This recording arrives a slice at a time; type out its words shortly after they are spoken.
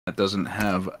doesn't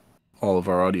have all of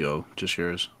our audio, just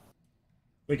yours.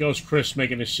 There goes Chris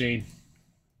making a scene.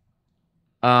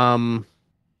 You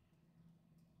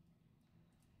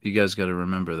guys got to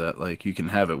remember that, like, you can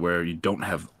have it where you don't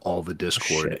have all the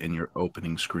Discord in your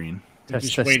opening screen. I'm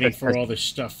just waiting for all this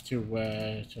stuff to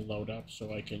load up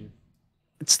so I can...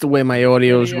 It's the way my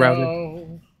audio is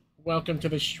routed. Welcome to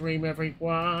the stream,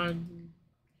 everyone.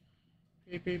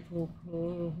 Beep, beep, poo,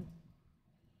 poo.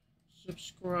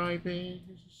 Subscribing.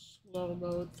 Slow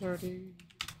mode 30.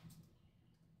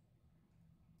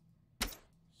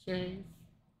 Save.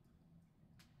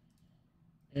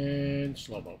 And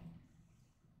slow mode.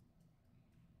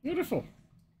 Beautiful.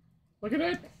 Look at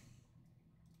that.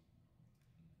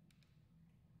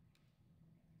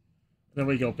 Then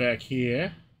we go back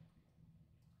here.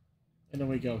 And then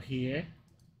we go here.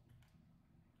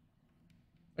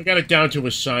 I got it down to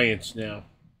a science now.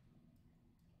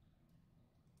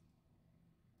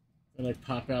 And I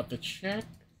pop out the chat.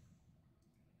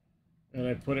 And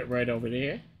I put it right over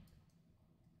there.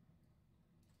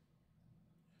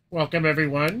 Welcome,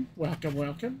 everyone. Welcome,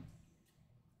 welcome.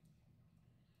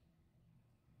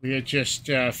 We are just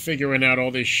figuring out all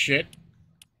this shit.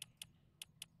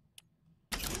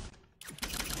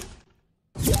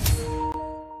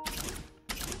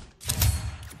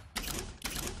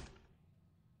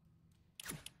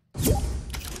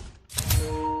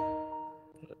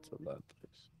 That's a lot.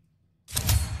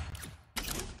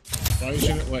 Why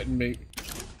isn't it letting me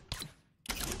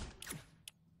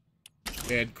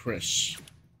add Chris?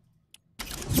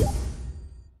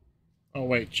 Oh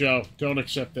wait, Joe, don't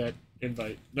accept that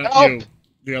invite. Not you,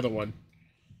 the other one.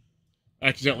 I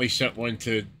accidentally sent one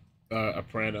to a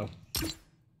Prano.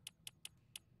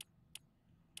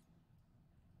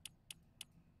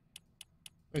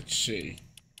 Let's see.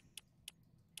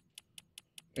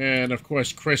 And of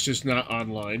course, Chris is not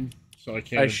online, so I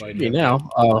can't invite him. Now.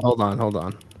 Oh, hold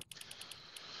on.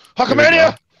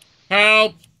 Huckamania!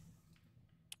 Help!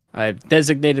 I've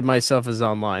designated myself as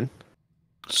online.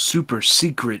 Super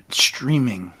secret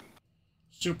streaming.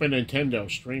 Super Nintendo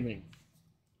streaming.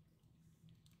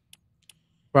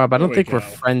 Rob, I don't think we're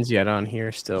friends yet on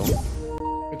here still.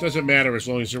 It doesn't matter as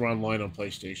long as you're online on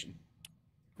PlayStation.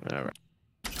 Alright.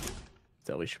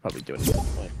 So we should probably do it at some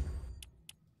point.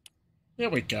 There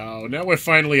we go. Now we're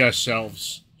finally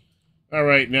ourselves.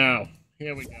 Alright, now.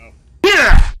 Here we go.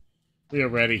 Yeah! We are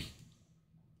ready.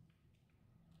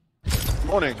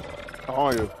 Morning. How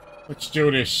are you? Let's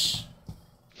do this.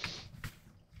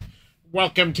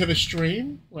 Welcome to the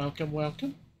stream. Welcome,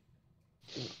 welcome.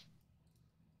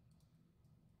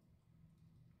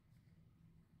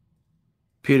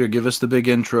 Peter, give us the big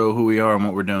intro, who we are and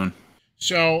what we're doing.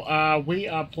 So, we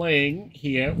are playing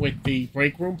here with the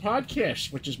Break Room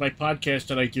Podcast, which is my podcast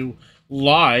that I do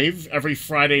live every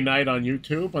Friday night on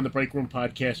YouTube on the Break Room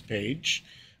Podcast page.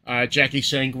 Jackie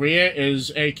Sangria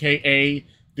is a.k.a.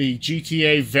 the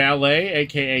GTA Valet,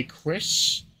 a.k.a.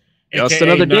 Chris. Just AKA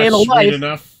another day in Not a life. Sweet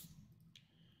Enough.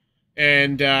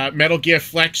 And Metal Gear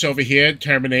Flex over here,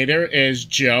 Terminator, is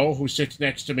Joe, who sits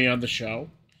next to me on the show.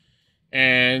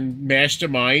 And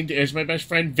Mastermind is my best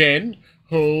friend Vin,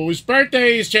 whose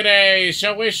birthday is today.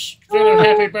 So wish Vin a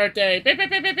happy birthday. Thank you,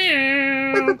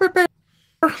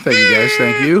 guys.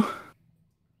 Thank you.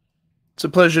 It's a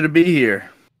pleasure to be here.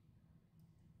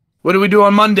 What did we do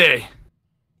on Monday?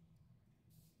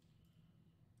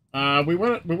 We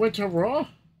went to Raw.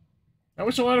 That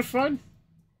was a lot of fun.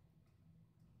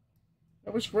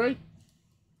 That was great.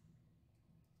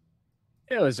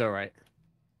 It was alright.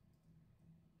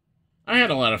 I had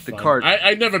a lot of fun.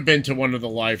 I'd never been to one of the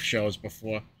live shows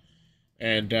before,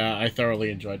 and I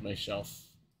thoroughly enjoyed myself.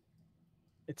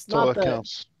 It's not that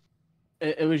counts.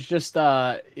 It was just,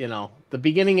 you know, the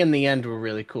beginning and the end were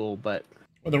really cool, but...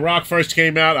 When The Rock first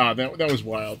came out, that was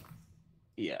wild.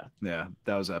 Yeah. Yeah,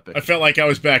 that was epic. I felt like I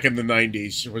was back in the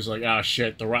 90s. It was like,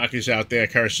 shit, The Rock is out there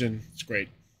cursing. It's great.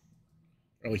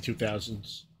 Early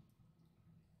 2000s.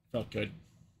 Felt good.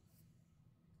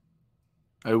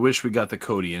 I wish we got the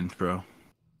Cody intro.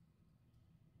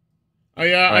 I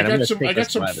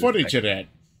got some footage of that.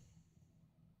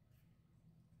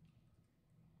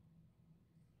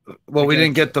 Well, we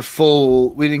didn't get the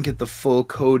full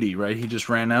Cody, right? He just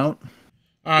ran out.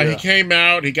 He came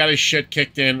out. He got his shit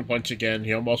kicked in once again.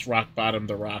 He almost rock bottomed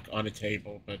The Rock on a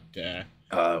table, but then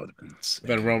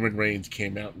Roman Reigns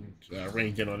came out and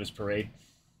reigned in on his parade.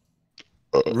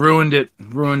 Ruined it.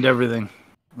 Ruined everything,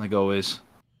 like always.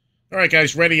 All right,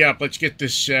 guys, ready up. Let's get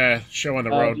this show on the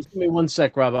road. Just give me 1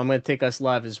 sec, Rob. I'm going to take us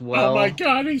live as well. Oh my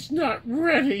God, he's not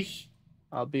ready.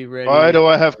 I'll be ready. Why do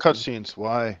I have cutscenes?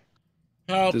 Why?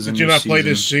 Help! There's a Did you new not play season.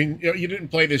 this season? You didn't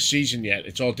play this season yet.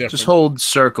 It's all different. Just hold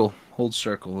circle. Hold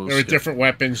circle. We'll There are skip. different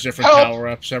weapons, different Help!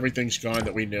 power-ups. Everything's gone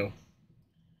that we knew.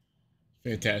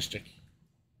 Fantastic.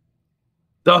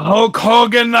 The Hulk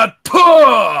Hogan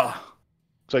tour.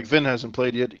 It's like Vin hasn't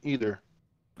played yet either.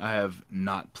 I have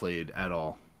not played at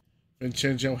all.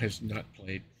 Vincenzo has not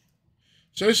played.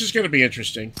 So this is going to be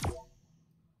interesting.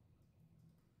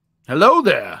 Hello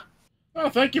there. Oh,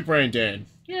 thank you, Brandon.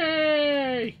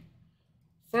 Yay!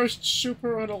 First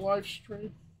super on a live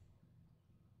stream.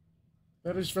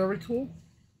 That is very cool.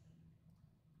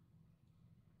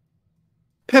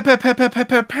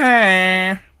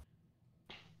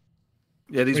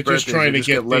 Yeah, these We're birthdays just trying to just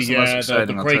get less and less the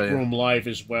exciting, I'll break tell you. room live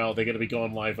as well. They're going to be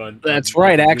going live on. That's on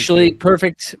right. Actually,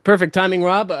 YouTube. perfect timing,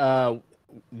 Rob.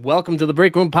 Welcome to the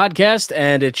Break Room Podcast,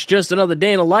 and it's just another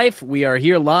day in a life. We are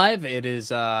here live. It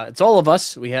is. It's all of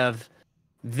us. We have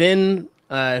Vin,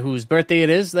 whose birthday it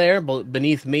is there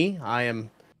beneath me. I am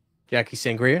Jackie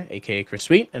Sangria, aka Chris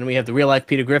Sweet, and we have the real life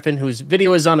Peter Griffin, whose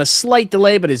video is on a slight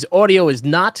delay, but his audio is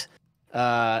not.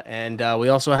 And we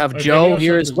also have Joe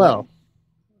here as well.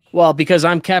 Well, because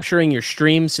I'm capturing your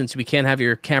stream, since we can't have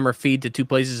your camera feed to two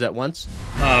places at once.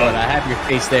 But I have your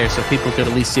face there, so people could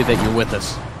at least see that you're with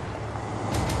us.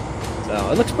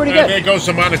 So it looks pretty good. There goes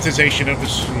the monetization of the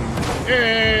stream.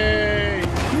 Yay!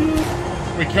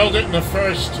 We killed it in the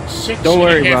first 6 Don't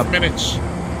worry, and a half Rob. minutes.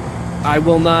 I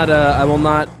will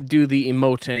not do the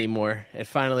emote anymore. It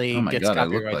finally Oh my gets god, I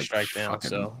look copyright like strike now. fucking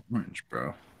So orange,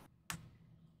 bro. I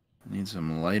need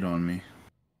some light on me.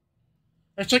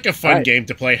 It's like a fun Right. game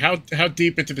to play. How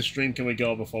deep into the stream can we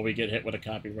go before we get hit with a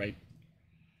copyright?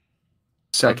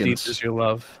 how deep Seconds. is your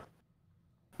love?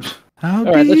 How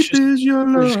All right, let's deep is your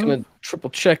We're just love? gonna triple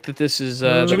check that this is.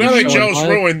 So that now we're that showing Joe's live.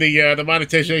 ruined the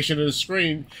monetization of the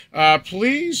screen,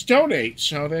 please donate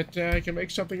so that I can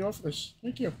make something off this.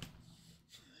 Thank you.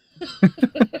 All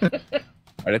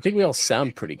right, I think we all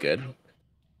sound pretty good.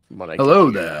 From what I can Hello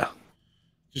hear. there.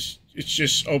 It's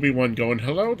just Obi-Wan going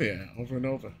hello there over and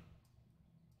over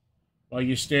while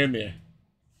you stand there.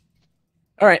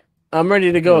 All right, I'm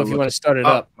ready to go. Yeah, If you look want to start it Oh,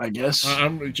 up. I guess.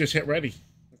 I'm just hit ready.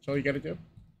 That's all you got to do.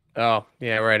 Oh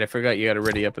yeah, right. I forgot you got to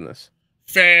ready up in this.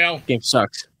 Fail. Game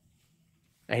sucks.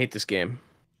 I hate this game.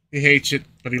 He hates it,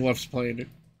 but he loves playing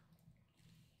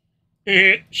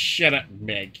it. Shut up,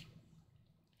 Meg.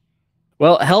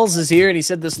 Well, Hells is here, and he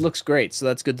said this looks great, so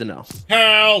that's good to know.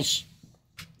 Hells.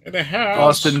 In the house.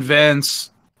 Austin Vance.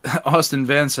 Austin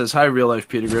Vance says, "Hi, real life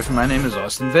Peter Griffin. My name is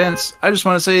Austin Vance. I just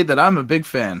want to say that I'm a big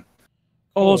fan."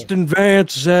 Austin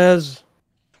Vance says.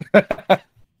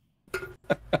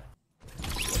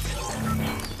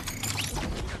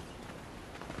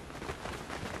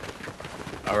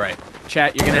 All right,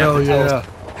 chat. You're gonna have to tell us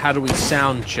how do we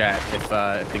sound, chat. If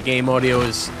the game audio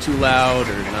is too loud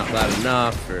or not loud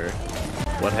enough or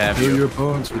what have you.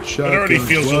 opponents with It already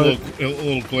feels a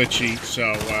little glitchy,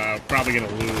 so probably gonna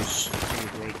lose.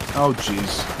 Oh,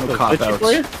 jeez. No Little cop glitchy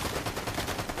for you? outs.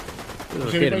 It's Does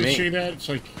okay to anybody me. see that? It's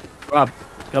like Rob,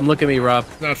 come look at me, Rob.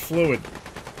 it's not fluid.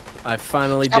 I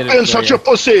finally Stop did being it for such you. a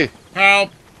pussy! Help!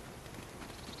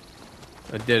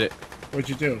 I did it. What'd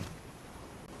you do?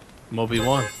 Moby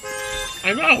won.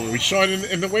 I know. We saw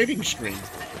it in the waiting screen.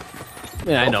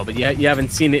 Yeah, I know, but you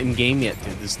haven't seen it in game yet,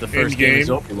 dude. This is the first game as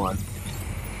In-game? Obi-Wan.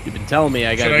 You've been telling me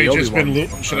I got Should to I be just Obi-Wan. been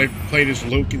Luke? Should I played as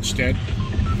Luke instead?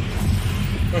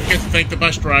 Don't forget to thank the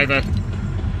bus driver.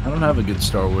 I don't have a good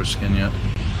Star Wars skin yet.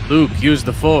 Luke, use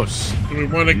the Force. Do we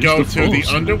want to Use go the to the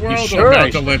Force. underworld You sure? or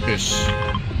Mount Olympus?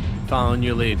 Following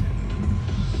your lead.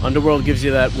 Underworld gives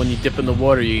you that when you dip in the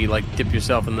water, you like dip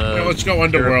yourself in the. Yeah, let's go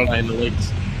underworld. In the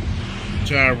lakes.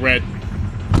 It's red.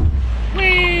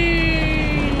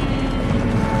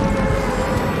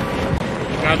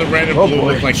 Now the red and Oh blue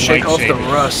boy, look like shake off the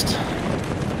lightsabers. rust.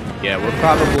 Yeah, we're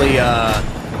probably.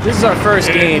 This is our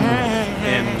first game, or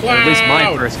at least my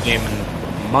Cloud. first game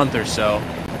in a month or so.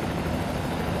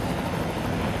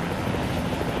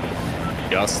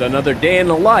 Just another day in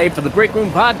the life of the Break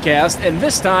Room Podcast, and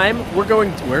this time we're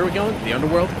going. Where are we going? The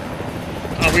Underworld.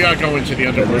 We are going to the Yeah,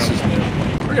 underworld. this is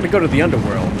new. We're gonna go to the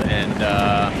Underworld, and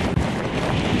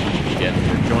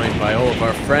we're joined by all of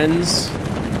our friends.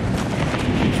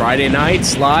 Friday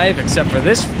nights live, except for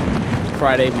this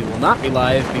Friday, we will not be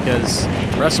live because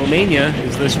WrestleMania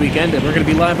is this weekend, and we're gonna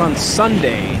be live on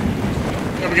Sunday.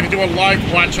 Yeah, we're going to do a live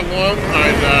watch along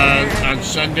on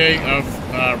Sunday of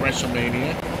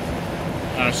WrestleMania.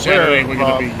 Saturday we're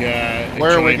going to be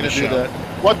Where are we going going to do that?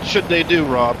 What should they do,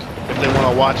 Rob, if they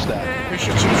want to watch that? They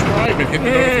should subscribe and hit the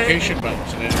notification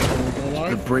buttons, and then we'll go The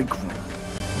live. break room.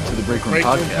 To the break room Break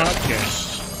Room podcast.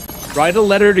 Podcast. Write a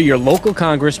letter to your local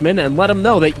congressman and let him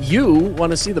know that you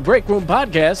want to see the Break Room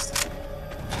podcast.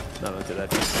 Not into that.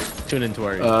 Tune into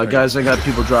our guys, I got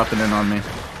people dropping in on me.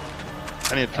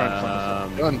 I need to try to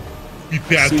find a gun. You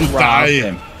bad see to Rob.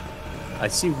 die. I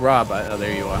see Rob. Oh,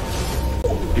 there you are.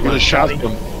 You're gonna shot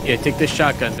him. Yeah, take this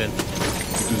shotgun, Vin.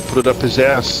 Just put it up his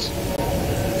ass.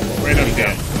 Right up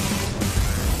there.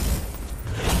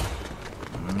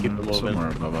 Keep it moving. Somewhere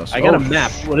above us. I got a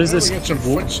map. What is this? We got some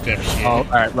footsteps here. Oh, all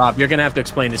right, Rob. You're gonna have to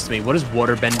explain this to me. What does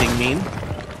water bending mean?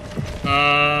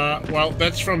 Well,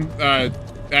 that's from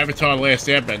Avatar: Last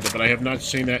Airbender, but I have not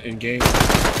seen that in game.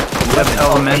 You have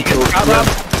elemental. You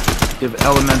have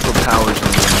elemental powers in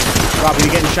the game. Rob, are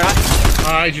you getting shot?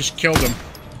 I just killed him.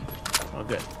 Oh,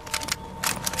 good.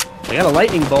 I got a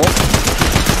lightning bolt.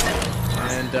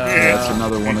 And That's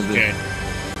another one of the. Dead.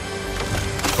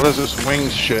 What is this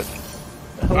wings shit?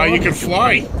 You can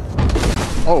fly.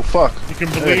 Oh fuck! You can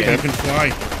believe Okay. you can fly.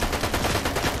 You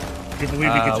can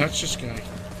believe you can touch this guy.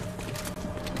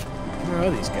 Where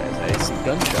are these guys? I see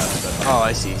gunshots. But... Oh,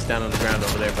 I see. He's down on the ground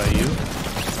over there by you.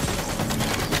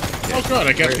 Oh god,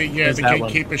 I got Where's the that one?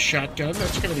 gatekeeper shotgun.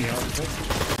 That's gonna be helpful.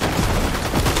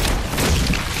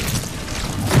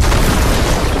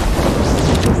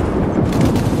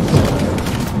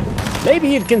 Maybe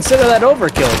you'd consider that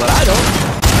overkill, but I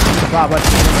don't. Rob, let's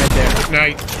him right there. Good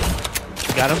night.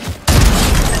 Got him?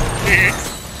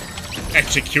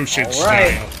 Execution All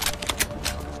right. style.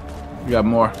 You got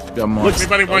more. You got more.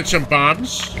 Everybody want some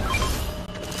bombs?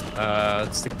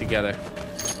 Let's stick together.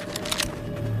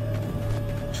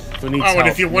 Who needs Oh, and help?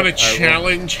 if you want to All right,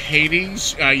 challenge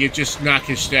Hades, you just knock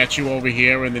his statue over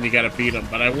here, and then you gotta beat him.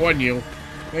 But I warn you,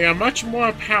 they are much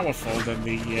more powerful than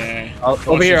the.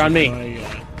 over here, forces on me. of my,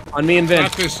 on me and Vin.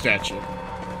 Not this statue.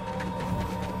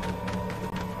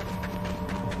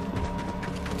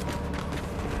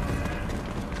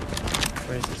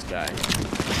 Where's this guy?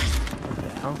 What the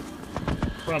hell?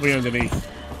 Probably underneath.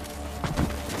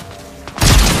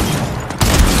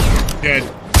 Dead.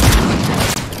 What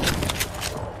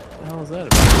the hell is that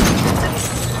about?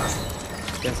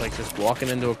 Guy's like just walking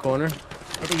into a corner. I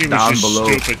think he was Down just below.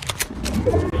 stupid.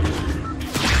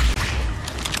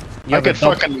 You have a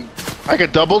double- I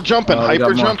could double jump and Oh, you got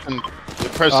hyper more. jump and you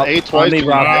press Oh, A twice. on me, and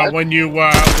Rob. you're dead. When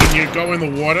you go in the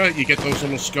water, you get those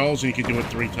little skulls, and you can do it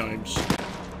 3 times.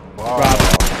 Wow. Rob.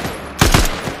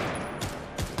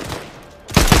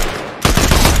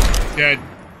 Dead.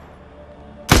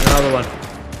 There's another one.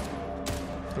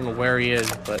 I don't know where he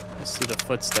is, but I see the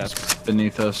footsteps.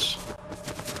 Beneath us.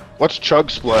 What's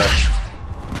Chug Splash?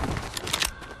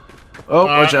 Oh,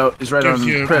 watch out. He's right gives on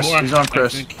you Chris. more, He's on I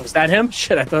Chris. think. Was that him?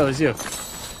 Shit, I thought it was you.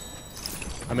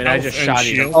 I mean, I Health just and shot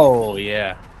you. shield. Oh,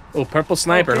 yeah. Oh, purple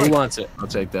sniper. Who good. wants it? I'll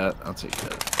take that. I'll take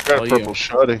that. Got Oh, a you. purple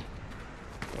shotty.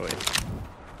 Oh, wait.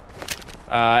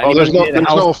 Oh, there's anybody need a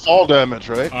no health? fall damage,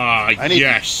 right? I need-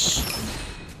 Yes.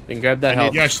 Then grab that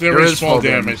health. Yes, There there is is fall fall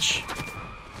damage.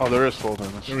 Oh, there is fall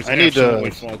damage. There is I need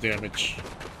absolutely fall damage.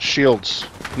 shields.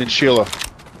 I need Sheila.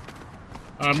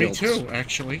 Me Shields. too,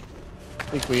 actually. I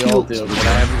think we all do, but I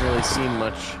haven't really seen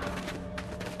much.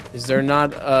 Is there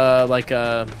not, like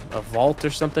a vault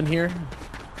or something here?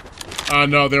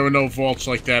 No, there are no vaults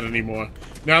like that anymore.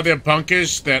 Now they're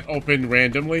bunkers that open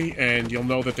randomly, and you'll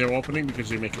know that they're opening because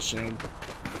they make a sound.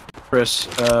 Chris,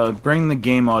 bring the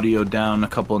game audio down a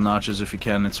couple of notches if you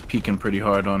can. It's peaking pretty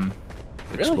hard on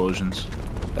explosions.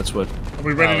 That's what. Are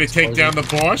we ready Oh, to take down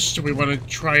explosion. the boss? Do we want to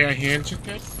try our hands at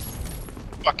that?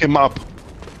 Fuck him up.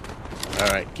 All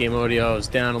right, game audio is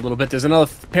down a little bit. There's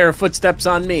another pair of footsteps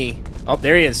on me. Oh,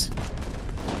 there he is.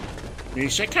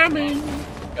 Misha coming.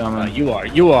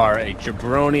 You are a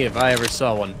jabroni if I ever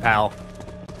saw one, pal.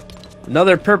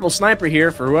 Another purple sniper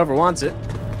here for whoever wants it.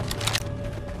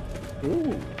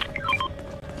 Ooh.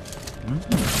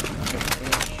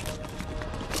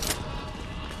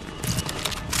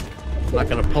 I'm not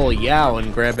gonna pull a yow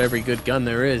and grab every good gun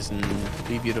there is and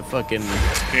leave you to fucking.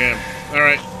 Damn.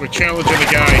 Alright, we're challenging the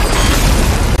guy.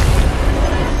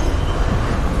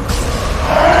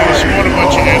 He spawned a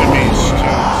bunch of enemies, too.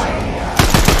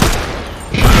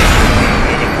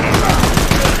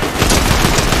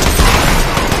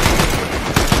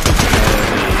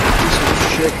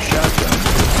 Shit, shotgun.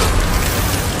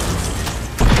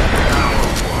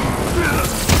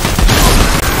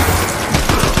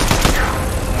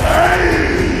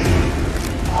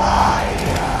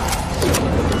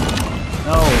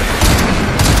 No.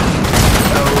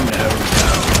 No, no,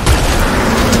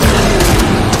 no.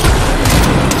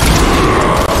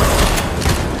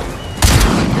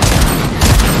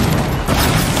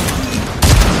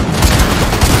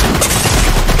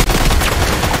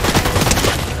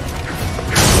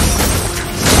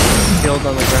 shield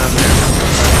on the ground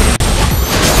there.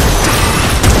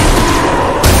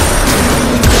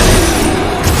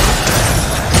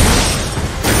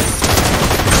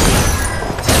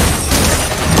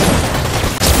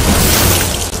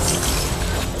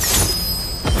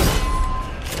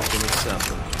 Give me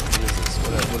something. What is this?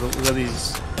 What are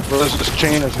these? What is this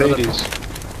chain of Hades?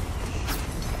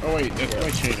 Oh wait, that's my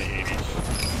chain of Hades.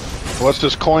 What's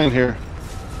this coin here?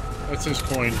 That's his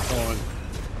coin. Hold on.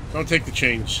 Don't take the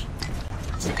chains.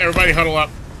 Everybody huddle up.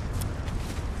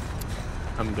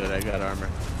 I'm good, I got armor.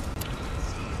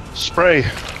 Spray.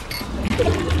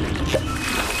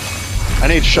 I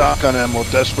need shotgun ammo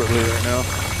desperately right now.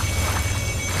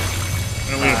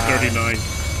 I only have 39.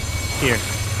 Here.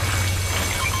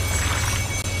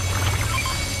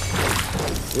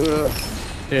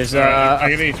 There's I'm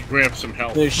gonna need to grab some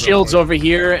health. there's shields over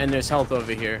here and there's health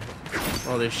over here.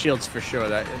 Oh, there's shields for sure.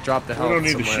 That drop the We health. don't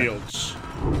need somewhere. the shields.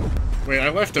 Wait, I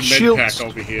left a med Shields. pack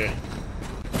over here.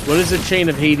 What does the chain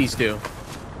of Hades do?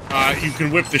 You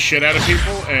can whip the shit out of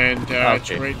people, and it's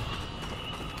Okay. great.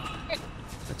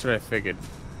 That's what I figured.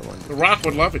 The Rock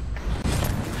would love it.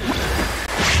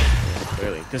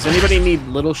 Clearly. Does anybody need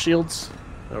little shields?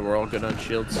 Or we're all good on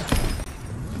shields.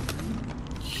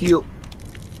 Heal.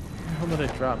 How did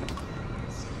I drop?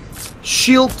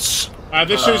 Shields.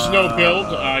 This is no build.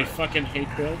 I fucking hate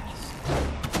builds.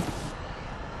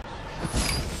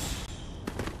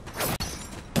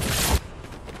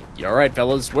 You alright,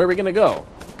 fellas? Where are we gonna go?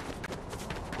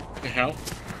 The hell?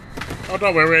 Oh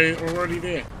no, we're already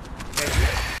there.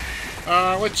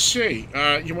 Right. Let's see.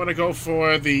 You want to go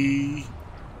for the?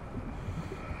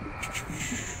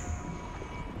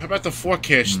 How about the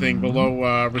forecast thing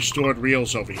below restored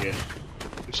reels over here?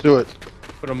 Let's do it.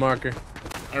 Put a marker.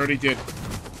 I already did.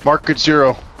 Mark it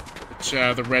 0. It's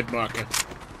the red marker.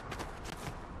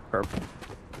 Purple.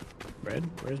 Red?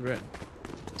 Where's red?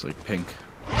 It's like pink.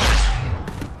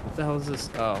 What the hell is this?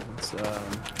 Oh, it's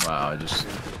Wow, I just.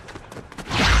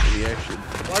 maybe I should.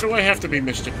 Why do I have to be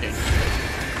Mr. Pink?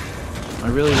 I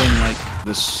really don't like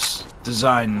this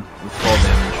design with fall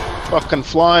damage. Fucking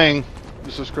flying.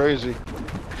 This is crazy.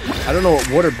 I don't know what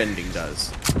water bending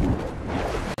does.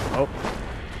 Oh.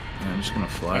 Yeah, I'm just gonna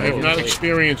fly. I have over. not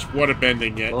experienced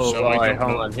waterbending yet, Oh, so I alright, don't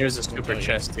hold know. on. Here's a I'll super tell you.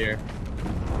 chest here.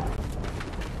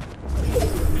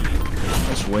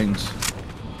 Nice wings.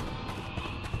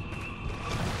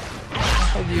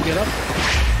 How do you get up there?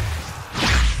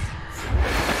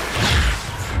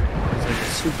 There's like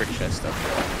a super chest up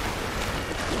there.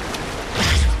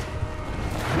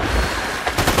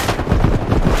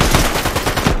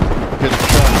 Get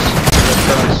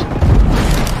shots.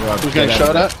 Rob, Who's get getting out shot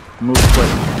of at? there. Move quick.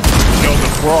 Kill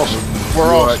them.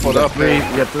 We're all You split got up three.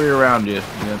 there. You got three around you. You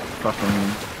got fucking.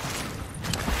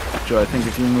 Joe, I think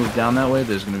if you move down that way,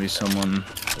 there's gonna be someone. I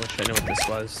wish I knew what this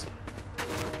was.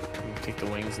 Take the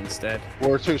wings instead.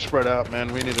 We're too spread out,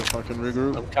 man. We need to fucking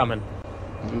regroup. I'm coming.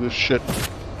 Do this shit.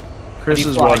 Chris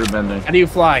you is fly? waterbending. How do you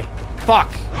fly?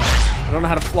 Fuck! I don't know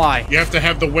how to fly. You have to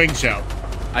have the wings out.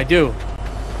 I do.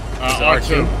 R2.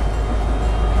 It's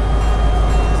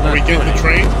Are not we getting doing the it.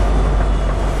 train? I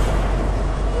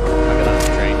got on the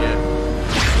train yet.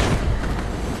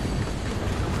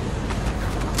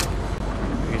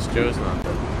 I guess Joe's not.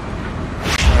 Get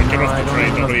No, off I the don't train.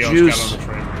 have Nobody enough else juice. got on the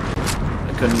train. I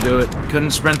couldn't do it.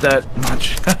 Couldn't sprint that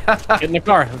much. Get in the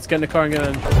car. Let's get in the car and get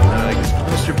in.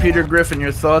 Mr. Peter Griffin,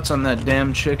 your thoughts on that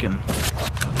damn chicken?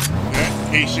 That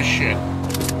piece of shit.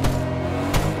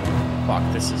 Fuck,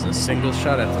 this is a single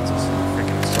shot. I thought this was a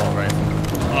freaking assault rifle.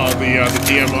 Oh, the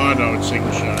DMR, no, it's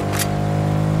single shot.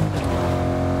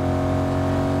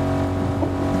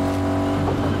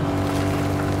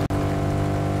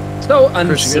 So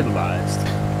Chris, you good? uncivilized.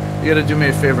 You gotta do me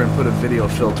a favor and put a video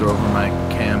filter over my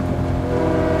cam.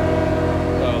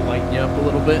 Lighten you up a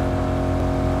little bit.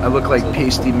 I look like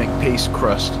Pasty McPaste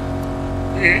crust.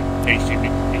 Tasty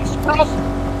big piece.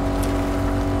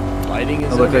 Lighting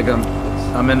is. I look like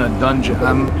I'm in a dungeon.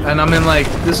 I'm in like,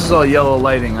 this is all yellow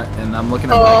lighting, and I'm looking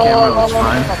at my camera. It looks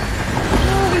fine.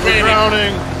 We're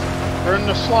drowning. We're in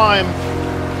the slime.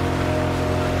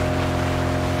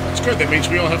 That's good. That means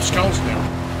we all have skulls now.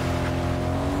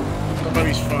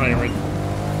 Somebody's firing.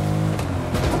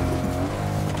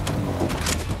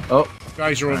 Oh,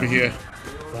 Guys are over here.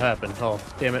 What happened? Oh,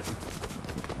 damn it!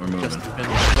 we're moving. Just invented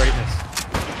brightness.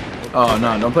 Oh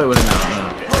no, don't play with it now. No.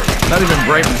 Not even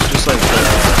brightness, just like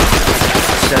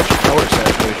color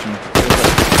saturation.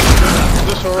 Is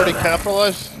this already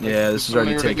capitalized? Yeah, this is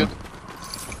already taken.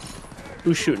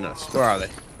 Who's shooting us? Where are they?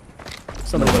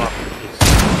 Somebody come up.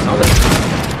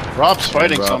 Rob's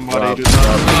fighting Rob, somebody. Rob, dude. Rob.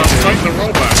 I'm fighting the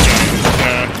robot guy.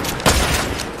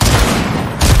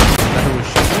 Is that who was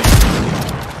shooting?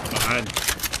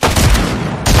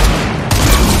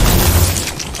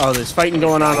 Oh, there's fighting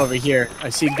going on over here. I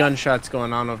see gunshots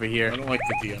going on over I here. don't like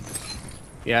the DM.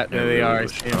 Yeah, there they are. I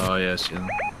see 'em. Oh, yeah, I see them.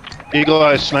 Eagle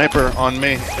Eye Sniper on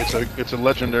me. It's a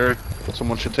legendary.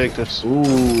 Someone should take this. Ooh.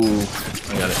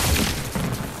 I got it.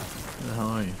 Where the hell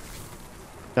are you?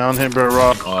 Down here, bro,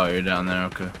 Rob. Oh, you're down there.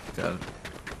 Okay. Got it.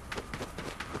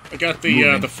 I got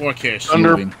the forecast.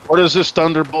 What is this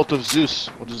Thunderbolt of Zeus?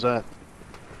 What is that?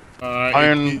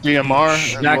 Iron DMR?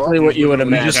 Exactly what you would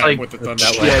imagine. just like with the thunder.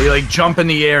 Yeah, you like jump in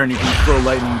the air and you can throw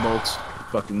lightning bolts.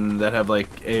 Fucking that have like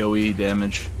AOE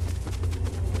damage.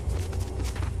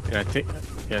 Yeah,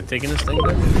 taking this thing.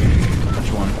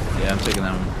 Which one? Yeah, I'm taking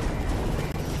that one.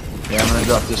 Yeah, I'm gonna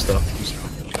drop this stuff.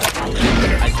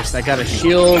 I got a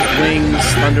shield, wings,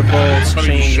 thunderbolts,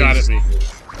 Somebody chains. shot at me.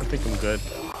 I think I'm good.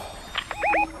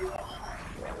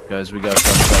 Guys, we got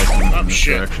some in this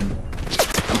shit. direction.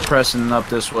 I'm pressing up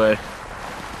this way.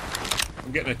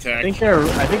 I'm getting I attacked. think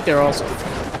they're also.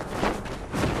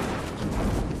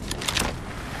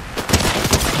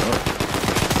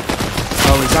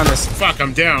 Oh, he's on this. Fuck,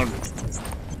 I'm down.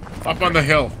 Up on the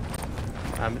hill.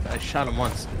 I shot him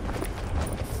once.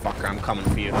 Fucker, I'm coming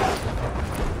for you.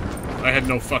 I had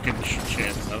no fucking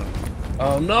chance. I don't know.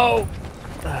 Oh no!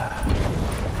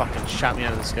 Fucking shot me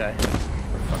out of the sky.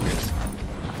 Fuckers.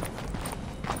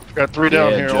 Got 3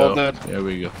 down here, Joe. all dead. There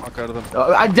we go. Fuck out of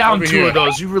them. I downed Over 2 here. of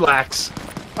those. You relax.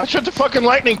 I shot the fucking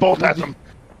lightning bolt at them.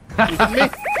 You kidding me?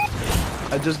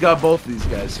 I just got both these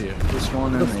guys here. This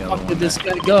one and the Where the other fuck one. did this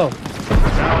guy go?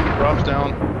 Down, Rob's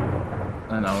down.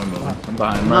 I know, I'm moving. I'm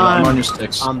behind. I'm on your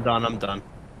sticks. I'm done.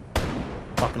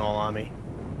 Fucking all on me.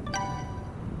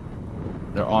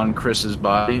 They're on Chris's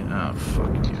body. Oh,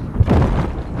 fuck you.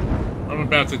 I'm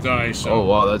about to die, so. Oh,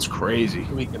 wow, that's crazy.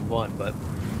 Weak in one, but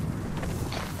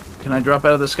Can I drop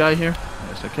out of the sky here?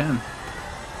 Yes, I can.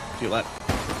 if you let.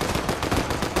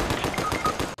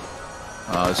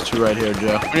 There's 2 right here,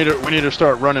 Joe. We need to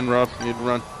start running, Rob. We need to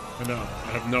run. I know.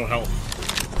 I have no health.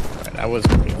 Alright, I was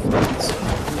pretty friends.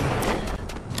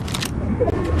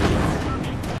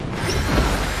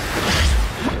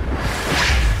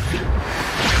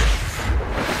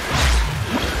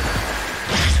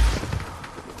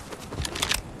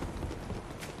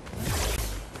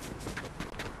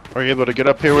 Are you able to get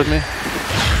up here with me?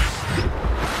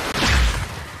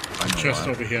 Chest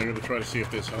over here. I'm gonna try to see if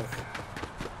there's health.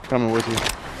 Coming with you.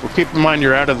 Well, keep in mind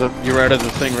you're out of the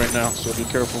thing right now, so be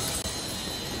careful.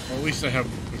 Well, at least I have.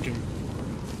 We can.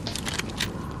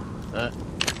 That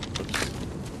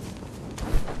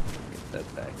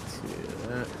back to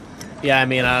that. Yeah, I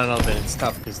mean, I don't know that it's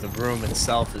tough because the room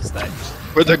itself is that.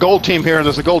 With the gold team here,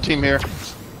 there's a gold team here.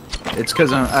 It's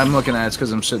because I'm looking at it. It's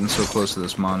because I'm sitting so close to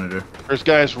this monitor. There's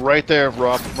guys right there,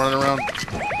 Rob, running around.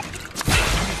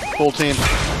 Full team.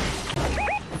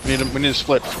 We need to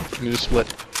split. We need to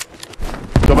split.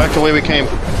 Go back the way we came.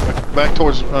 Back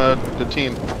towards the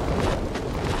team.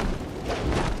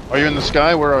 Are you in the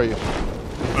sky? Where are you?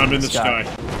 I'm in the sky.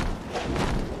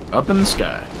 Up in the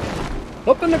sky.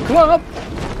 Up in the club!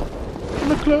 In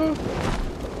the club.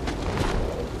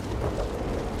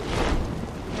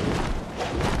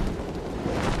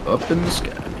 Up in the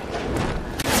sky.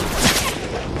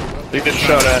 They get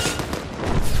shot at.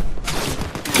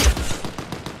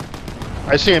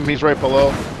 I see him. He's right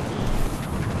below.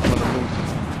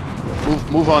 I'm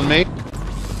gonna move on me.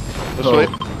 This way.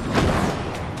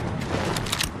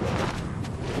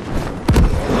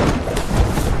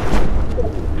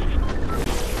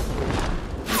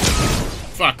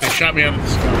 Fuck! They shot me out of the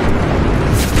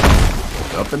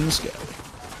sky. Up in the sky.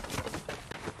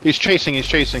 He's chasing. He's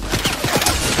chasing.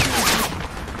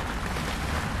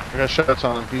 I got shots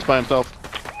on him. He's by himself.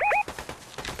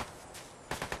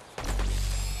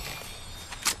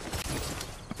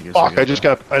 Fuck! I just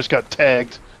got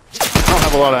tagged. I don't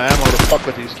have a lot of ammo to fuck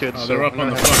with these kids. Oh, so they're up I'm on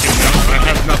the gonna- fucking mountain. I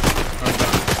have nothing. I'm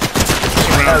done.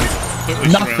 Surrounded.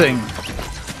 Completely Nothing.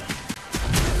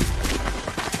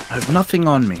 I have nothing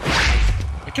on me.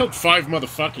 surrounded. I killed 5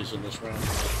 motherfuckers in this round.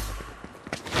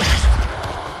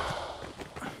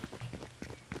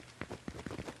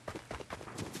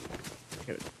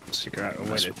 Figure out a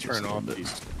way to turn off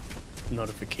these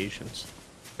notifications.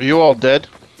 Are you all dead?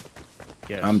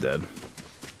 Yes. I'm dead.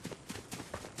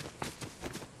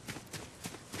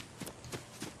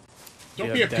 Don't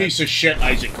Yeah, be a Dad. piece of shit,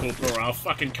 Isaac Cooper, or I'll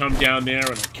fucking come down there and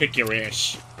I'll kick your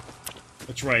ass.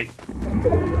 That's right.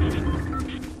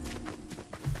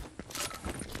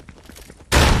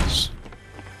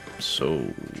 So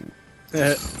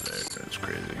that's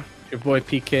crazy. Your boy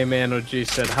PK Man OG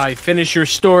said, "Hi, finish your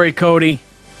story, Cody."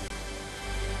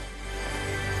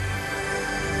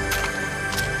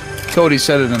 Cody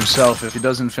said it himself. If he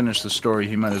doesn't finish the story,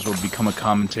 he might as well become a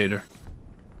commentator.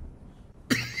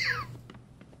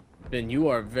 Ben, you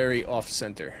are very off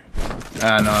center. No,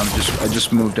 I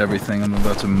just moved everything. I'm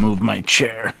about to move my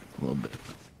chair a little bit.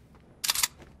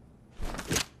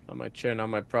 Not my chair, not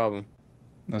my problem.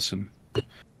 Listen, I'm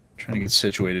trying to get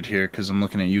situated here because I'm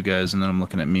looking at you guys and then I'm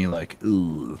looking at me like,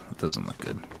 ooh, it doesn't look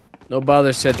good. No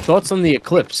Bother said, thoughts on the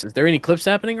eclipse? Is there any eclipse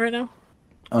happening right now?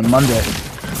 On Monday.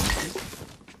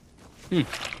 Yeah.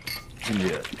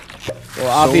 Well,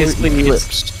 obviously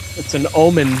it's an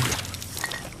omen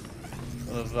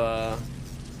of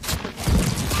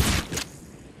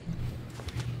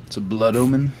It's a blood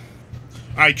omen.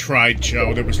 I tried,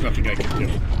 Joe. There was nothing I could do.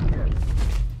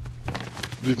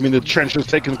 I mean, the trench was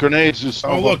taking grenades. Just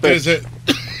Oh, look, there's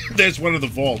there's one of the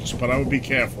vaults, but I would be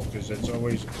careful because it's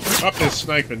always up there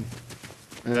sniping.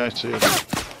 Yeah, I see it.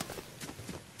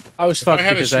 I was If fucked I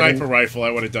had a because sniper rifle,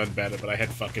 I would have done better, but I had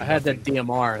fucking. I had that nothing.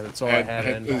 DMR. That's all I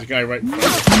had. There's a guy right in front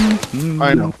of me.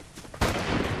 I know.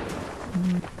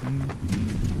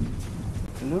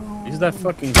 Use that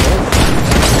fucking gold.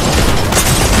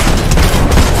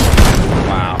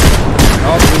 Wow.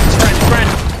 Oh, friend.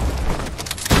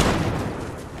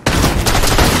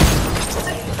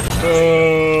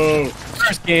 Oh,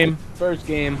 First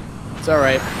game. It's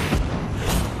alright.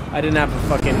 I didn't have a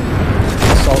fucking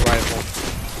assault rifle.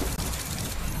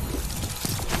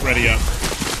 ready up.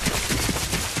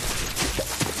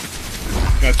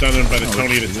 Got done in by the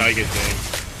Tony the Tiger thing.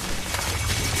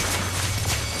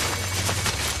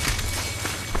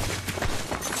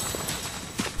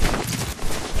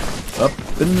 Up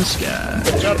in the sky.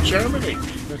 Good job, Germany.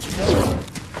 Let's go.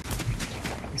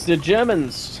 It's the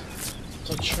Germans.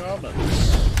 The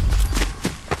Germans.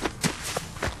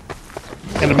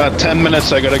 In about 10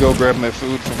 minutes, I gotta go grab my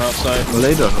food from outside.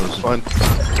 Later, Fun.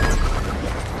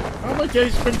 Oh, my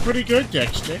day's been pretty good,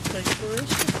 Dexter. Thanks for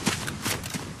asking.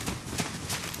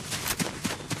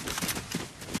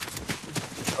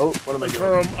 Oh, what am I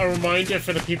For doing? a reminder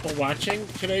for the people watching,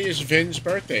 today is Vin's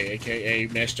birthday, aka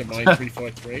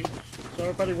Mastermind343. So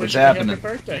everybody wish him a happy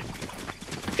birthday.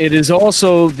 It is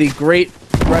also the great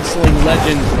wrestling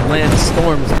legend Lance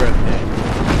Storm's birthday.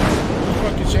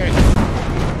 What the fuck is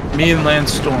that? Me and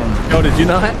Lance Storm. Oh, did you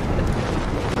not?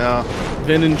 No.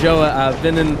 Vin and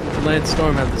Lance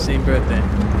Storm have the same birthday.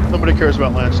 Nobody cares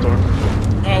about Lance Storm.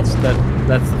 That's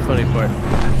the funny part.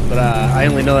 But I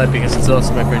only know that because it's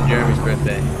also my friend Jeremy's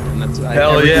birthday. And that's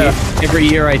every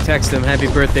year I text him, "Happy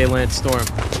birthday, Lance Storm."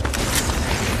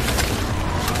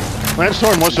 Lance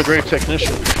Storm was a great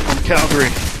technician from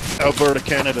Calgary, Alberta,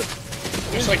 Canada.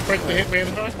 Just like Frank the Hitman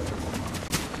Hart?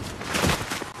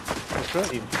 That's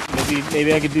right.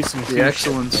 Maybe I could do some The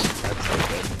excellence.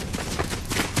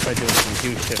 Try doing some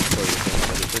huge tips for you,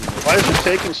 but it didn't. Why is it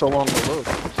taking so long to load?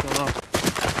 What's going on?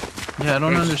 Yeah, I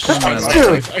don't understand why.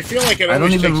 I feel like it I don't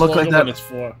always even takes look longer like that when it's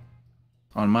for.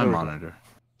 on my monitor.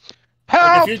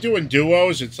 Like if you're doing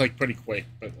duos, it's like pretty quick,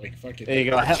 but like fucking. There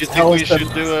you go. Do you think we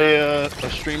should do a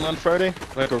stream on Friday?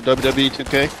 Like a WWE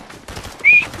 2K?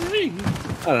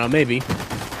 I don't know, maybe.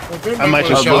 I might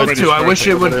just I'd love to. I wish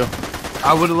it would. do.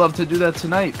 I would have loved to do that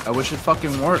tonight. I wish it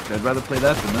fucking worked. I'd rather play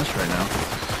that than this right now.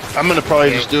 I'm gonna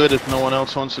probably just do it if no one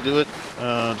else wants to do it,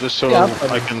 just so Yeah,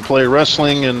 I can play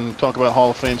wrestling and talk about Hall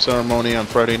of Fame ceremony on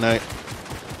Friday night.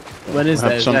 When is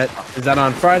that? Is that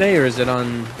on Friday or is it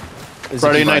on?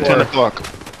 Friday night, 10 o'clock.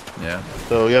 Yeah.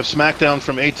 So you have SmackDown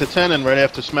from 8 to 10, and right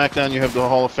after SmackDown you have the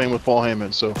Hall of Fame with Paul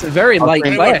Heyman. So It's a very light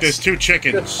Hey, class. look, there's two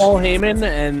chickens. Paul Heyman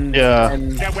and Yeah.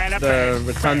 and the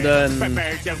Rotunda and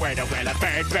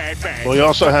well, you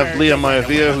also have Leah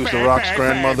Maivia, who's The Rock's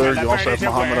grandmother. You also have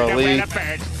Muhammad Ali.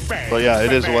 But yeah,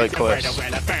 it is a light class.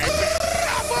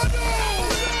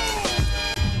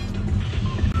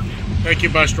 Thank you,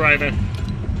 bus driver.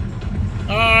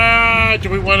 Do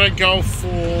we want to go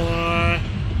for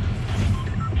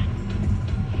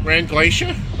Grand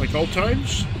Glacier, like old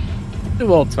times?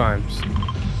 do old times. Do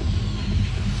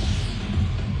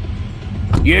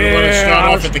we want to start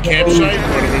off at the campsite,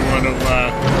 or do we want to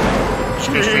just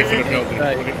go straight for the building? What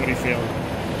are you feeling?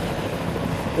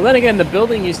 Well, then again, the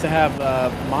building used to have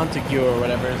Montague or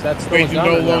whatever. Is that still We gone?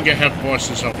 no or longer have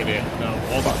bosses over there. No,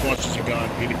 all the bosses are gone.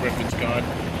 Peter Griffin's gone.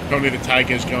 Tony the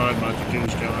Tiger's gone.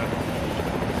 Montague's gone.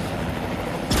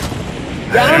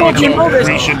 Yeah, I don't know if you know this.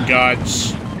 Grecian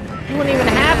gods. You wouldn't even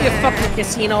have your fucking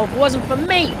casino if it wasn't for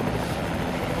me.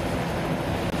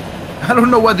 I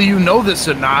don't know whether you know this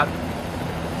or not.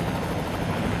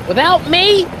 Without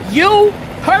me, you,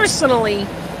 personally,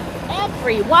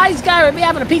 every wise guy would be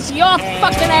having a piece of your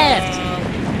fucking ass.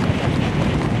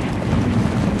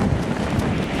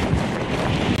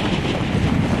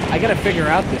 I gotta figure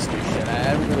out this new shit. I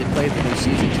haven't really played the new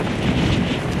season yet.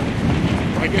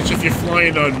 I guess if you're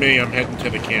flying on me, I'm heading to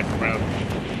the campground.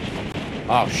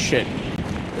 Oh shit.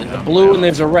 There's a blue and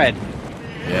there's a red.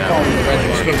 Yeah.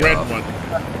 It's the red one.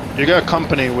 You got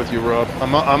company with you, Rob.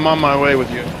 I'm on my way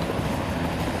with you.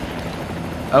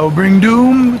 I will bring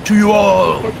doom to you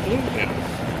all. Put blue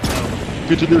now.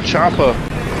 Good to do chopper.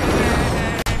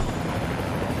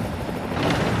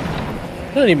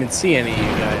 I don't even see any of you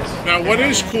guys. Now, what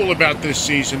is cool about this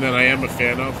season that I am a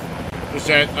fan of is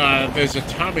that there's a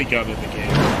Tommy gun in the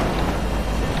game.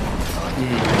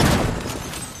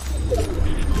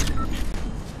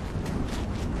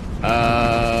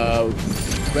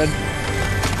 Red.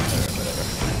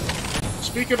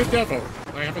 Speak of the devil,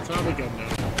 I have a Tommy gun now.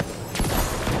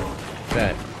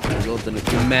 That.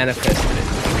 You manifested it.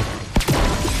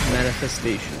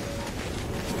 Manifestation.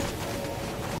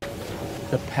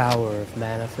 The power of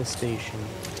manifestation.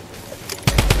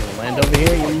 You land over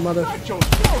here, you mother. Wow,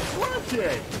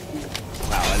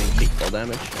 I didn't take full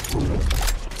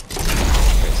damage.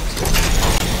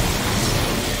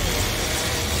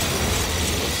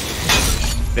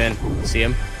 Ben, see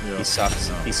him? Yeah. He sucks.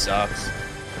 No. He sucks.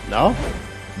 No?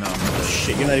 No, Oh,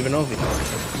 shit, you're not even over here.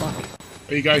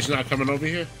 Fuck. Are you guys not coming over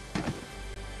here?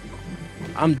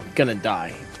 I'm gonna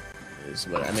die. Is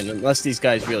what I mean, unless these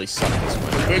guys really suck this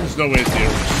one. Vin's nowhere near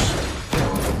us.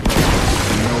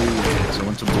 no ways. I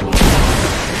went to blue.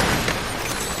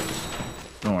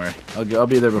 Don't worry. I'll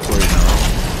be there before you know.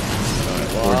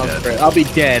 Well, Or dead. I'll be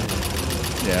dead.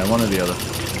 Yeah, one or the other.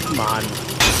 Come on.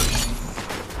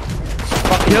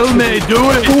 Kill me,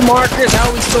 do it! 2 markers, how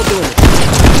are we still doing it?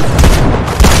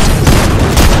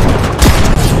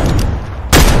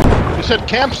 You said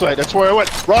campsite. That's where I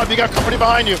went. Rob, you got company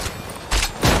behind you.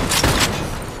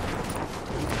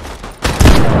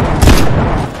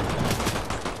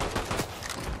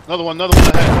 Another one ahead.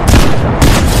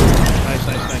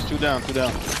 Nice. 2 down.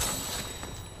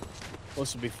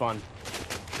 This would be fun.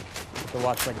 To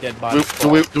watch my dead body. Do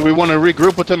we want to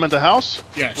regroup with them at the house?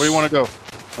 Yes. Where do you want to go?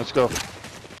 Let's go.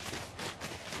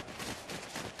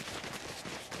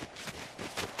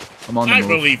 I'm on the I move.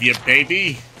 believe you,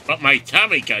 baby, but my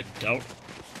Tommy gun don't.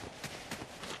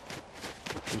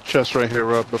 The chest right here,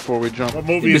 Rob, before we jump. What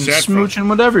movie You've is been that from? smooching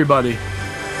with everybody.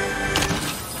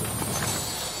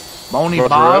 Boney Roger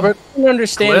Bob. Rabbit? I don't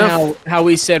understand Cliff? how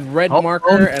we said red Oh,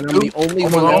 marker and I'm the only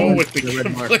one that Oh, knows with the red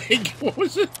gimpy marker. leg. What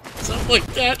was it? Something like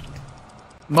that.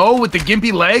 Mo with the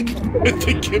gimpy leg. With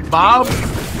the gimpy Bob. leg.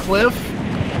 Cliff.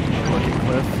 Look at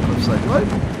Cliff. Cliff's like, what?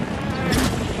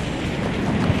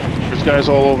 There's guys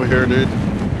all over here, dude.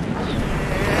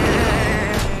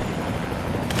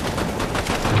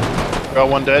 Got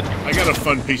one dead. I got a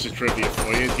fun piece of trivia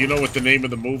for you. Do you know what the name of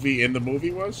the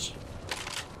movie was?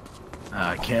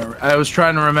 I can't. I was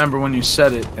trying to remember when you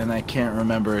said it, and I can't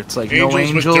remember. It's like Angels no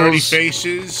angels. with dirty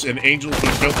faces and angels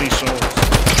with filthy souls.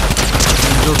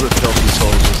 Angels with filthy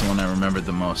souls is the one I remembered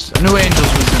the most. I knew angels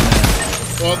was in there.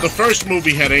 Well, the first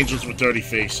movie had angels with dirty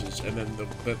faces, and then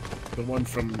the one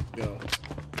from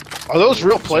Are those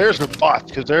real players or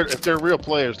bots? Because if they're real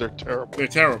players, they're terrible. they're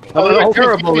terrible. Oh, they're they're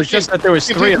terrible. It's just that there was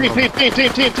 3 of them.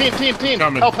 Team.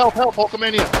 Coming. Help,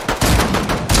 Hulkamania.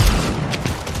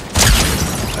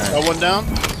 Got one down.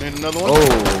 And another one. Oh,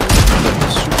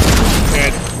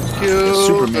 Dead. Cute.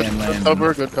 Superman Good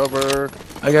landing. cover.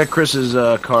 I got Chris's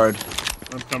card.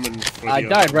 I'm coming for I the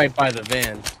died right by the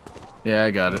van. Yeah,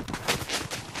 I got it.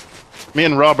 Me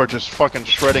and Rob are just fucking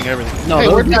shredding everything. No, hey,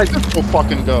 those where did guys- this will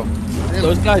fucking go?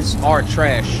 Those guys are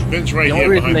trash. Vin's right The here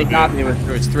only reason behind they the got van. me was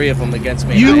there was 3 of them against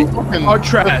me. You fucking- are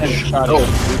trash. Shot No. it.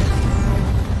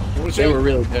 What was They that? were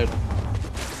really good.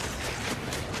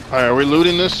 Alright, are we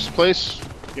looting this place?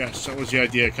 Yes, that was the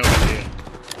idea coming here.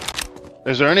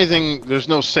 Is there anything? There's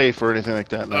no safe or anything like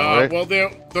that now, right? Well, the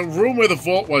room where the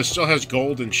vault was still has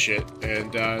gold and shit,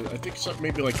 and I think something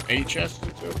maybe like a chest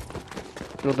or 2.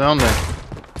 Go down there.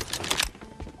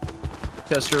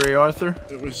 Testery Arthur.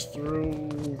 It was through.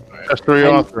 That's three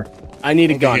author. I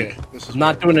need a Over gun. here. This is I'm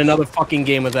not where it doing is. another fucking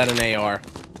game without an AR.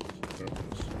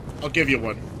 I'll give you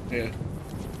one. Yeah.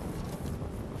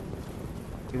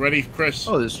 You ready, Chris?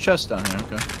 Oh, there's chest down here.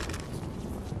 Okay.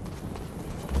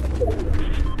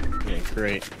 Yeah,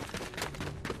 great.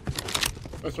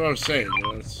 That's what I was saying. You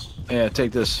know, it's... Yeah,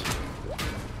 take this.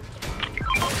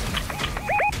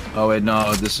 Oh wait,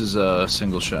 no, this is a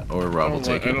single shot. Or Rob will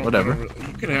take it. Whatever.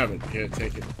 You can have it. Yeah,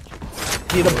 take it.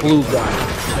 Need a blue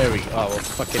gun. There we go. Oh, well,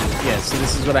 fucking yeah. See,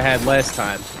 this is what I had last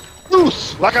time.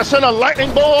 Zeus! Like I sent a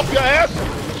lightning bolt off your ass!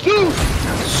 Zeus!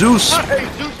 Zeus. I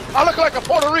hate Zeus! I look like a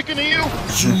Puerto Rican to you!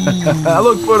 I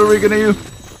look Puerto Rican to you.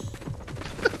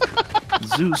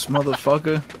 Zeus,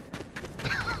 motherfucker.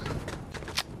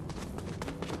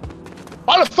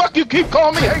 Why the fuck you keep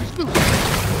calling me Hey Zeus?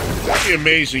 It'd be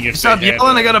amazing if Stop they had,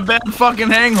 yelling! I got a bad fucking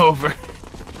hangover.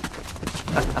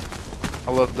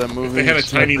 I love that movie. If they had a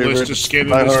It's my tiny list favorite. of skin in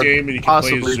Die this Hard. game, and you can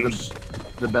play as Possibly Zeus.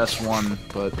 the best one,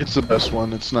 but It's the best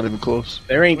one. It's not even close.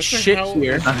 There ain't What the shit hell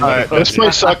here. is- Alright, this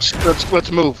place sucks.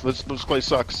 Let's move. This place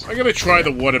sucks. I'm gonna try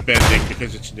the water bending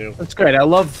because it's new. That's great. I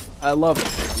love it. I love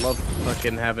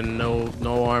fucking having no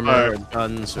armor or Alright.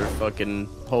 guns or fucking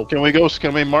hope. Can we go?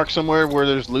 Can we mark somewhere where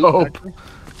there's loot? Oh. actually?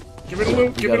 Give it a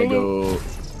loop. we Give it a gotta loop.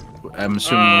 go. I'm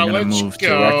assuming we're gonna Let's move to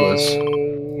Reckless.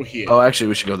 go here. Oh, actually,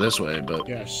 we should go this way, but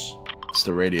Yes. it's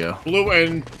the radio. Blue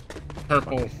and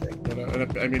purple.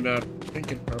 I mean,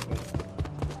 pink and purple.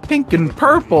 Pink and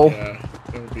purple. Yeah,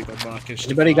 that would be the Marcus.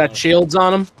 Anybody got shields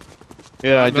on them?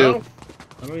 Yeah, I do. No,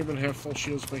 I don't even have full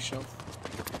shields myself.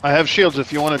 I have shields.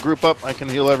 If you want to group up, I can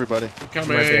heal everybody. I'm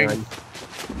coming.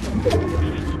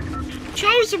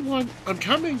 Chosen one. I'm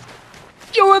coming.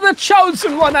 You were the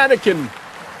chosen one, Anakin.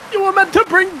 You were meant to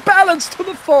bring balance to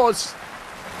the Force.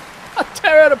 I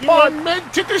tear it You are apart.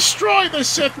 meant to destroy the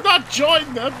Sith, not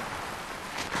join them.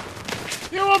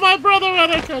 You are my brother,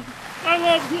 Anakin. I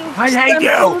love you. I hate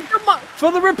you.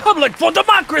 For the Republic, for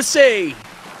democracy.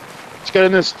 Let's get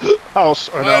in this house.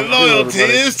 Or My no, heal loyalty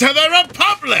everybody. is to the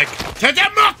Republic, to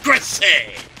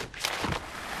democracy.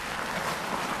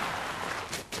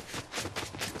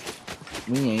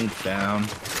 We ain't found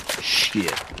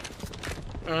shit.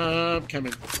 I'm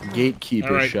coming. Gatekeeper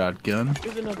All right. shotgun.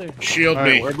 Here's another. Shield All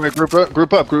right, me. everybody group up.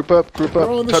 Group up. Group up. Group We're up.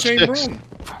 all in the Touch same sticks. room.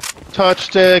 Touch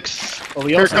sticks. Oh,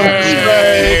 we Here also comes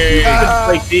Hey.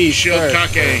 like these. Shield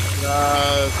first. kake.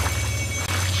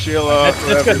 Sheila.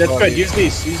 That's good. That's good. Use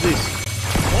these. Use these.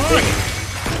 Why?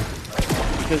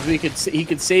 Because he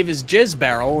could save his jizz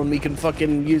barrel, and we can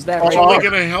fucking use that. It's Right only now.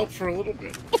 gonna help for a little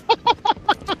bit.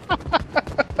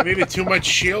 I needed too much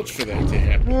shield for that to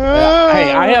happen.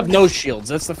 Hey, I have no shields.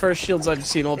 That's the first shields I've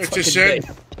seen all It's fucking a sin. day.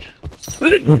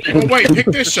 Oh wait, pick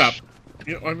this up.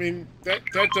 You know, I mean, that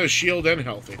does shield and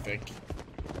health, I think.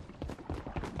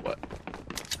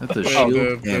 That's the Well,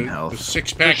 shield the and The health.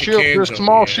 six-pack of Shield. cans There's over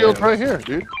small here. shields right here,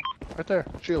 dude. Right there.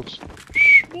 Shields.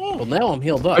 Well, now I'm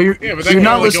healed up. Oh, you're, Yeah, but so that you're can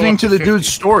not only go listening up to to the dude's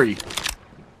 50. story.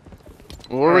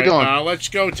 Well, where are we going? Let's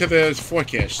go to the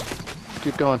forecast.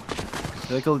 Keep going.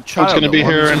 Like a It's child gonna that be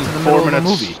here wanders in into the 4 middle of a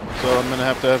minutes, movie. so I'm gonna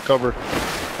have cover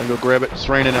and go grab it. It's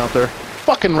raining out there.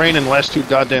 Fucking raining the last 2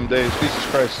 goddamn days. Jesus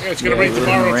Christ. Yeah, it's gonna Yeah, rain we're in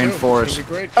the tomorrow too. rainforest. It's gonna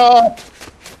be great. Oh,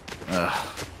 Ugh.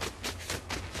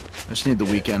 I just need the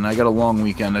weekend. I got a long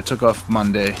weekend. I took off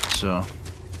Monday, so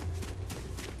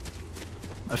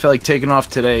I feel like taking off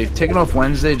today. Taking off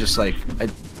Wednesday, just like I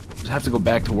have to go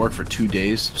back to work for 2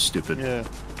 days. Stupid. yeah.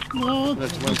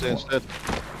 That's Wednesday instead.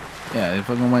 Yeah,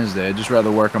 fucking Wednesday. I'd just rather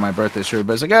work on my birthday. Sure,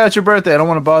 but it's like, it's your birthday. I don't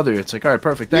want to bother you. It's like, all right,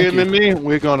 perfect. Thank Him and you. me,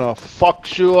 we're gonna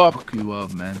fuck you up. Fuck you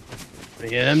up, man.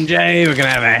 MJ, we're gonna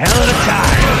have a hell of a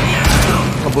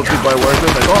time. A couple of people I work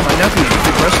with, like, oh, my nephew's a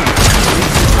big wrestler.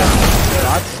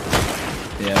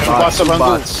 Yeah, Bots of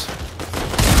bots.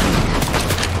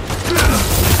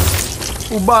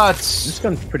 Ooh, bots. This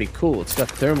gun's pretty cool. It's got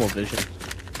thermal vision.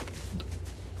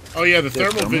 Oh yeah, the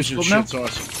thermal thermal vision scope now? shit's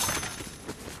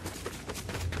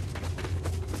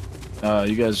awesome.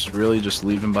 You guys really just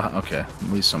leaving behind? Okay, at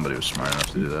least somebody was smart enough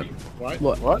to do that. What?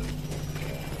 What?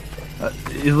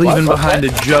 You're leaving What? behind a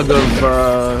jug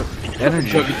of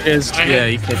energy. I Yeah,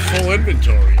 had you can. full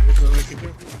inventory. There's nothing I can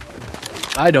do.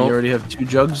 I You don't. already have 2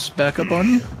 jugs back up on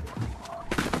you?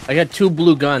 I got 2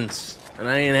 blue guns, and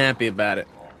I ain't happy about it.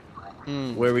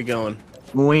 Hmm. Where are we going?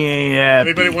 We ain't happy.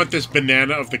 Anybody want this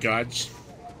banana of the gods?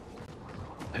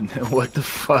 What the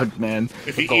fuck, man?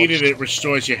 If you eat it, it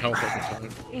restores your health over time.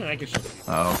 Yeah, I guess.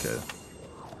 Oh, okay.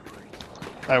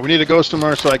 Alright, we need to go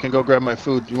somewhere so I can go grab my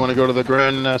food. You want to go to the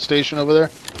Grand Station over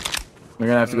there? We're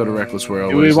gonna have to go to Reckless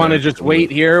World. Do we want to just wait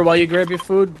here while you grab your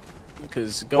food?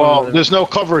 Because going Well, to there's no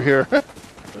cover here. yeah, and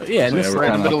so this yeah, is we're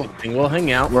right in the kinda- middle thing. We'll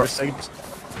hang out for a second.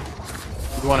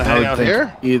 You want to hang out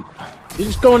here? You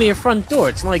just go into your front door.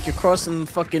 It's not like you're crossing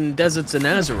the fucking deserts of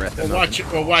Nazareth. or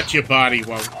nothing. Watch your body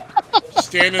while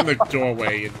stand in the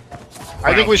doorway and.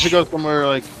 I think we should crouch. go somewhere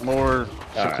like more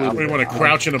What, secluded. do you want to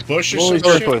crouch in a bush or Always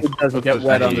some sure shit? food doesn't get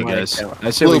wet I on hate you the guys. camera. I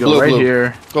say Blue, we go blue, right blue.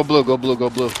 here. Go blue, go blue, go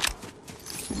blue.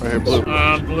 Right here, blue.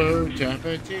 Blue,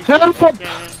 tapati,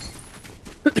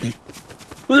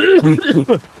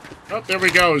 Oh, there he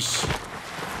goes.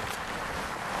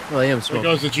 Well, I am There smoking.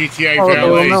 goes the GTA Oh,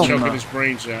 valet no. choking his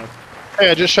brains out.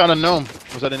 Hey, I just shot a gnome.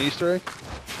 Was that an Easter egg?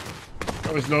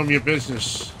 That was none of your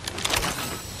business.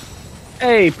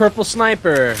 Hey, purple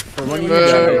sniper. For when you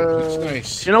That's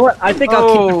nice. You know what? I think I'll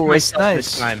keep it Oh, for it's myself nice.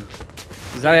 this time.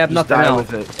 Because I have Just nothing die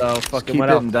else. with it. So Just fucking keep what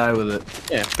it else? and die with it.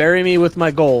 Yeah, bury me with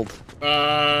my gold. Be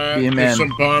a man. There's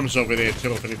some bombs over there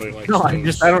too. If anybody likes. No,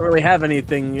 those. I don't really have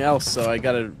anything else, so I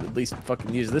gotta at least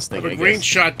fucking use this I thing. have a green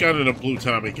shotgun and a blue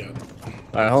Tommy gun.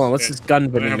 All right, hold on. What's this gun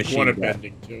And I bending have machine? water got?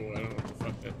 bending too. I don't know what the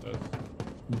fuck that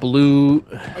does. Blue.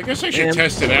 I guess I should Man.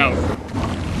 test it out.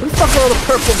 What the fuck are all the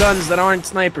purple guns that aren't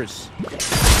snipers?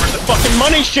 Where's the fucking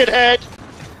money, shithead?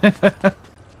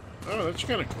 Oh, that's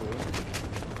kind of cool.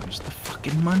 Where's the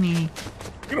fucking money?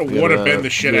 I'm gonna water bend the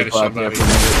shit out of somebody.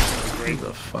 What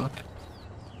the fuck?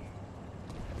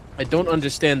 I don't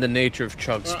understand the nature of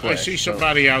Chug Splash. I see so-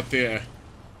 somebody out there,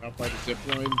 out by the zip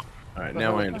line. All right,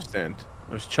 now I understand.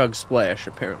 There's Chug Splash,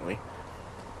 apparently.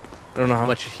 I don't know how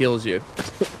much it heals you.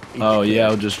 Oh yeah,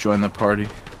 I'll just join the party.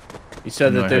 You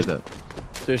said No, that I there's heard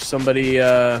there's somebody.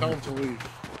 Tell them to leave.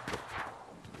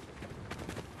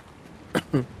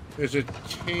 There's a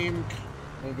team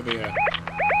over there.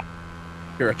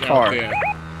 You're a Out car. there.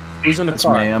 Who's in the That's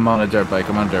car? me. I'm on a dirt bike.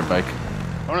 I'm on a dirt bike.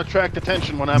 I want to attract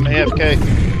attention when I'm AFK.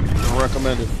 I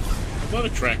recommend it. I'm not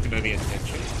attracting any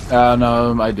attention.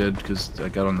 No, I did because I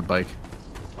got on the bike.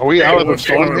 Are we out of We're the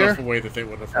far storm enough here? away that they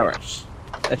would have All heard right. us.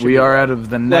 That should We be- are out of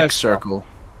the next Left. circle.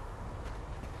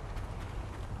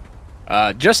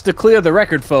 Just to clear the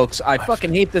record, folks, I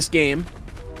fucking hate this game.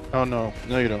 Oh no,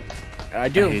 no you don't. I I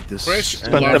do. hate this. Chris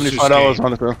Spend loves this $75 game.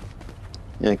 on it, bro.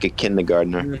 You're like a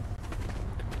kindergartner.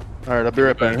 All right, I'll be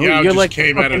right back. Yeah, it You're just like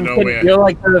came out of fucking nowhere. You're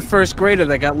like the first grader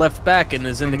that got left back and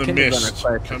is in From the the kindergarten mist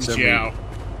class. comes Where Yao.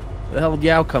 the hell did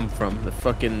Yao come from? The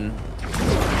fucking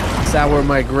sour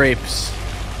my grapes.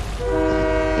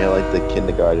 You're like the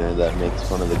kindergartner that makes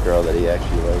fun of the girl that he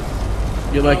actually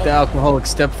likes. You're like the alcoholic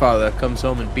stepfather that comes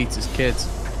home and beats his kids.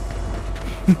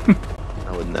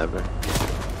 I would never.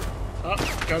 Oh,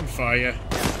 gunfire.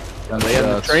 Are they on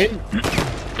the Gunshots. train?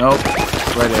 Nope.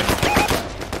 Right there.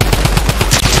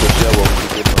 Good job, what was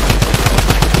the good one?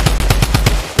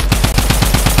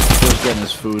 Joe's getting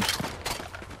his food.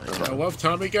 I love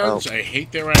Tommy guns. Oh. I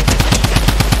hate their action.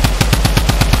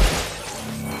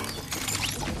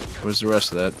 Where's the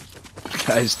rest of that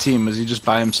guy's team? Is he just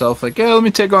by himself? Like, yeah, let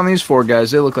me take on these 4 guys.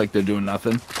 They look like they're doing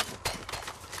nothing.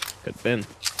 Could have been.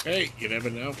 Hey, you never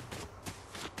know.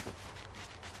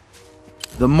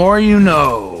 The more you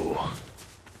know.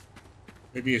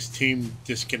 Maybe his team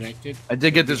disconnected. I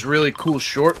did get this really cool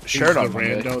shirt He's on the one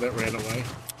day. rando that ran away.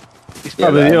 He's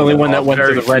probably the only one that went to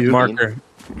very the red few. marker.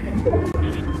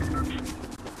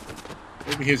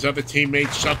 Maybe his other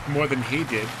teammates sucked more than he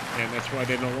did, and that's why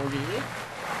they're no longer here.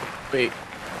 Wait,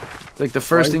 Like, the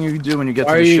first thing you do when you get to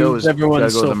why the are show you is you everyone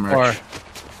gotta go to so the merch.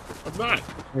 far? I'm not.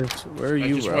 Where are I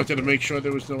you, just Rob? wanted to make sure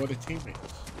there was no other teammates.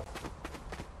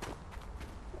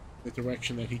 The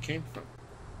direction that he came from.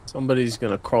 Somebody's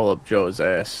gonna crawl up Joe's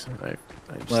ass. I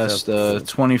just Last have-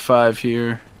 25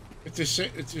 here. It's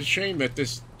a shame that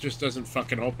this just doesn't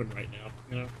fucking open right now.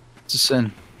 You know, It's a sin.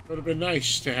 it would have been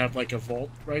nice to have like a vault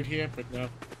right here, but no.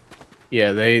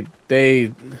 Yeah, they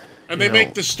And they You make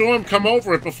know. the storm come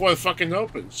over it before it fucking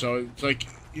opens, so it's like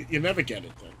you never get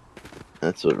it then.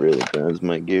 That's what really grinds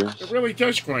my gears. It really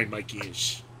does grind my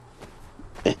gears.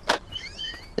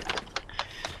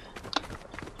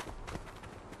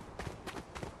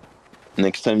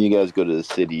 Next time you guys go to the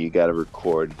city, you gotta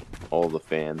record all the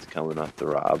fans coming up to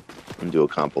Rob and do a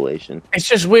compilation. It's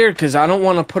just weird because I don't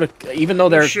want to put a. Even though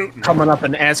they're shooting. coming up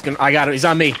and asking, I got it. He's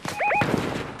on me.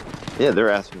 Yeah, they're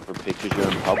asking for pictures. You're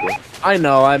in public. I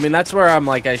know. I mean, that's where I'm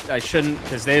like, I shouldn't,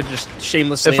 because they're just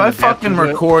shamelessly. If in I the bathroom fucking doing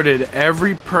it. recorded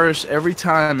every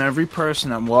time every person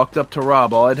that walked up to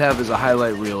Rob, all I'd have is a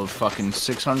highlight reel of fucking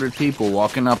 600 people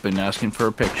walking up and asking for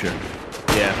a picture.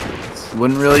 Yeah.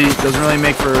 Doesn't really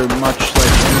make for much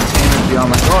like entertainment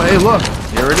beyond like, oh hey look,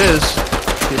 here it is.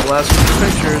 People asking for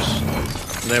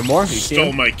pictures. Are there more? You see Stole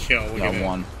him? my kill. Look at Got that.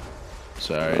 one.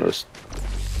 Sorry, just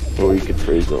Or you could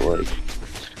phrase it like.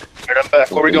 Alright, I'm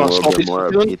back. Where we going? A little Salty bit more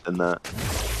Spoon? upbeat than that.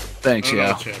 thanks, I don't know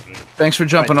yeah. what's happening. Thanks for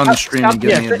jumping on the stream and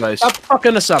giving me advice. Stop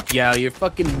fucking us up, yeah. You're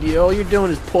fucking. All you're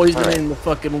doing is poisoning Alright. the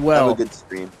fucking Have well. a good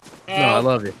stream. No, I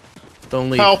love you. Don't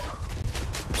leave. Help!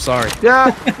 I'm sorry.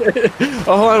 Yeah,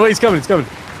 Oh, hold on. Wait, he's coming. He's coming.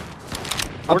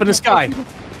 Up in the sky.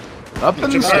 up in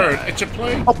It's the a sky. bird. It's a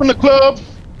plane. Up in the club!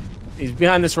 He's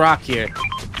behind this rock here.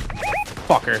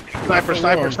 Fucker. Sniper,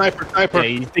 sniper, sniper, sniper.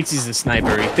 Yeah, he thinks he's a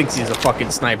sniper. He thinks he's a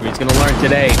fucking sniper. He's gonna learn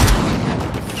today.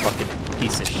 You fucking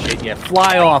piece of shit. Yeah,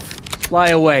 fly off. Fly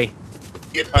away.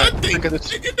 Get Alright, nothing. look at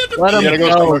this. Get nothing. Let him gotta go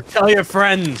go. somewhere. Tell your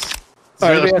friends. Does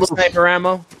Alright, anybody have let's move. sniper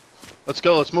ammo? Let's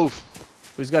go, let's move.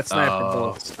 Who's got sniper Oh.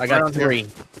 bullets? I got Around here. 3.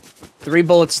 3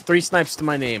 bullets, 3 snipes to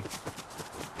my name.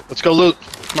 Let's go loot.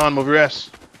 Come on, move your ass.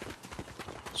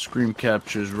 Screen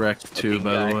captures wrecked too, Fucking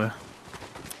by guy. the way.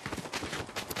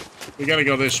 We gotta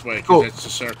go this way, because Cool. it's the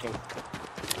circle.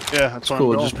 Yeah, that's why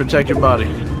Cool. I'm going. Just protect your body.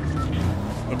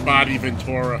 The body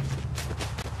Ventura.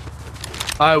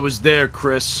 I was there,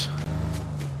 Chris.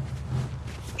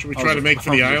 Should we try to make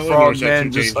for I the was a island, or frog is that man too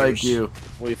just dangerous? like you.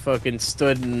 We fucking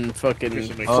stood and fucking Guess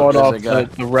it makes fought sense. off There's a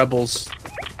guy. the rebels.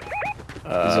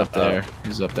 He's up there.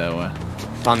 He's up that way.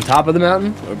 On top of the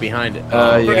mountain or behind it?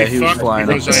 Yeah, Pretty he was fucked flying up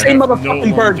because the I there. same have no motherfucking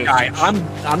long bird guy.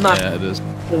 distance. I'm not. Yeah, it is.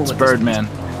 dealing It's with Birdman.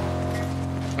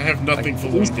 I have nothing for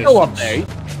long He's distance. still up there.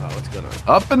 Oh, what's going on?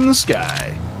 Up in the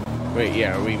sky. Wait,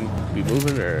 yeah, are we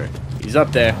moving or he's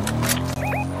up there?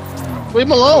 Leave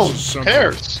him alone. This is Who something.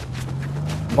 cares?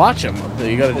 Watch him.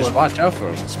 You gotta just watch out for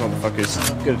him. This motherfucker's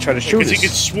gonna try to shoot Because he us.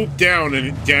 could swoop down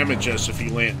and damage us if he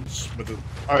lands with a.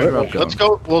 All right, Where are we let's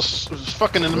go. Well, it's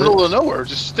fucking in the middle of nowhere,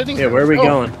 just sitting Yeah, there. where are we Go.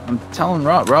 going? I'm telling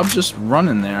Rob. Rob's just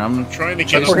running there. I'm Trying to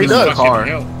get That's up what he this does. fucking Car.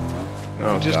 hill.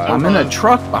 Oh, Just God. I'm in a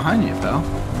truck behind you, pal.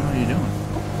 What are you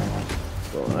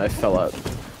doing? Well, I fell out.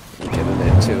 Get in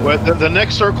there too. Well, the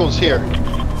next circle's here,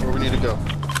 where we need to go.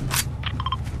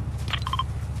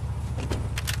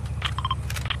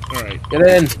 All right, Get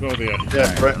in. go there.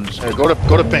 Yeah, right. I'm just- Go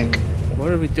to pink.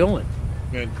 What are we doing?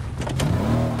 Man,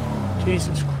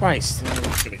 Jesus Christ. I'm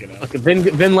just gonna get out. Okay,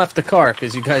 Vin left the car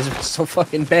because you guys are so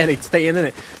fucking bad at staying in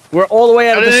it. We're all the way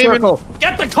out of I the didn't even- circle.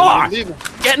 Get the car! Leave him.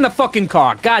 Get in the fucking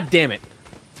car. God damn it.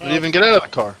 Didn't even get out of the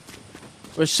car.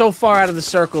 We're so far out of the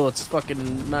circle, it's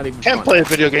fucking not even Can't fun. play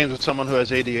video games with someone who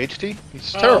has ADHD.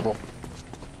 It's terrible.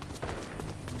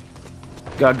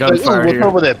 Got Like, ooh, gunfire what's here.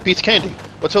 over there? Pete's candy.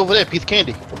 What's over there? Pete's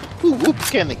candy. Ooh, Pete's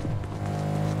candy.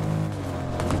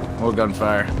 More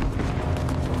gunfire.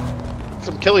 Let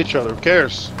them kill each other. Who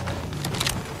cares?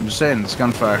 I'm just saying, it's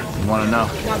gunfire. You want to know?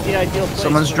 Not the ideal place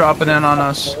Someone's for- dropping in on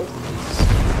us.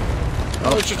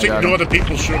 Oh, Let's just I got ignore him. the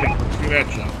people shooting. Do that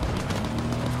job.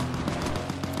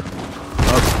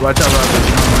 Oh, watch out,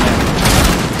 Rob.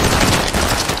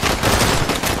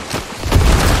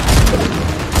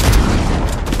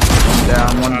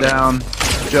 One down.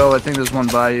 Joe, I think there's one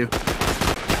by you.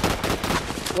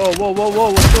 Whoa, whoa, whoa, whoa,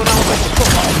 what's going on with the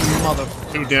football, mother?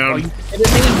 Two Are down. you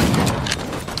kidding me?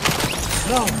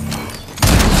 No.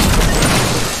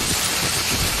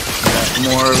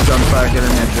 More gunfire. Get in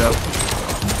there, Joe.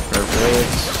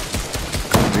 Perfect.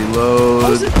 Reload.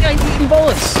 How's this guy eating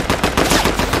bullets? I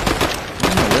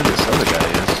don't know where this other guy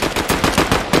is.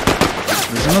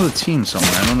 There's another team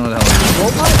somewhere. I don't know what the hell it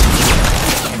is. Robot?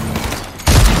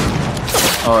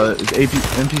 It's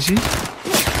NPCs?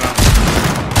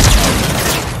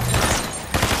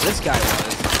 This guy was.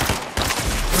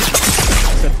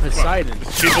 It's a Poseidon.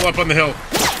 There's people up on the hill.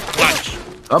 Watch.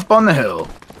 Up on the hill.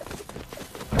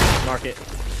 Mark it.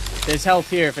 There's health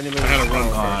here if anybody I had wants to run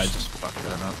to Oh, I first. just fucked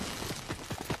that up.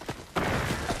 Oh,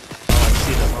 I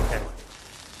see them, okay.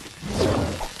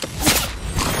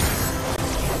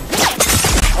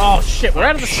 Oh shit, we're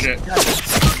out of the Shit.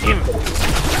 Damn it.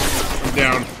 I'm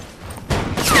down.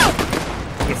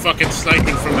 They're fucking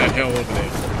sniping from that hill over there.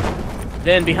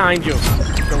 Then behind you.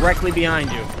 Directly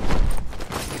behind you.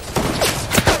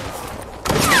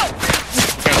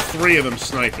 Got three of them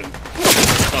sniping.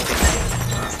 Fucking,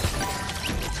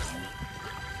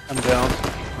 I'm down.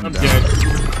 I'm dead.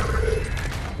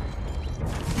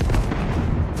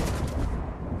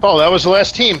 Oh, that was the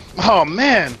last team. Oh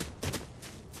man,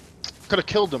 could have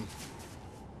killed them.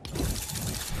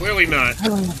 Clearly not.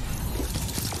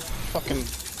 Fucking.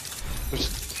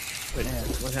 Wait,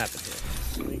 what happened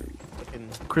here? Fucking-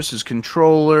 Chris's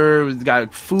controller. We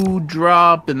got food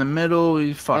drop in the middle.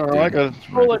 He fucked Oh, I it. got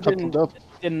Controller coupled up.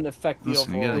 didn't affect the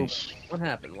Listen, you overall. gotta- What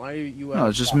happened? Why are you? No,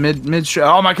 it's just mid.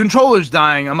 Oh, my controller's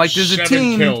dying. I'm like, there's a 7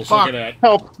 team. kills. Fuck. Look at that.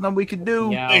 Help. Nothing we can do.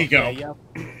 Yeah, There you go. okay, yeah.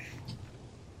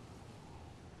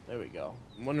 There we go.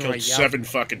 I'm wondering why Killed Yao- 7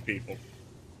 fucking people.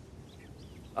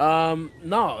 No.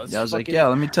 It's Yeah, I was like, fucking- yeah.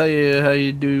 Let me tell you how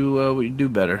you do what you do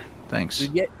better. Thanks.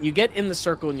 You get in the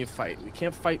circle and you fight. We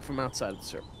can't fight from outside the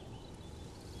circle.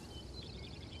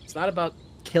 It's not about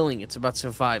killing. It's about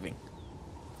surviving.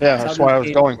 Yeah, how that's this why I was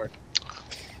game going. works.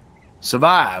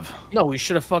 Survive. No, we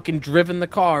should have fucking driven the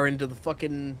car into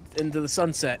the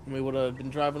sunset, and we would have been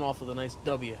driving off with a nice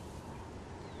W.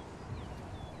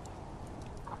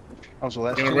 That was the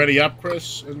last Gonna team. ready up,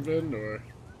 Chris and Vin, or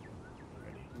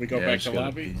we go Yeah, back it's to gotta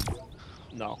lobby?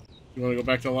 be- No. You want to go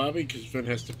back to lobby because Vin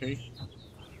has to pee?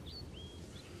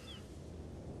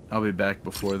 I'll be back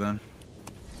before then.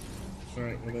 All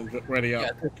right, well then ready up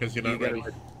Yeah, because you're not you gotta-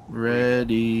 ready.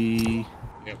 Ready.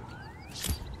 Yep.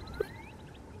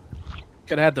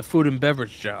 Could have had the food and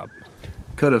beverage job.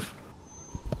 Could have.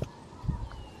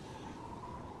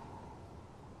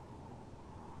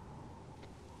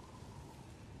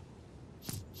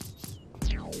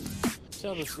 See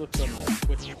how this looks on the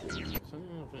Twitch screen.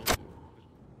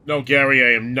 No, Gary,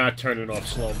 I am not turning off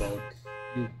slow mode.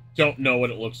 You don't know what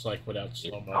it looks like without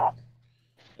slow mode.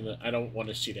 And I don't want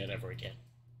to see that ever again.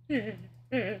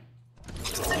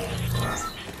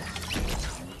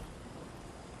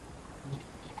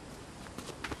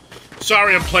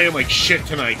 Sorry I'm playing like shit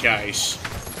tonight, guys.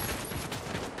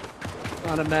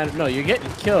 Not a matter. No, you're getting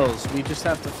kills. We just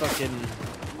have to fucking.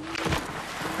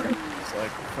 It's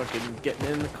like fucking getting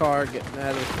in the car, getting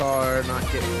out of the car, not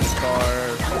getting in the car,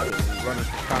 fucking running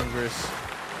for Congress.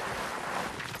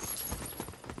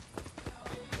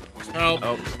 Help.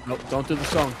 Oh, nope, don't do the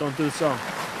song. Don't do the song.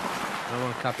 I don't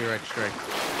want a copyright strike.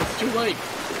 It's too late.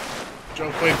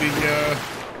 Joe played the,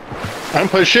 I didn't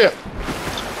play shit.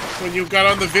 when you got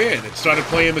on the van, it started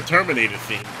playing the Terminator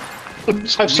theme. 5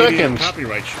 Immediate seconds.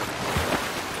 Copyright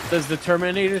strike. Does the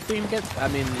Terminator theme get? I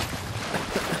mean,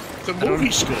 It's a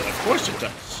movie score, of course it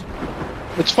does.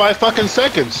 It's 5 fucking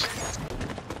seconds.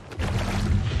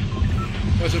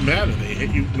 Doesn't matter, they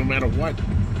hit you no matter what.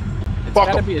 it's Fuck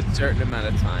gotta 'em. be a certain amount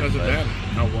of time. Doesn't but- matter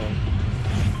how long.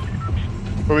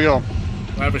 Where we going?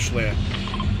 Lavish lair.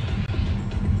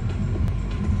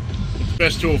 It's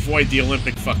best to avoid the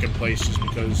Olympic fucking places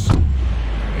because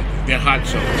they're hot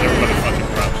zones. Everybody fucking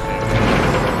drops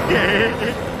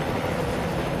there.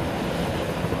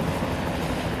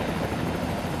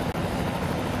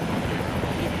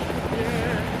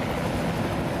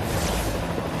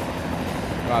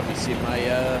 Rob, you see my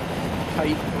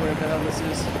kite, whatever the hell this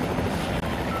is?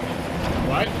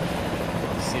 What?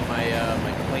 You see my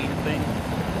my plane thing?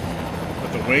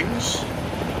 With the wings?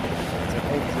 It's an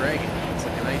old dragon. It's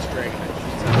like an ice dragon that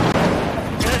shoots out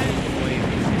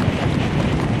flames.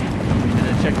 And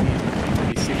then check me.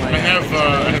 You see my? I have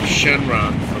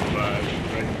Shenron from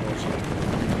Dragon Ball Z.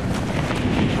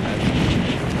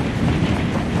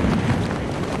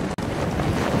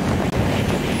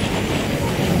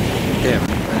 Damn,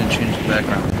 I didn't change the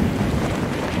background.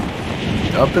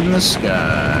 Up in the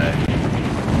sky.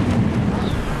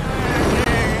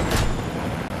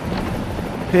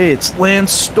 Hey, it's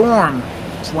Lance Storm.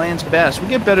 It's Lance Bass. We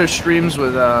get better streams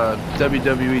with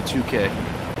WWE 2K.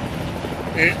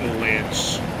 And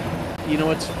Lance. You know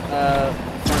what's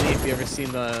funny? If you ever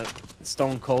seen the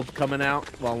Stone Cold coming out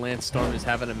while Lance Storm is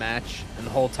having a match, and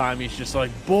the whole time he's just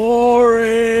like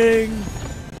boring,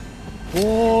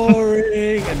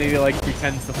 boring, and then he like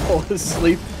pretends to fall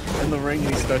asleep in the ring.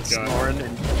 And he starts God. snoring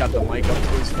and got the mic up to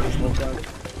his face the whole time. And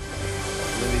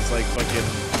then he's like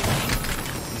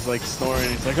fucking, he's like snoring.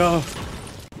 He's like, oh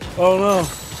no,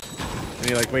 and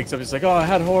he like wakes up. He's like, oh, I'm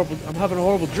having a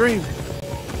horrible dream.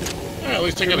 Yeah, at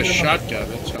least I got a shotgun,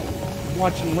 that's how. I'm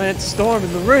watching Lance Storm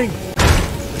in the ring.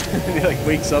 And he like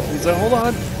wakes up and he's like, hold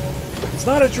on. It's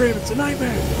not a dream, it's a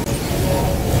nightmare.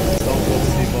 Stone Cold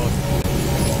Steve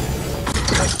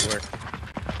Austin. Nice work.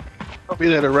 I'll be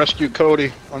there to rescue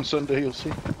Cody on Sunday, you'll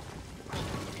see.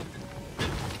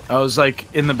 I was like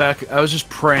in the back. I was just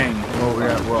praying while we were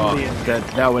at Raw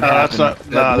that would No, happen. that's not- that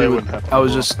nah, we they would- wouldn't happen. I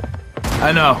was just.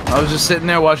 I know. I was just sitting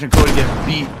there watching Cody get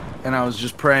beat, and I was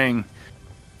just praying.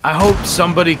 I hope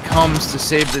somebody comes to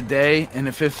save the day, and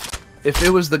if it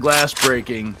was the glass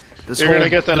breaking, this You're whole gonna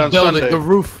get that the on building, Sunday. the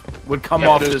roof would come Yeah,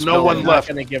 off there's this no building. one They're not left.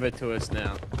 gonna give it to us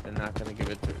now. They're not gonna give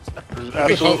it to us. There's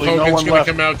Hulk absolutely no Hogan's one gonna left.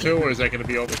 come out too, or is that gonna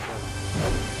be over?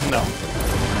 No.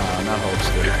 Not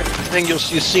Hulkster. I think you'll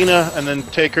see Cena and then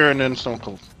Taker and then Stone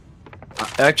Cold.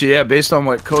 Actually, yeah. Based on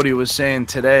what Cody was saying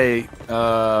today,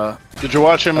 Did you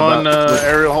watch him on About-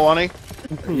 Ariel Helwani?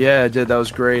 yeah, I did. That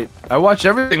was great. I watched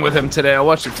everything with him today. I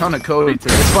watched a ton of Cody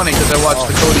today. It's funny because I watched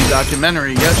the Cody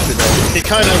documentary yesterday. He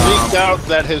kind of leaked out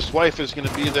that his wife is going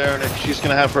to be there and that she's going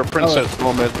to have her princess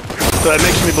moment. So that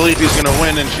makes me believe he's going to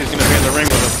win and she's going to be in the ring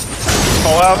with him.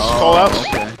 Call outs, call outs.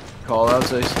 Okay. Call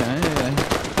outs.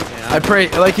 Yeah, I pray,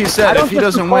 like he I said, don't if he get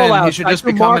doesn't the win, he call-outs. should I just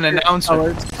do become an markers, announcer.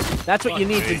 fellas. That's what you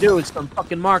need to do, is some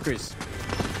fucking markers.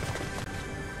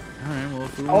 Alright, well,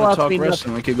 if we Call want outs to talk mean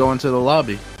wrestling, we could go into the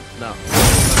lobby. No.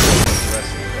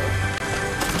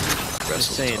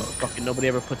 Just saying, fucking nobody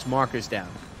ever puts markers down.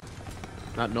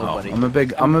 Not Oh, nobody. I'm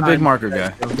a big marker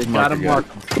guy. I'm a big Gotta marker guy. mark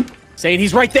him. Saying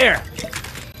he's right there.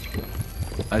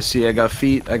 I see. I got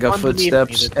feet. I got Underneath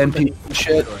footsteps. me, there's somebody- NPC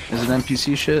shit. Is it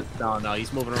NPC shit? No,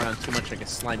 he's moving around too much like a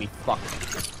slimy fuck.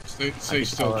 Stay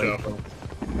still, Joe.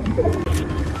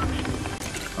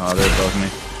 Oh, they're above me.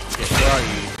 Shit, where are you,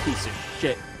 you piece of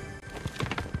shit?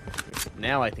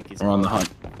 Now I think he's. We're on the hunt.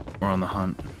 We're on the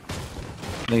hunt.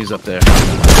 I think he's up there.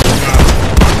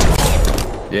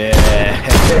 Yeah.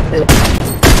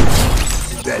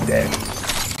 He's dead.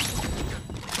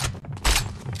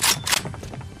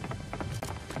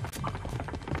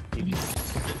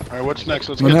 All right, what's next?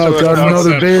 Let's Well, get now to got a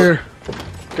another beer.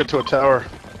 Get to a tower.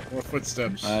 More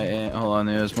footsteps. Hold on,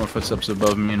 there's more footsteps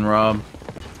above me and Rob.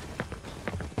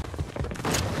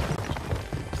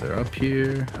 They're up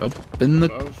here, up in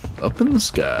the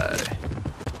sky.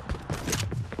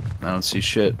 I don't see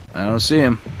shit. I don't see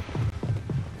him.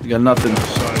 You got nothing.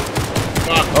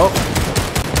 Oh,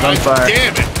 gunfire.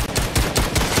 Damn it!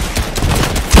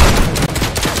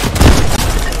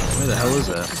 Where the hell is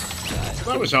that?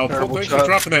 That was helpful. Terrible Thanks shot. for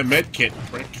dropping that med kit,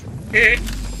 prick.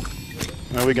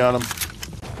 Now we got him.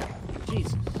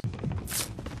 Jesus.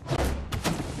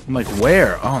 I'm like,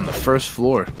 where? Oh, on the first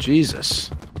floor.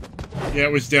 Jesus. Yeah,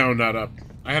 it was down, not up.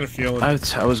 I had a feeling. I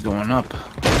was going up.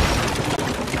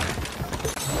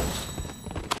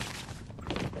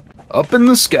 Up in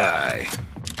the sky.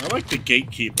 I like the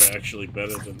gatekeeper actually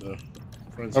better than the.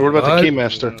 Oh, what about the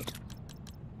keymaster?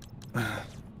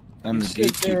 I'm the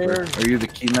gatekeeper. Are you the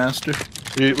keymaster?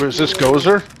 Was this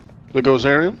Gozer? The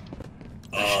Gozerian?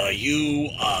 Are you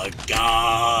a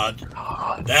god?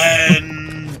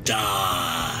 Then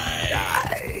die.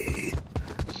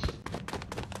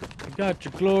 You got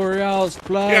your glorious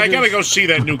flag. Yeah, I gotta go see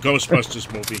that new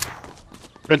Ghostbusters movie.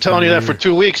 Been telling you that for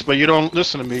 2 weeks, but you don't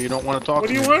listen to me. You don't want to talk What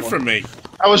to do me. you want from me?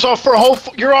 I was off for a whole.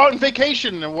 You're out on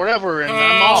vacation and whatever, and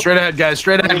I'm off. Straight ahead, guys.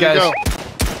 Straight ahead, Ready to guys.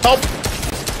 go. Help!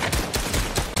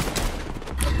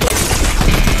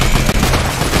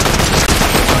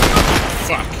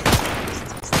 Fuck.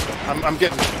 I'm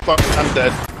getting fucked. I'm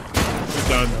dead. We're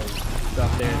done.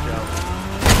 Stop there, Joe.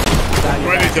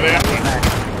 Right into that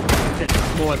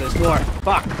one. There's more.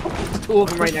 Fuck. There's two of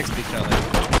them right next to each other.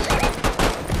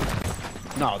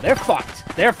 No, they're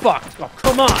fucked. They're fucked. Oh,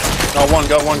 come on. Got one,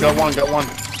 got one, got one, got one.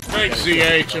 Thanks,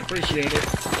 ZH. Appreciate it.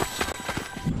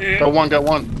 Yeah. Got one, got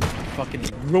one. Fucking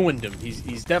ruined him.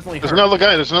 He's definitely There's hurt. another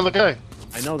guy, there's another guy.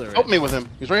 I know there is. Help me with him.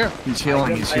 He's right here. He's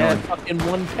healing. He's I had healing. fucking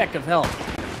one peck of health.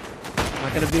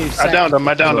 Not gonna be. I downed him,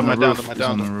 I downed He's him, on I the downed roof. him, I He's on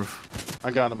downed the him. roof.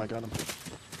 I got him, I got him.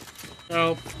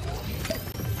 Help.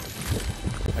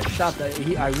 I shot that.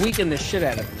 I weakened the shit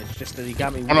out of him. It's just that he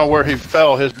got me. I don't know where he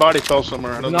fell. His body fell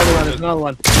somewhere. I don't Another know. one. There's another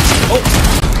one. Oh.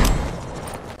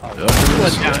 Oh, he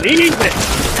went down. Easy. Oh,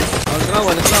 there's another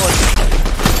one. There's another one.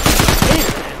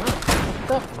 Easy, man.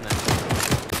 Huh? Fuck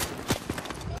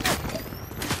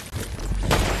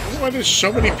Why there's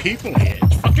so many people here?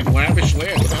 It's fucking lavish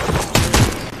land. What the hell?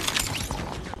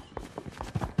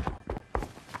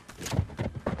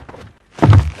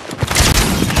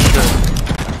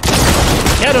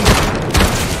 Get him!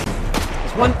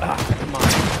 There's one. Ah, come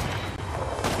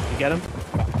on. You get him?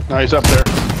 No, he's up there.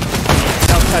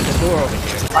 Outside the door over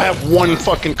here. I have one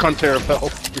fucking cunt of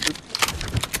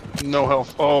health. No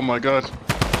health. Oh my god.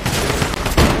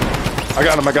 I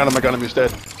got him, I got him, I got him. He's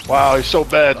dead. Wow, he's so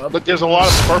bad. Look, there's a lot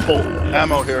of purple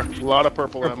ammo here. A lot of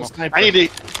purple ammo. Sniper. I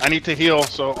need to heal,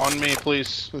 so on me,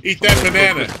 please. Eat that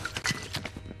banana.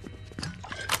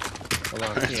 Hold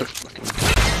on. Here.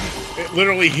 It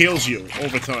literally heals you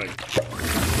over time.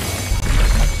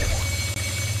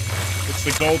 It's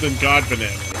the golden god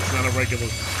banana. It's not a regular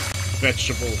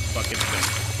vegetable fucking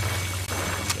thing.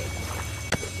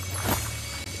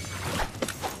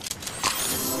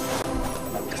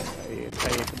 I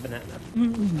ate the banana.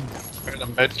 And a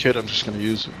med kit, I'm just gonna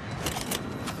use it.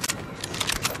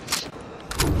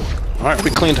 Alright,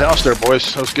 we cleaned house there,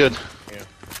 boys. That was good. Yeah.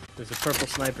 There's a purple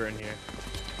sniper in here.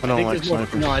 I don't like there's more,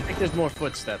 snipers. no, I think there's more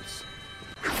footsteps.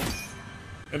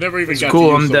 I never even It's got cool.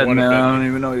 to use I'm the dead, water man. I bed. don't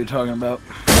even know what you're talking about.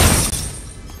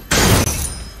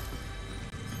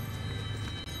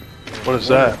 What is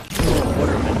that?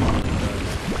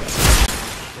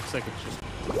 Looks like it's just.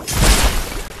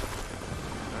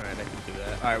 Alright, I can do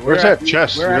that. Alright, Where's that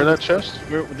chest? You hear that chest?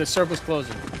 The circle's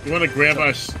closing. You want to grab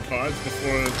us cards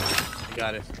before? You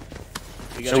got it.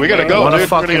 So we gotta go, Wanna dude.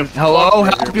 We're gonna fucking get hello?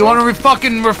 fucked. Help! You want to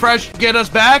fucking refresh? Get us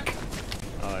back?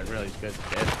 Oh, it really is good.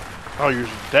 Dead. Oh, you're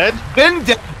dead? Been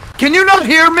dead. Can you not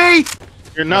hear me?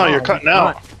 You're cutting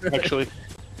out, actually.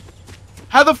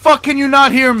 How the fuck can you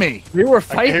not hear me? We were hear-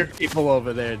 fighting people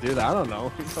over there, dude. I don't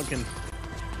know. We fucking.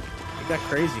 We got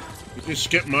crazy. You just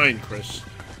skip mine, Chris.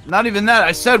 Not even that.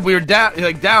 I said we were down.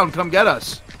 Like down. Come get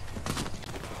us.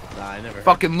 Nah, I never.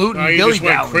 Fucking looting, Oh, you dilly just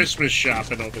went dallying. Christmas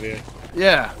shopping over there.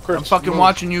 Yeah, Chris, I'm fucking move.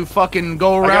 watching you fucking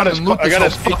go got around his and loot car- I this got whole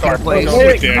his fucking car. place. Go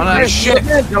with that. I don't have shit.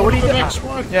 Joe, what are you The doing? next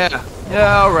one. Yeah,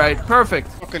 yeah, all right, perfect.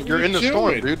 Fucking, you're in the doing?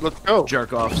 storm, dude. Let's go.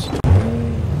 Jerk offs.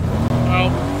 Oh,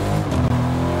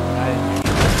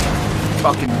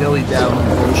 Fucking dilly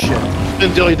dallying bullshit.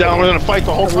 Then dilly down. We're gonna fight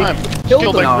the whole time.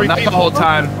 Killed like No, 3 not the people. whole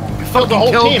time. We fucking the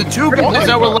whole killed team. the 2 Killed people the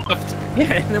that were whole left. Yeah,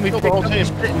 and then we Killed picked the whole up the team.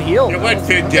 shit and healed. you let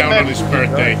Finn Get down back. on his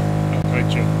birthday. Right,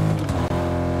 Joe?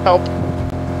 Help.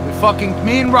 We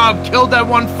Me and Rob killed that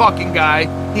one fucking guy.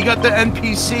 He got the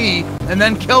NPC and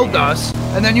then killed us.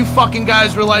 And then you fucking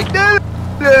guys were like, nah.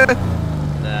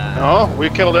 No,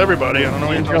 we killed everybody. I don't know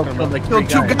what you're talking about. Like Killed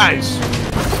 2 guys.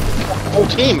 Whole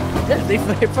team. Yeah,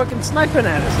 they're fucking sniping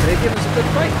at us. They give us a good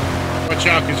fight. Watch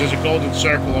out, because there's a golden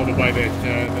circle over by that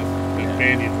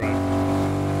banyan run.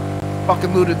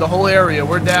 Fucking looted the whole area.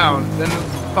 We're down. Then the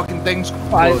fucking things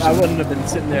I wouldn't have been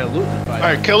sitting there looting. All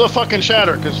right, kill the fucking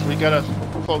shatter, because we gotta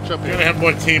folks up You here. gotta have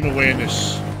more team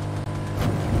awareness.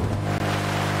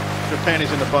 Your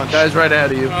panties in the bunch. Guys right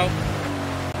ahead of you. Well,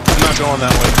 I'm not going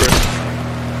that way, Chris.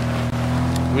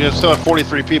 We still have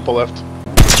 43 people left.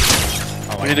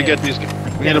 We need to get these.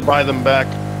 We need to buy them back.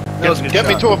 Get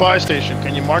me to a buy station.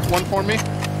 Can you mark one for me?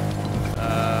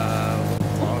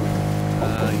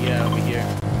 Yeah, over here.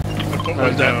 I'll put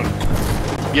one down.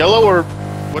 Yellow or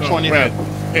which one you red.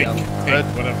 have? Pink. Yellow. Pink, Red.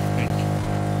 whatever. Pink. I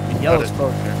mean, yellow's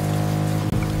closer.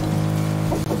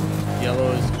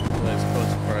 Yellow is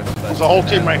closer for us. There's a whole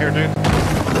team right here, dude. A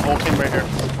whole team right here.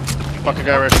 Fucking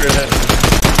guy right straight ahead.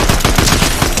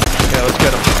 Yeah, let's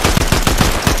get him.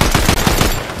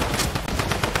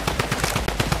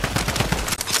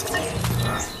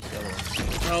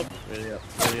 Oh,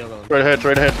 yellow. Right ahead,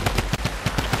 right ahead.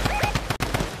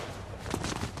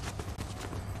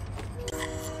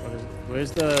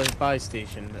 Where's the buy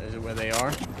station? Is it where they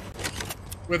are?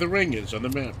 Where the ring is on the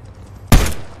map.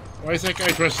 Why is that guy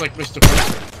dressed like Mr.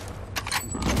 President?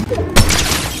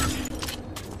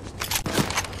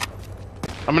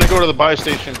 I'm gonna go to the buy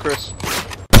station, Chris.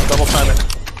 Double time it.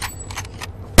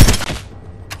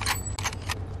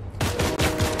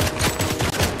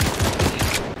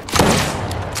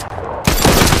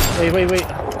 Wait.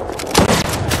 Across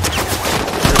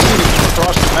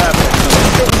the map.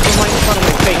 Right in front of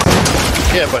my face.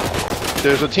 Yeah, but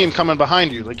there's a team coming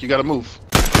behind you. Like, you gotta move.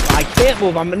 I can't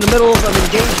move. I'm in the middle of an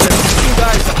engagement. There's 2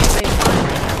 guys at the same time.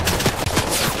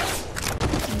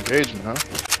 Engagement, huh?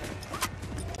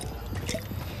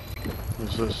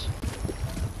 What's this?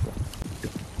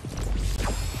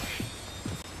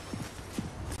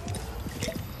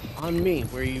 On me,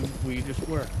 where you just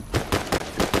were.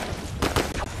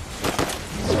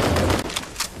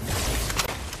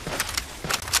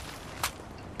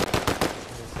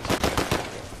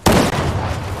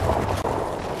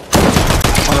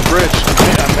 On the bridge.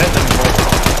 I'm hitting them.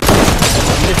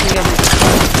 I'm missing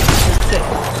everything.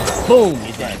 Boom,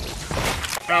 you're dead.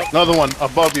 Another one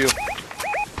above you.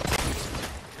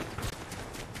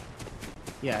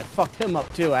 Yeah, I fucked him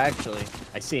up too, actually.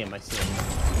 I see him.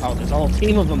 Oh, there's a whole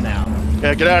team of them now.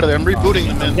 Yeah, get out of there. I'm rebooting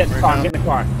them in. Get in the car, get in the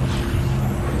car.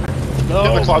 No.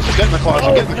 Get in the closet, get in the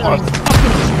closet, get in the closet.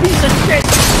 Piece of shit!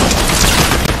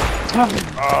 Oh,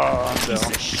 I'm Piece down.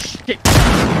 of shit!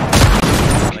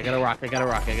 I got a rock. I'm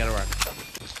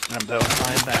down.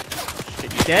 Flying back.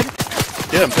 Shit, you dead?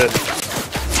 Yeah, I'm dead.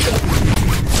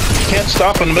 You can't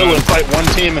stop in the middle and fight one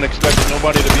team and expect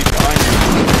nobody to be behind you.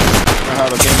 That's not how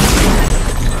the game is.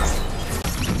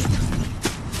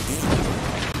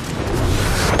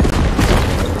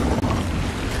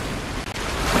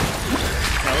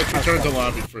 Now let's return to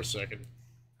lobby for a second.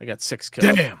 I got 6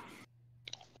 kills. Damn.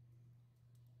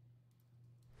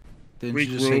 Didn't you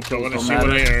just say Regroup. I kills want to don't see what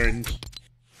matter? I earned.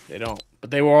 They don't.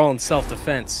 But they were all in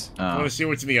self-defense. I want to see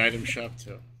what's in the item shop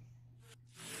too.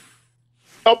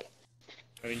 Help.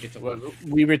 I didn't get to look.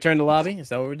 We return to lobby? Is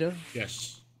that what we're doing?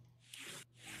 Yes.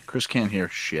 Chris can't hear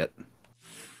shit.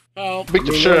 Oh. Beat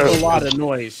the There's shit out a of lot of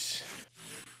noise.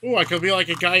 Ooh, I could be like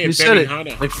a guy You at said it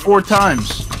Benihana. like 4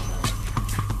 times. I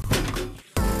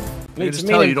can It's just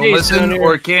me tell and you don't Jason listen here.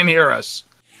 or can't hear us.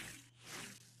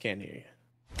 Can't hear you.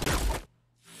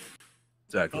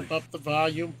 Exactly. Pump up the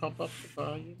volume.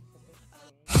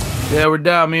 Yeah, we're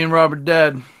down. Me and Rob are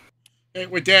dead. Hey,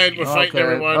 we're dead. We're fighting Okay.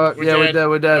 everyone. Yeah, we're dead.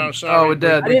 We're dead. Oh, Oh, sorry. we're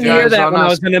dead. I didn't Guys hear that on when I us.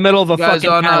 was in the middle of a Guys fucking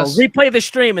on battle. us. Replay the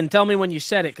stream and tell me when you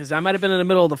said it, because I might have been in the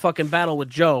middle of the fucking battle with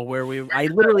Joe, where I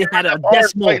literally had a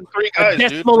decimal, Fighting 3 guys, dude.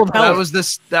 decimal of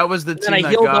health. That was the And team then I that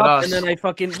healed got up, us. and then I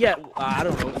fucking I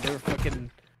don't know. They were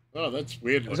fucking. Oh, that's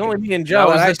weird. It was only me and Joe. That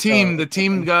was I the team. saw. The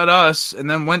team got us,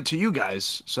 and then went to you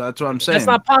guys. So that's what I'm saying. That's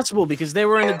not possible because they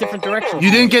were in a different direction.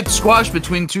 You didn't get squashed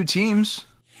between 2 teams.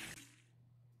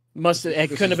 Must have. It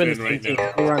This couldn't have is been the right same now.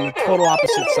 team. They were on the total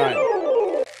opposite side.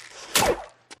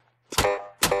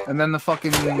 And then the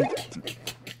fucking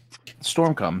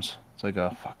storm comes. It's like,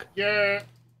 oh fuck. Yeah.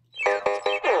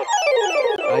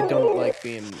 I don't like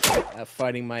being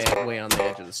fighting my way on the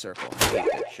edge of the circle. I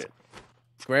hate that shit.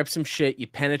 Grab some shit. You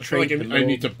I feel penetrate. like the I middle.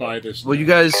 need to buy this. Well, you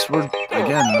guys were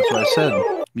again. That's what I said.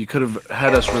 You could have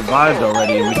had us revived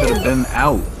already, and we could have been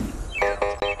out.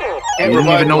 You didn't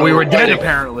even know we were dead,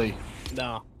 apparently.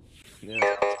 No. Yeah.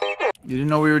 You didn't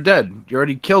know we were dead. You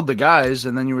already killed the guys,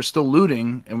 and then you were still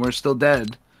looting, and we're still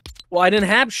dead. Well, I didn't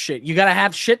have shit. You gotta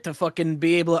have shit to fucking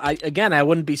be able to... I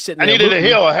wouldn't be sitting I there needed a looting.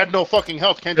 heal. I had no fucking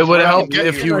health. Can't It just would run out help and get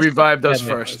if you you. revived us Yeah,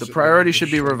 first. The that's priority a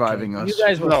should be short reviving time. us. You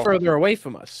guys were No. further away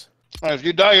from us. All right, if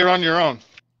you die, you're on your own.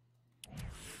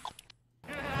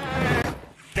 Play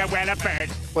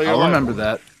your I'll life. remember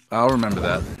that. I'll remember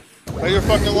that. Play your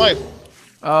fucking life.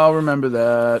 I'll remember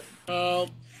that. Um,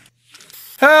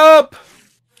 Help!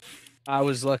 I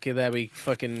was lucky that we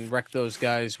fucking wrecked those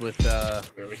guys with the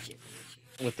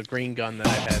green gun that I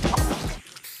had.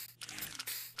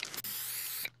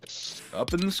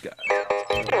 Up in the sky.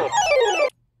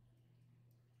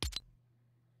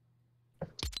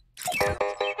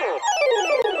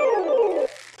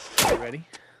 You ready?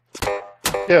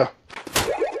 Yeah.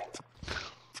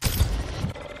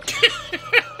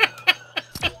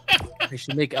 I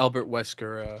should make Albert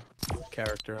Wesker a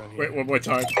character on here. wait, one more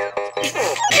time.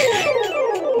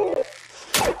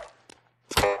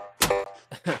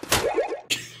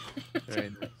 Very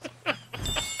nice.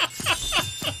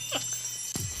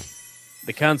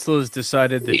 The council has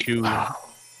decided that you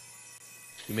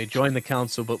may join the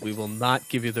council, but we will not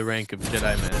give you the rank of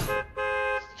Jedi Man.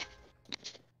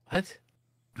 What?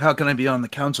 How can I be on the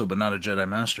council but not a Jedi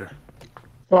Master?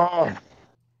 Oh.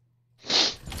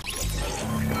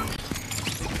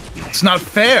 It's not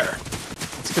fair.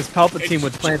 It's because Palpatine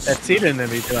would plant that seed in him.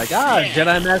 He'd be like,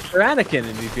 Jedi Master Anakin.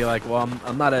 And he'd be like, well,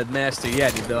 I'm not a master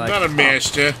yet. He'd be like, Not a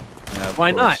master. Yeah, of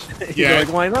why course. not? He'd Yeah. be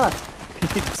like, why not?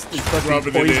 It's fucking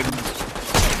Rubbing it in. poison.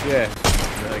 Yeah.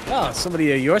 They're like, oh,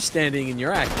 somebody of your standing and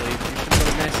your accolades, you should go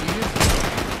to Master Use.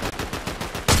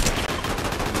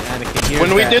 Anakin hears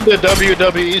When we that. did the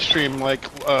WWE stream, like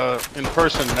in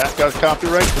person, that got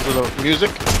copyright because of the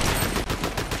music.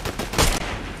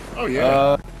 Oh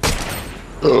yeah.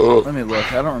 Let me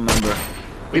look. I don't remember.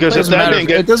 Because It if doesn't, that matter didn't if,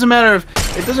 get it doesn't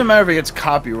matter if it gets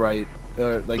copyright,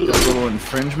 like the little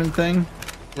infringement thing.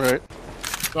 right,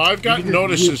 So I've gotten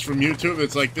notices from YouTube.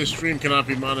 It's like this stream cannot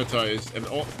be monetized, and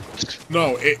all.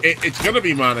 No, it's gonna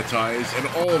be monetized, and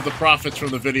all of the profits from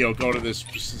the video go to this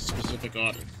specific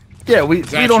artist. Yeah, we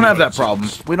actually don't have what that it problem.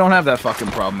 says. We don't have that fucking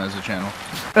problem as a channel.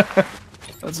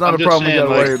 That's not I'm a just problem we saying, gotta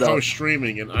like, worry about.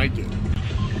 Co-streaming, and I do.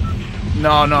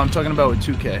 No, I'm talking about with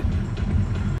 2K.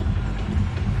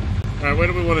 All right, where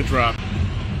do we want to drop?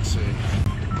 Let's see.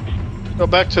 go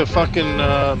back to fucking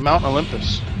Mount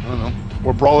Olympus. I don't know,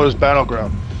 or Brawler's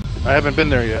Battleground. I haven't been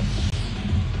there yet.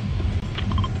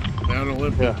 Down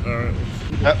Olympus. Yeah. All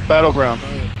right. Battleground.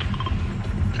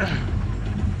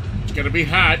 It's gonna be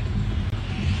hot.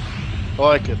 I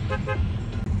like it.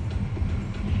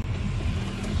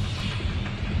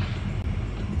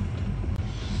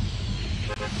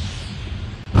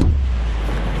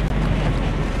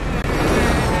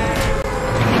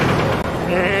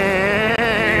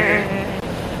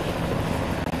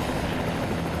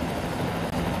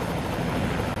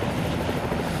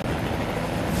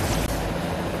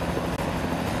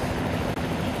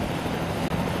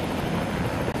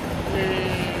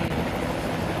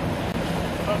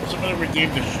 Oh, somebody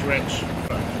redeemed the stretch.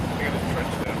 Fuck. I got a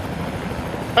stretch now.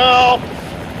 Help!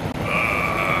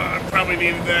 I probably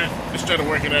needed that. I started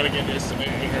working out again yesterday.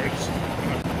 It hurts.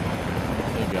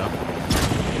 There you go.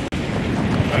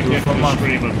 I Do it get for a the month.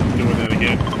 stream of doing that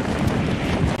again.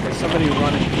 There's somebody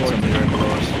running towards Somebody right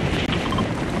below us.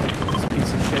 this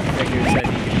piece of shit figures that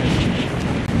you can just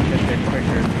get there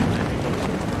quicker if you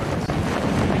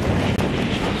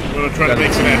I'm gonna try to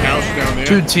make to that house down there.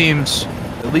 2 teams.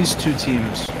 At least 2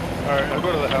 teams. Alright, I'll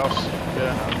go to the house.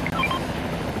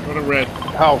 Yeah. Go to red.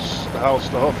 The house. The house.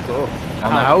 The house. The house.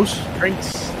 On the house?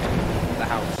 drinks the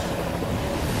house.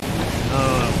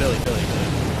 Oh, Billy.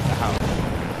 The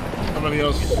house. Somebody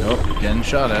else. Nope, getting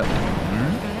shot at.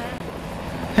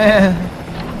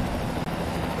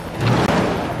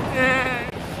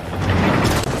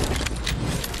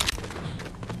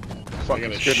 I Fucking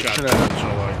got a scared the shot. shit out of me. That's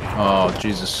all I need. Oh,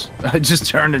 Jesus. I just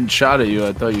turned and shot at you.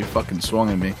 I thought you fucking swung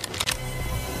at me.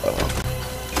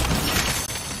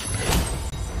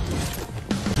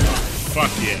 Fuck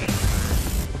yeah.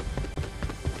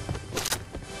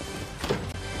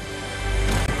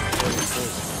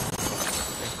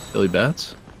 Billy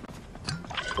Bats?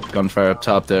 Gunfire up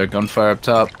top there. Gunfire up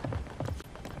top.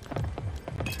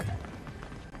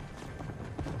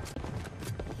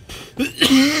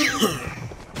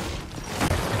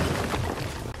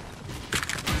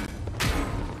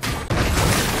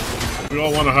 We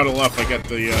all want to huddle up. I got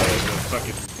the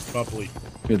fucking bubbly.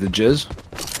 You got the jizz?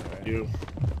 You.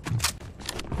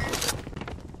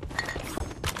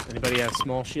 Anybody have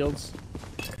small shields?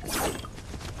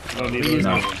 I don't need Let me use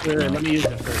those. No. it. Let me use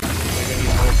it first. I gotta use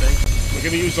the whole thing. We're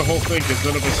gonna use the whole thing because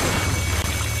none of us.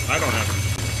 I don't have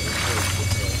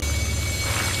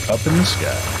to. Up in the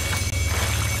sky.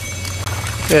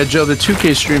 Yeah, Joe, the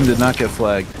 2K stream did not get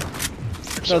flagged.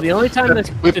 So the only time that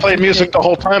We played music the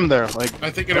whole time there. Like I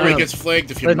think it only gets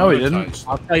flagged if you no, we monetize. didn't.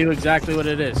 I'll tell you exactly what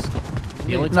it is.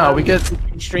 The only No, time we get- the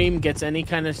stream gets any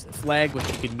kind of flag, which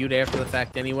you can mute after the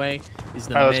fact anyway, is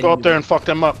the alright, let's go up there and fuck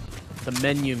them up. the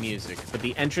menu music. But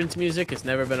the entrance music has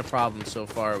never been a problem so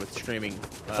far with streaming.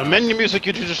 The menu music,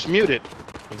 you just mute it.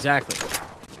 Exactly.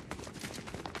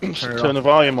 Just turn the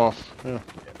volume off. Yeah.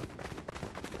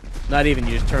 Not even,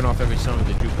 you just turn off every song in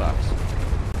the jukebox.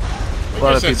 I A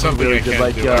lot of guess that's people something really I did can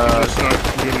like, do. I can just start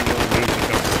muting all the music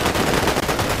up.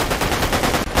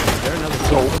 Is there another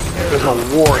There's a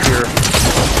war here.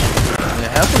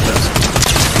 Yeah, half of this.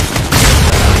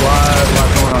 Lot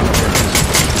going on here.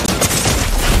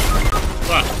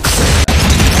 What?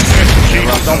 There's the chief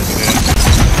over there.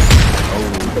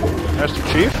 That's the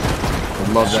chief?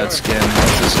 I love that skin.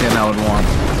 That's the skin I would want.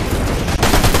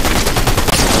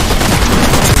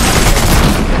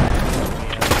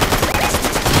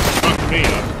 Fuck me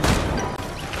up.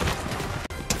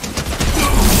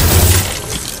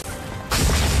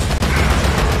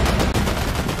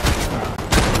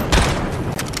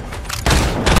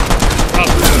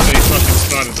 Probably because they fucking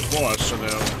started the boss, so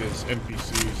now there's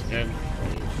NPCs and.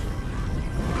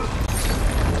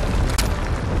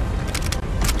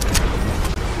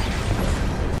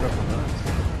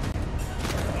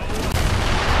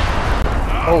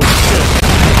 Oh shit.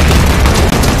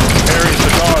 Harry's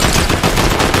the dog.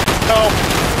 Help!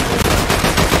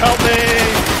 Help me!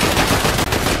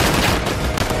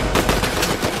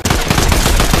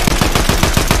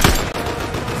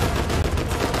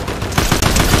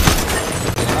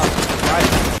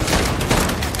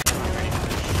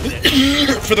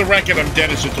 For the record, I'm dead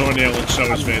as a doornail, and so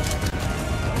is Vin.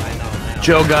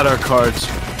 Joe got our cards.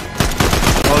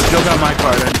 Oh, Joe got my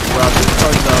card. And Rob, his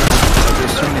card's up.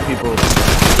 There's too many people.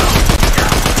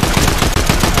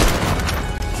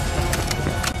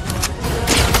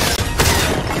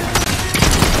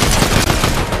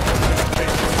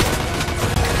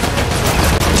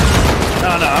 No,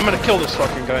 I'm gonna kill this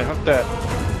fucking guy. Fuck that.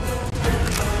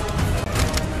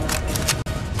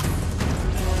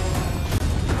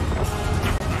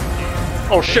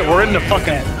 Oh shit, we're in the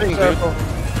fucking thing, dude.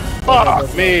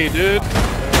 Fuck me, dude.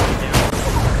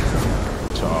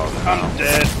 I'm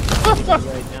dead.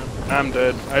 I'm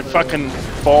dead. I fucking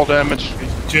fall damage.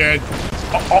 Dead.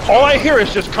 All I hear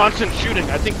is just constant shooting.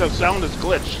 I think the sound is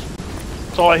glitched.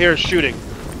 That's all I hear is shooting.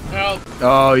 Well,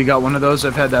 Oh, you got one of those?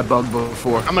 I've had that bug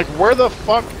before. I'm like, where the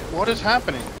fuck? What is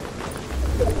happening?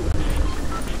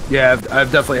 Yeah,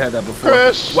 I've definitely had that before.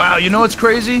 Chris! Wow, you know what's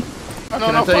crazy? Can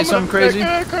I tell you something crazy?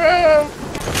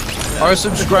 Our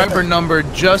subscriber number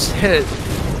just hit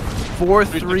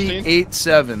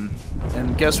 4387.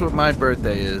 And guess what my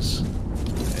birthday is?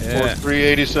 Yeah.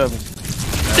 4387.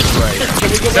 That's right.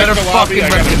 can we go back Better to the lobby? fucking I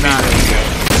gotta recognize. pee.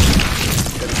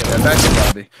 Yeah, back to the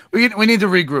lobby. We need to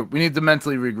regroup. We need to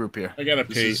mentally regroup here. I gotta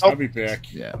pee. is- I'll be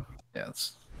back. Yeah,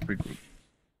 let's regroup.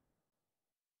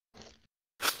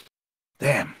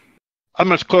 Damn. I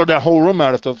must clear that whole room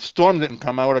out. If the storm didn't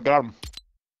come, I would have got him.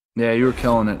 Yeah, you were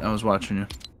killing it. I was watching you.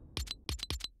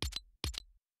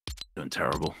 Doing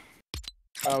terrible.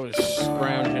 I was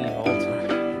scrounging the whole time.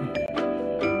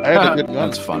 I had a good gun.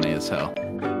 That's funny as hell.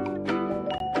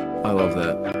 I love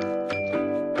that.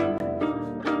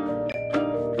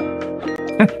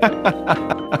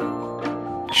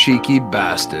 Cheeky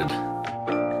bastard. There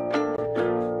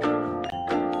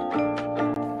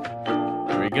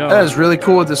we go. That is really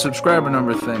cool with the subscriber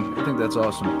number thing. I think that's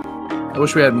awesome. I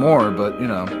wish we had more, but you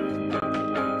know,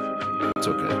 it's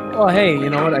okay. Oh, hey, you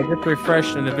know what? I just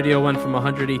refreshed and the video went from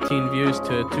 118 views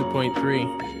to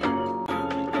 2.3.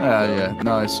 Yeah.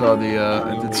 No, I saw the.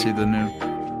 I did see the new.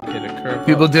 Hit a curve.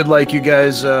 People did like you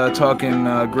guys talking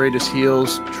greatest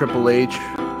heels, Triple H.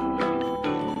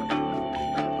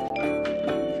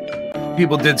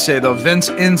 People did say though, Vince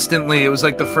instantly. It was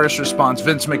like the first response,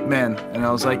 Vince McMahon, and I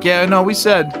was like, yeah, no, we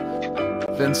said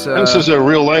Vince. This is a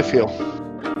real life heel.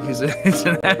 He's an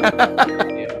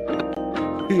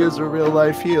he is a real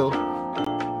life heel.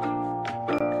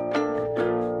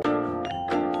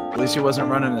 At least he wasn't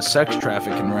running a sex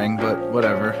trafficking ring, but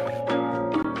whatever.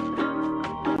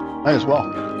 Might as well.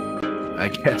 I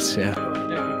guess, yeah.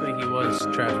 Technically, he was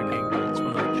trafficking. It's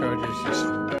one of the charges. Just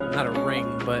not a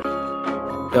ring, but.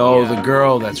 Oh, Yeah. the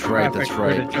girl. That's right. That's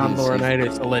trafficked right. to John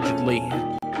Laurinaitis, allegedly.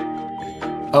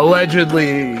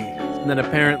 Allegedly. And then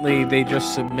apparently they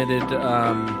just submitted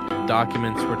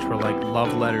documents which were like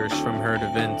love letters from her to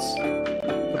Vince.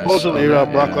 Supposedly,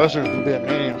 Brock Lesnar's gonna be at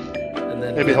Mania. And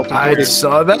and then Maybe help him. I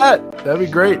saw that. That'd be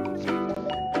great.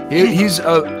 He's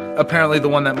apparently the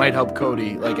one that might help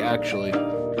Cody, like actually.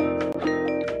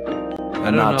 I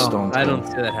don't know. I don't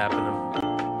see that happening.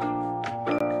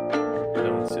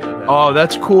 Oh,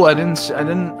 that's cool. I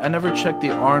never checked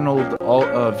the Arnold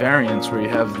variants where you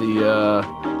have the.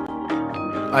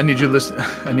 I need you to listen.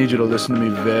 I need you to listen to me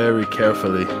very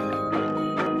carefully.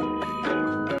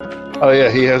 Oh yeah,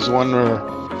 he has one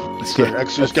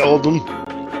exoskeleton.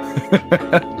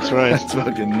 That's right. That's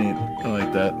fucking neat. I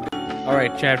like that. All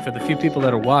right, Chad. For the few people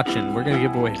that are watching, we're gonna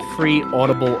give away a free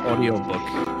Audible audiobook.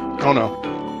 Oh no.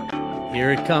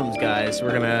 Here it comes, guys. You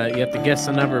have to guess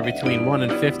the number between 1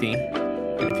 and 50.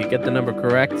 And if you get the number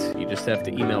correct, you just have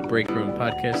to email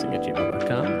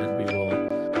breakroompodcasting@gmail.com and we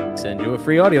will send you a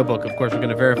free audiobook. Of course, we're going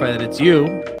to verify that it's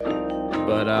you.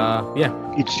 But, yeah.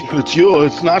 It's you.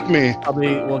 It's not me.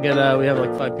 Probably we'll get, we have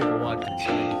like 5 people watching,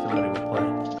 so maybe somebody will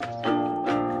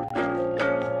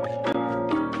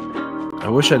play. I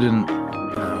wish I didn't.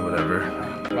 Whatever.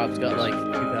 Rob's got like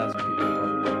 2,000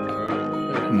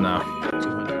 people. No.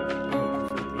 200.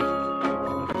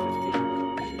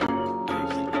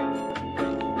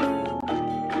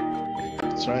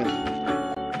 That's right.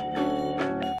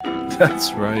 That's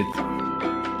right. I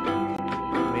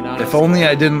mean, honestly, If only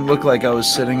I didn't look like I was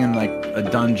sitting in like a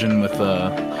dungeon with a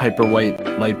hyper white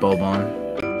light bulb on.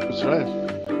 That's right.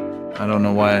 I don't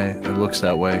know why it looks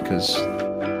that way, because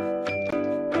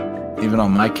even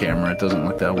on my camera it doesn't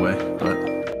look that way. But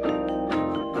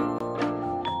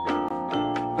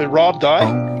Did Rob die?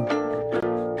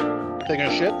 Taking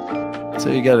a shit? So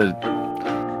you gotta.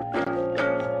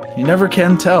 You never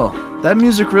can tell. That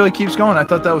music really keeps going. I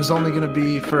thought that was only gonna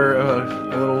be for a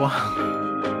little while.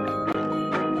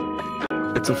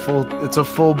 It's a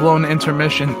full-blown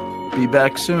intermission. Be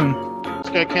back soon.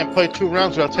 This guy can't play 2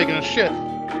 rounds without taking a shit.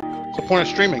 What's the point of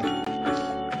streaming?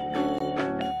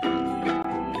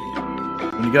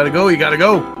 When you gotta go, you gotta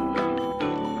go.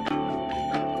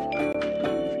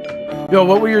 Yo,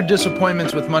 what were your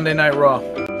disappointments with Monday Night Raw?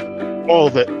 All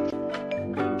of it.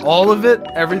 All of it?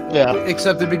 Everything? Yeah.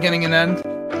 Except the beginning and end?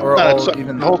 Or No, all,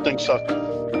 even the whole thing sucked.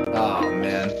 Oh,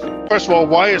 man. First of all,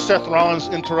 why is Seth Rollins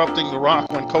interrupting The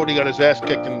Rock when Cody got his ass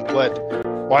kicked and bled?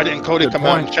 Why didn't Cody come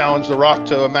out and challenge The Rock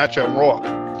to a match at Raw?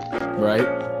 Right.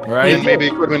 Right. And maybe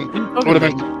it would have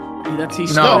been. That's he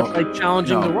started like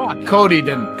challenging The Rock. Cody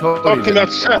didn't. Talking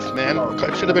about Seth, man.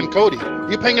 It should have been Cody.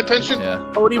 You paying attention? Yeah.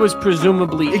 Cody was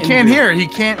presumably. He can't hear. He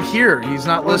can't hear. He's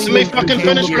not listening. Let me fucking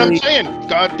finish what I'm saying.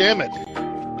 God damn it.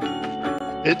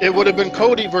 It would have been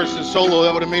Cody versus Solo.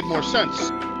 That would have made more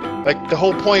sense. Like, the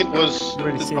whole point was,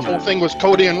 the whole thing was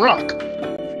Cody and Rock.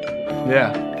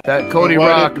 Yeah. That Cody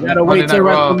Rock. You gotta wait till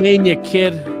WrestleMania,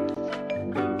 kid.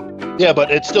 Yeah, but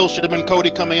it still should have been Cody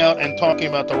coming out and talking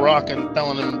about The Rock and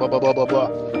telling him blah, blah, blah, blah, blah.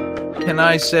 Can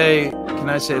I say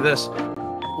this?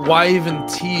 Why even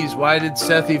tease? Why did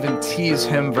Seth even tease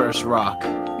him versus Rock?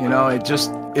 You know, it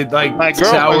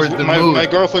soured the mood. My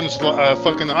girlfriend's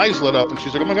fucking eyes lit up, and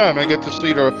she's like, "Oh my god, I'm gonna get to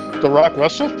see the Rock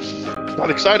wrestle." Got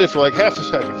excited for like half a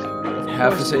second.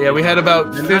 Yeah, we had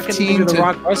about 15 to The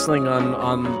Rock wrestling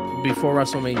on before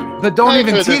WrestleMania. But don't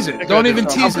even tease it. Don't even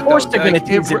tease it. Of course they're gonna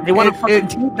tease it. They want to fucking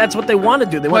tease. That's what they want to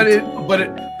do. They want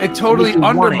it totally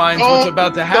undermines what's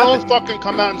about to happen. Don't fucking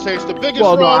come out and say it's the biggest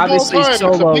Raw of all time. It's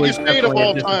the biggest feat of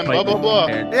all time. Blah blah blah.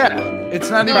 Yeah, it's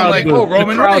not even like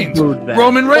Roman Reigns.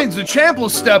 Roman Reigns, the champ, will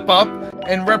step up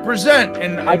and represent.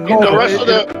 And the rest of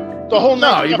the whole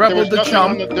night. No, you rebelled the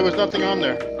chump. There was nothing on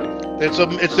there. It's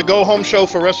the go home show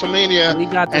for WrestleMania,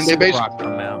 and they basically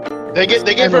they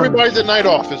gave everybody the night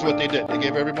off. Is what they did. They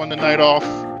gave everyone the night off.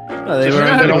 They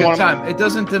had a good time. It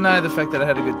doesn't deny the fact that I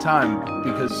had a good time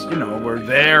because we're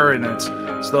there and it's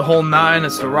the whole 9.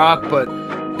 It's The Rock, but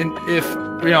if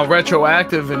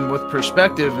retroactive and with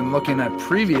perspective and looking at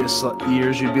previous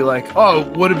years, you'd be like, oh,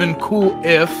 it would have been cool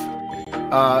if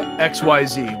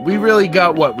XYZ. We really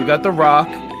got what? We got The Rock.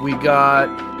 We got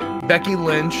Becky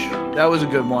Lynch. That was a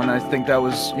good one. I think that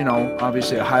was,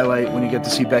 obviously a highlight when you get to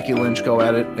see Becky Lynch go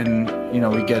at it, and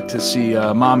we get to see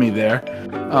Mommy there.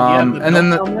 And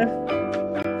then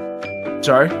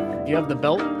sorry. Do you have the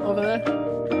belt over there?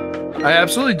 I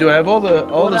absolutely do. I have all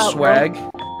the swag.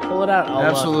 Pull it out.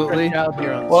 Absolutely. Out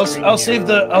here on well, I'll save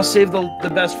the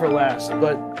best for last.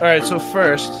 But all right. So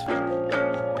first,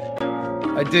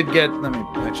 I did get. Let me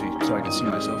actually, so I can see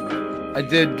myself. I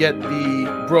did get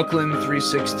the Brooklyn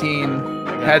 316.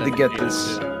 Had to get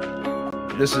this.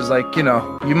 This is like,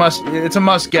 it's a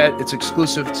must get. It's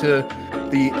exclusive to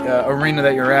the arena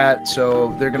that you're at.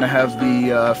 So they're going to have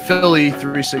the Philly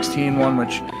 316 one,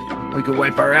 which we could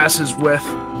wipe our asses with.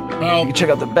 You can check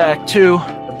out the back too.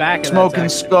 The back. Smoking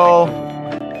Skull.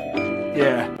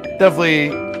 Yeah, definitely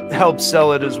helped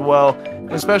sell it as well,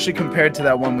 especially compared to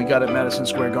that one we got at Madison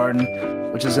Square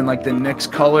Garden, which is in like the Knicks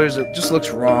colors. It just looks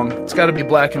wrong. It's got to be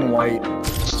black and white.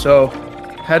 So,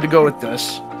 had to go with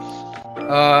this.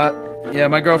 Yeah,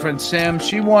 my girlfriend Sam,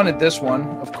 she wanted this one,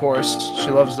 of course. She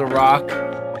loves The Rock.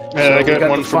 Yeah, So I got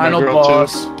one the for my final girl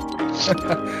boss.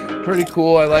 too. Pretty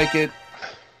cool. I like it.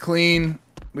 Clean.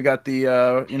 We got the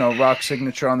Rock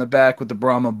signature on the back with the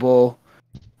Brahma Bull.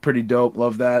 Pretty dope.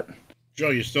 Love that. Joe,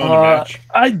 you still in the match?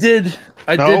 I did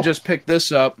No? just pick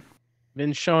this up.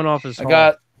 Been showing off his. I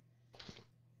got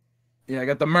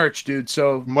the merch, dude.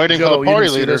 So I'm waiting for Joe, the party you didn't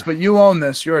see leader. this, but you own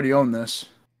this. You already own this.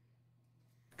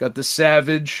 Got the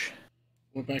Savage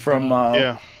We're back from to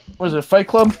Yeah. what is it? Fight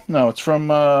Club? No, it's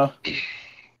from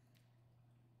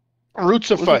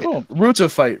Roots of what's it Fight. called? Roots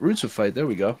of Fight. Roots of Fight. There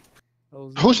we go.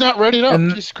 Who's not ready up? And-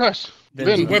 Jesus Christ. Then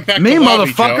we Vin. went back Me, to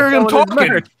lobby, motherfucker. Joe. I'm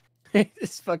talking.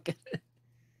 It's fucking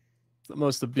the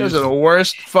most Those abusive. are the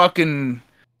worst fucking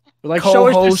Like, show us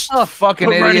your co-host stuff. fucking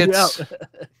We're ready idiots. out.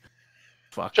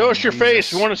 Fucking Show us your face.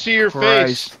 Jesus We want to see your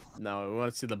Christ. face. No, we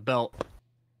want to see the belt.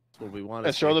 That's what we want to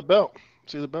Yeah, show the belt.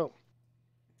 See the belt.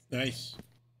 Nice.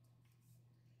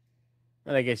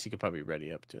 And I guess you could probably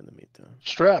ready up too in the meantime.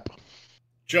 Strap.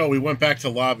 Joe, we went back to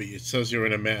lobby. It says you're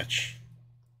in a match.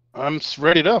 I'm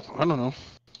readied up. I don't know.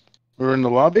 We're in the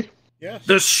lobby. Yes.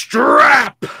 The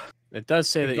strap. It does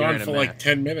say that We've you're gone in a for match. like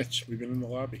 10 minutes. We've been in the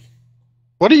lobby.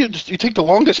 What do you take the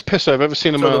longest piss I've ever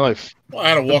seen in So my the- life? Well, I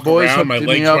had to walk boys around. My hooked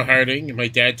me legs up. were hurting, and my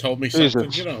dad told me something.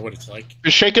 Jesus. You know what it's like.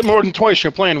 You shake it more than twice,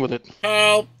 you're playing with it.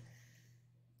 Help!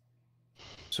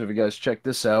 So if you guys check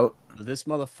this out, Did this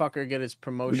motherfucker get his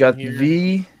promotion we got here?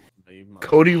 the You mother-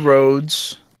 Cody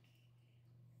Rhodes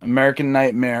American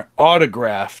Nightmare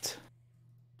autographed.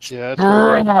 Yeah, it's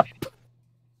pretty rough.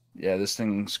 Yeah, this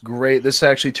thing's great. This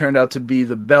actually turned out to be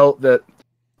the belt that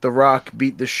The Rock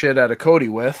beat the shit out of Cody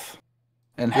with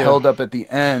and held up at the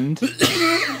end.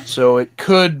 So it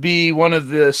could be one of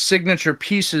the signature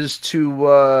pieces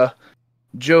to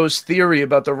Joe's theory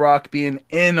about The Rock being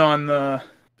in on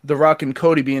the Rock and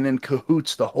Cody being in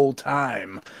cahoots the whole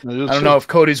time. I don't know if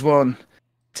Cody's willing to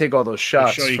take all those I'll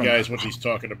shots show you from guys what he's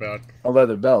talking about. a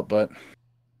leather belt, but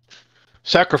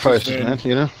Sacrifices, Vin. man,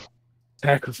 you know?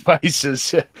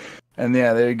 sacrifices. And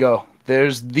yeah, there you go.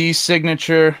 There's the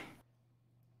signature.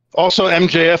 Also,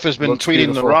 MJF has been Looks tweeting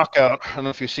beautiful. The Rock out. I don't know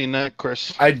if you've seen that,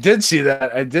 Chris. I did see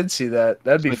that.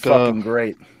 That'd be Like, fucking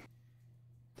great.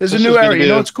 There's a this new is gonna area. be You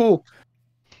know a- what's cool?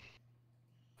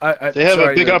 They have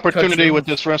sorry a big to cut opportunity you with off.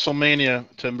 this WrestleMania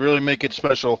to really make it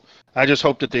special. I just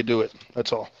hope that they do it.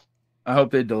 That's all. I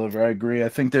hope they deliver. I agree. I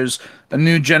think there's a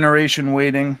new generation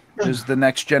waiting. There's the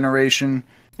next generation,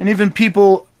 and even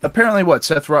people. Apparently, what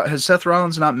has Seth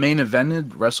Rollins not main evented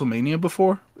WrestleMania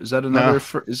before? Is that another?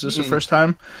 No. Is this the first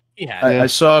time? Yeah. I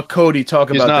saw Cody talk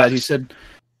He's about not. that. He said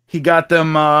he got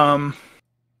them. Oh,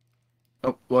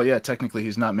 well, yeah. Technically,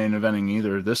 he's not main eventing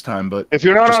either this time. But If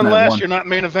you're not Just on that last, one. you're not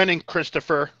main eventing,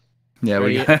 Christopher. yeah,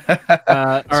 we. All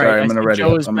right, Sorry, I'm gonna I see ready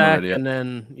Joe up. is I'm gonna back, ready up. and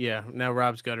then now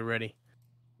Rob's got it ready.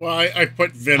 Well, I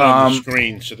put Vin on the Um,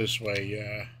 screen, so this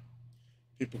way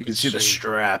people You can see the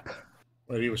strap.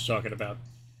 what he was talking about.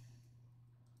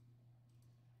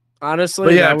 Honestly,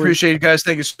 But yeah, I that was- appreciate you guys.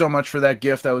 Thank you so much for that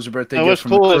gift. That was a birthday And gift what's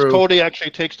from cool the is crew. Cody actually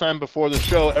takes time before the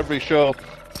show, every show,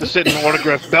 to sit and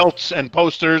autograph belts and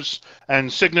posters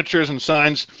and signatures and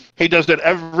signs. He does that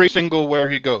every single where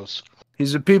he goes.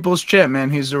 He's a people's champ, man.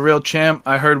 He's a real champ.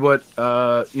 I heard what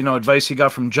advice he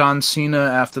got from John Cena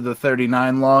after the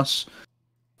 39 loss.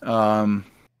 Joe,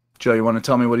 you want to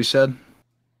tell me what he said?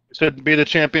 He said, "Be the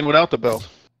champion without the belt."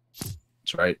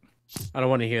 That's right. I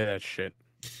don't want to hear that shit.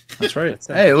 That's right. That's-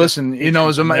 Hey, listen, it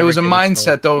was a Never get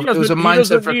mindset though. He It was a doesn't- he mindset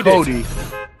doesn't for need Cody.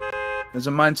 It was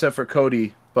a mindset for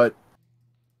Cody, but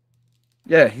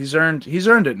yeah, he's earned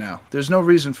it now. There's no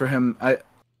reason for him.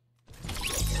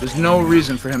 There's no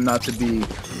reason for him not to be. We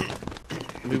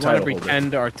want to title holder.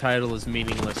 pretend our title is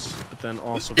meaningless, but then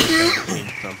also pretend it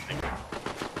means something.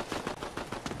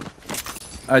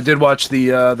 I did watch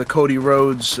the Cody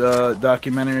Rhodes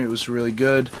documentary. It was really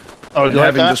good. Oh, And you like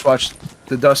having that? just watched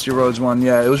the Dusty Rhodes one,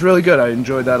 yeah, it was really good. I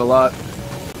enjoyed that a lot.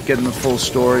 Getting the full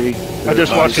story. I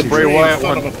just watched the Bray Wyatt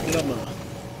one. Bray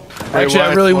Actually, I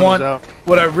Wyatt really one want is out.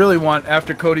 what I really want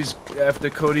after Cody is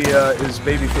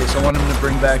babyface. I want him to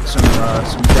bring back some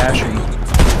dashing.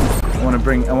 I want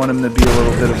him to be a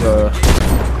little bit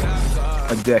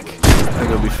of a dick. I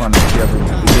think it'll be fun if he ever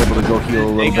be able to go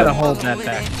heel a They little gotta bit. hold that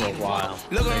back for a while.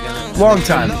 Long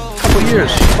time, couple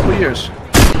years.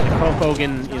 Hulk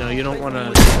Hogan, you don't want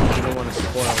to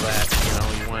spoil that.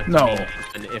 You want it to No. mean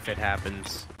something if it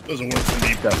happens. Doesn't work for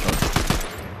me.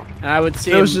 Definitely. And I would see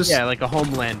It him, was just- yeah, like a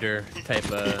Homelander type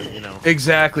of, you know.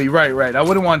 Exactly, right. I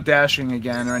wouldn't want dashing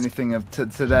again or anything to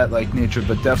that like nature,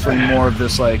 but definitely more of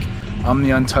this like I'm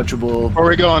the untouchable, Where are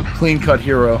we going? clean-cut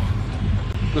hero.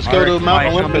 Let's go to Mount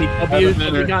How many Olympus. W's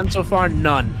have we gotten so far?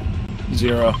 None.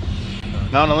 0.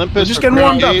 Mount Olympus. We're just or getting Grade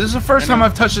warmed up. 8. This is the first time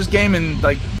I've touched this game in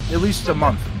like at least a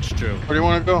month. It's true. Where do you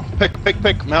want to go? Pick.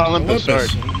 Mount Olympus.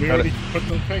 Olympus. Sorry. We Got already it. put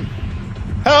the thing.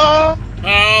 Help!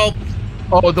 Help!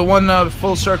 Oh, the one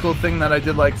full circle thing that I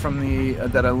did like from the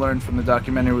that I learned from the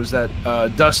documentary was that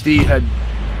Dusty had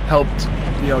helped,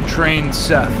 train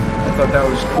Seth. I thought that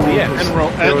was cool. Yeah, because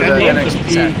and there was and that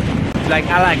Seth. NXT. Like,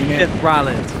 I like Seth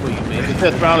Rollins for you, man.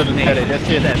 Seth Rollins and Teddy. That's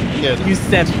it. Yeah. You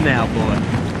Seth now,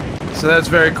 boy. So that's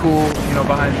very cool.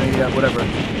 Behind the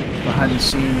behind the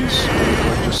scenes,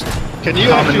 just Can you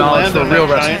common actually knowledge land for on real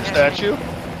that wrestling. giant statue?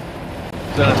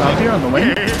 Is that Up here on the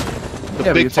wing. the Yeah,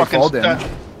 but big you take fucking fall damage.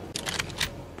 statue?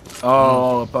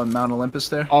 Oh, up on Mount Olympus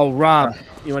there. Oh, Rob,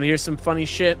 you want to hear some funny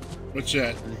shit? What's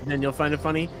that? And then you'll find it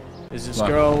funny. There's this What?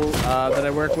 girl that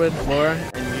I work with, Laura,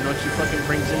 and you know what she fucking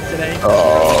brings in today?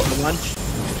 Oh. For lunch?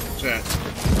 What's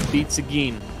that? Pizza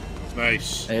Geen.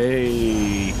 Nice.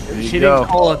 Hey, there She you go. didn't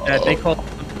call it that. They called it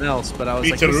something else, but I was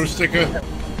Pizza like, this is Rustica?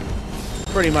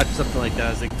 pretty much something like that. I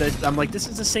was like, I'm like, this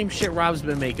is the same shit Rob's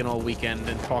been making all weekend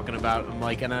and talking about. I'm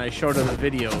like, and I showed her the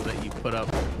video that you put up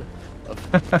of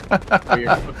where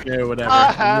you're cooking or whatever. I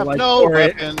And you're have like, no "Pour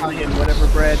it, weapons." Italian whatever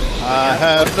bread. I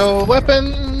have no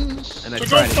weapons. And I So go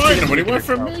tried it. find him. What do you want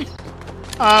from me?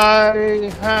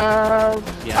 I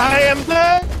have. Yeah. I am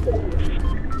dead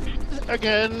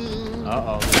again.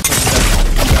 Uh-oh.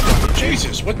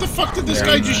 Jesus, what the fuck did this Yeah,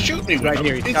 guy man. just shoot me with? Right I'm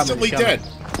here, he's coming, instantly he's coming. dead.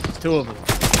 There's two of them.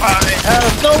 I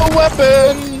have no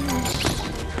weapons.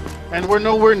 And we're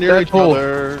nowhere near each Deadpool.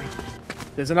 other.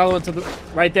 There's another one to the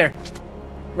right there.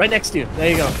 Right next to you. There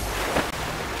you go.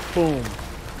 Boom.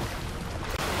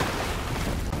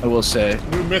 I will say.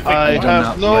 New mythic. I one. have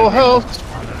not no like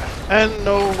health and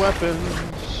no weapons.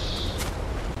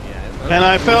 Yeah. And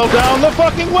I fell down the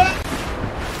fucking well.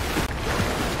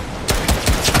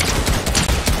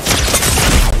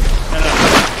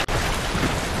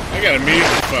 I got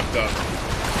immediately fucked up.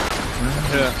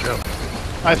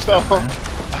 Yeah. I fell.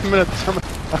 I'm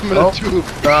in a Oh. tube.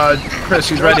 Chris,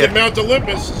 he's Right ready. at Mount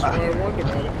Olympus is why I wonder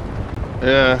about it.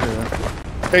 Yeah.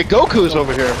 Hey, Goku's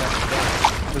over here.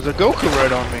 There's a Goku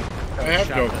right on me. I have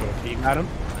Shot Goku. him. You got him?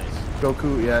 Nice.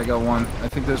 Goku, yeah, I got one. I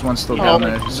think there's one still Oh, down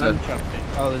there. He there's said. nunchuck thing.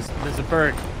 Oh, there's a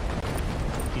bird.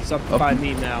 He's up Up. by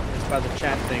me now. It's by the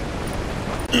chat thing.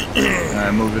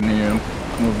 Alright, moving to you.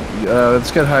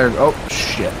 Let's get higher. Oh,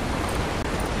 shit.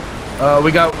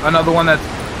 We got another one that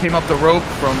came up the rope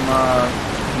from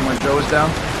when Joe was down.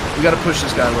 We gotta push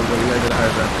this guy a little bit. We gotta get higher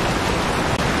back.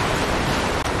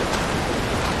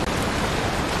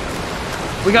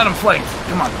 We got him flanked.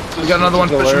 Come on. We got another one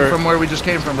This is pushing hilarious. from where we just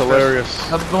came from. Chris. Hilarious.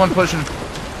 Another one pushing.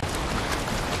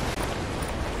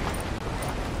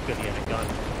 Good, he had a gun.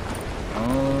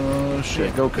 Oh,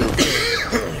 shit. Goku.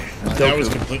 That was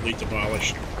completely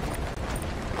demolished.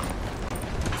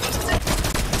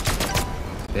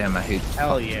 Damn, I hate.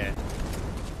 Hell yeah.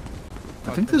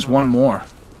 I think there's one more.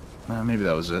 Maybe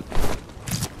that was it.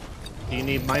 Do you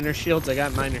need minor shields? I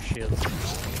got minor shields.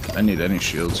 I need any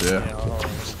shields, yeah. Yeah, I'll-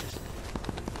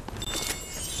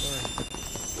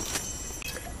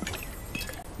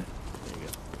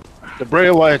 The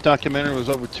Bray Wyatt documentary was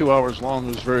over 2 hours long.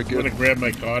 It was very I'm gonna good. grab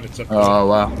my card. It's up to Oh,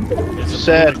 wow. There's a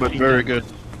Sad, blue but very good.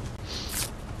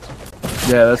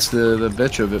 Yeah, that's the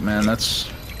bitch of it, man. That's.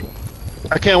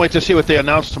 I can't wait to see what they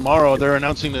announce tomorrow. They're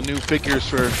announcing the new figures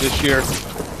for this year.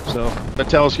 So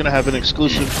Mattel's going to have an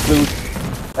exclusive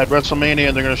booth at WrestleMania,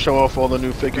 and they're going to show off all the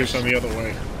new figures. Chris on the other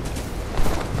way.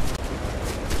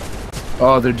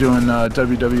 Oh, they're doing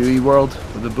WWE World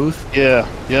with the booth. Yeah,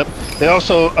 yep. They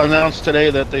also announced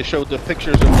today that they showed the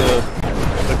pictures of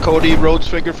the Cody Rhodes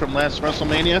figure from last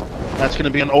WrestleMania. That's going to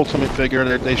be an Ultimate figure,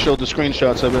 and they showed the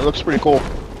screenshots of it. It looks pretty cool.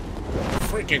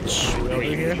 Freaking over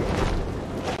here. sweet.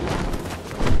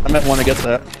 I might want to get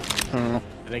that. I don't know.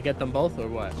 Did I get them both or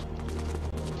what?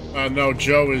 No,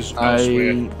 Joe is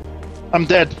elsewhere. I'm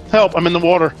dead. Help! I'm in the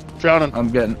water. Drowning. I'm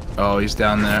getting. Oh, he's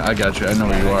down there. I got you. I know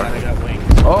where you I are. got wings.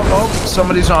 Oh,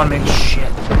 somebody's on me. Shit.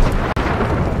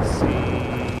 Let's see.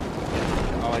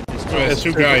 Oh, I just Oh, there's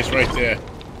two guys right there.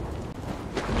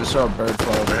 I just saw a bird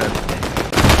fly overhead.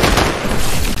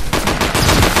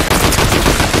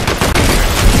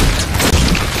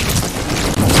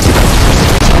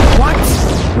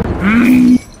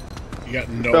 You got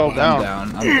no Fell money.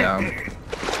 down. I'm down.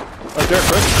 Right there,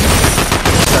 Chris.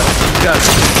 He's got.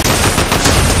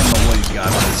 I don't know what he's got,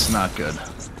 but it's not good.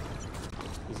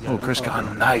 Oh, Chris got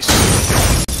him. Nice.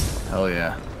 Hell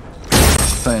yeah.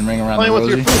 Playing Ring Around Playing the with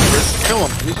your Rosie. food, Chris. Kill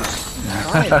him. Jesus.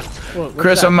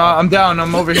 Chris, I'm down.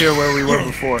 I'm over here where we were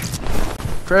before.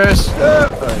 Chris.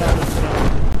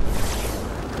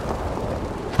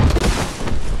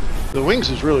 The wings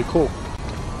is really cool.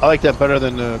 I like that better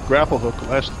than the grapple hook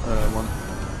last one.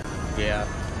 Yeah.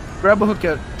 Grab a hook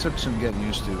took some getting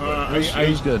used to. But it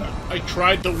was good. I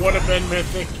tried the waterbend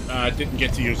mythic. Didn't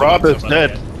get to use it. Rob on is somebody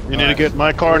dead. yet. You need to get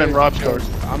my card and Rob's card.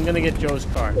 I'm gonna get Joe's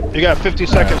card. You got 50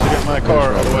 seconds to get my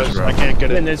card, otherwise I can't get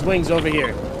Then it. there's wings over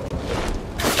here.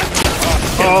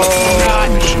 Oh,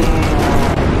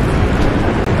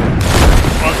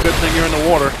 good thing you're in the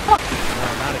water. Not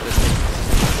a good thing.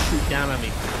 Shoot down on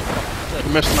me.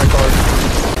 You missed my card.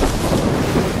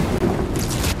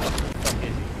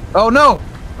 Oh no!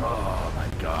 Oh my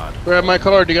god. Grab my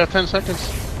card. You got 10 seconds.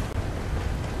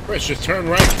 Chris, just turn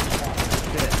right.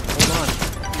 Shit. Hold on.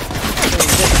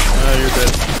 You're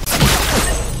dead.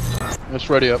 Let's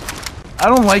ready up. I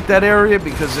don't like that area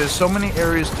because there's so many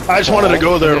areas to I just wanted to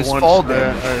go there There's once. fall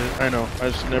damage. I know.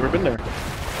 I've just never been there.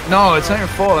 No, it's not your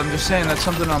fault. I'm just saying that's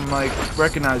something I'm like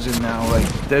recognizing now. Like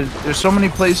there's so many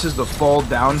places to fall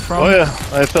down from. Oh yeah,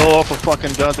 I fell off a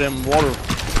fucking goddamn water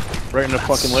right in the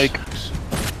fucking lake.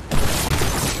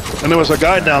 And there was a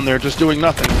guy down there just doing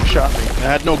nothing and shot me. I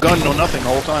had no gun, no nothing the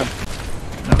whole time.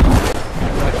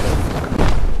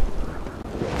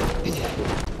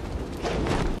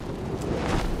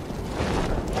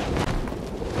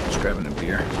 Just grabbing a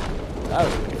beer.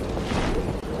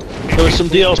 There was some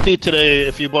DLC today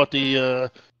if you bought the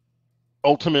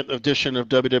Ultimate Edition of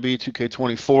WWE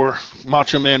 2K24.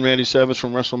 Macho Man Randy Savage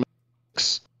from WrestleMania.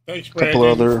 Thanks, Couple Brandon.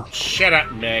 other. Shut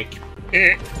up, Meg.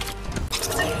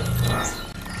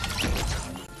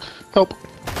 Help.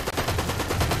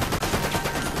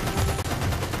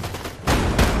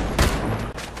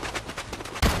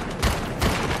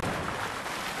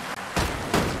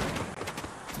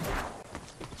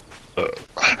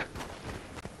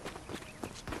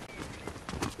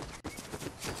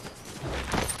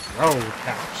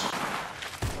 Roadhouse.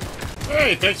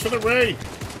 Hey, thanks for the raid.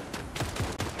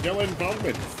 Dylan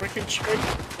Bowman, freaking sweet.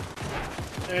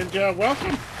 And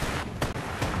welcome.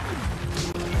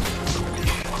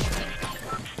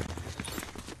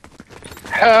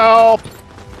 Help!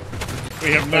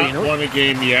 We have not won a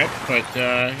game yet, but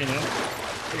you know,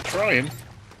 we're trying.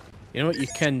 You know what you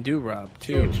can do, Rob?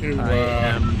 Too. You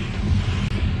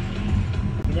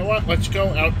know what? Let's go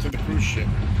out to the cruise ship.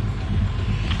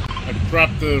 I've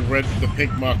dropped the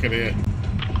pink market in.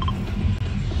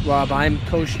 Rob, I'm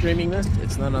co-streaming this.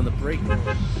 It's not on the break room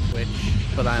Twitch,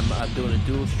 but I'm doing a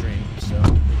dual stream, so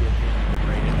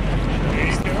maybe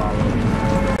I can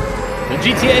follow. The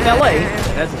GTA of LA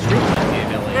has a stream of GTA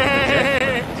of LA.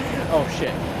 Oh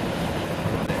shit.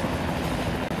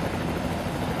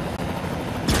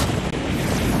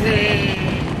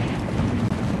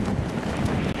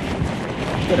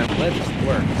 Good, I'm glad this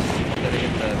works. Gotta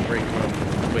get the break room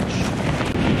Twitch.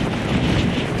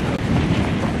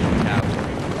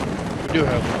 We do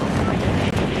have one.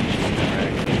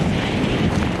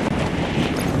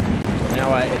 Now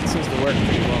it seems to work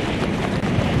pretty well.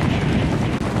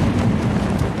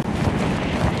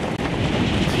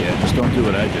 Yeah, just don't do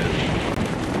what I did.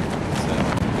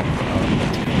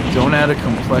 Don't add a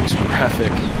complex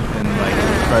graphic and like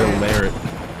try to layer it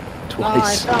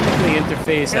twice. No, I found the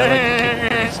interface. I like to keep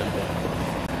it pretty simple.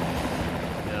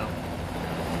 You know?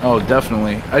 Oh,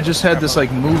 definitely. I just had this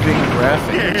like moving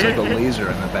graphic. It's like a laser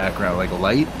in the background, like a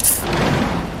light.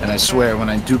 And I swear, when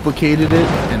I duplicated it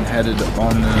and had it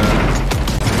on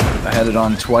I had it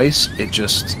on twice, it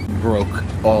just broke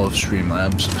all of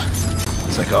Streamlabs.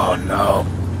 It's like, oh no.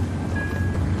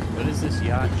 What is this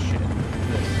yacht shit?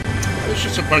 There's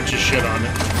just a bunch of shit on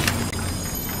it.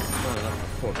 Not enough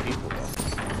for 4 people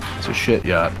though. It's a shit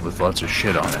yacht with lots of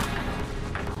shit on it.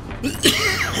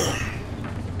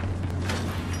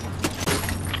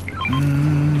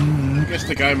 I guess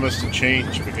the guy must have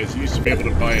changed because he used to be able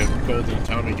to buy a golden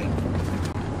Tommy gun.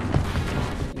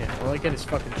 Yeah, all I get is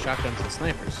fucking shotguns and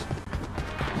snipers.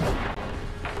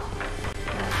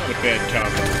 Not a bad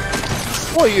combo.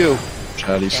 What are you?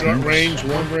 Shoddy Short snipes. range,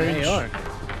 long range. They are.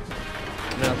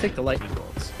 And I'll take the lightning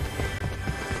bolts.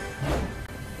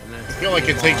 And I feel like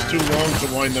it takes too long to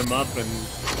wind them up and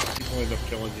people end up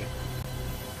killing you.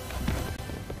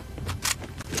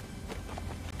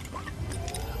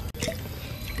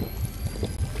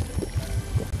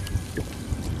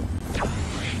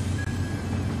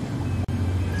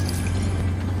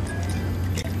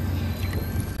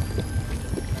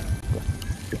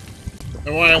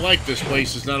 And why I like this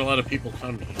place is not a lot of people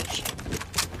come here.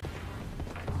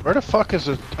 Where the fuck is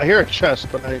it? I hear a chest,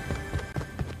 but I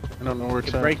I don't know where You it's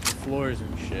can at. break the floors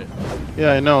and shit.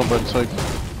 Yeah, I know, but it's like...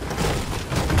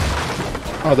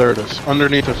 Oh, there it is.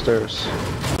 Underneath the stairs.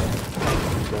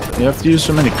 You have to use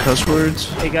so many cuss words.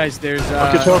 Hey guys, there's What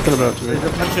are you talking about, dude? there's a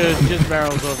bunch of jizz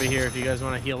barrels over here if you guys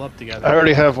want to heal up together. I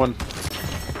already have one.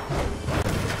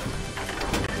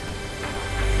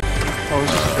 Oh,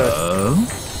 this is good.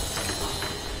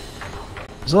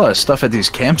 There's a lot of stuff at these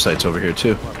campsites over here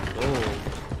too. A lot of gold.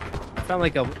 I found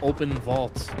like an open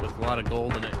vault with a lot of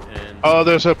gold in it, and Oh,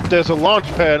 there's a launch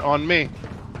pad on me.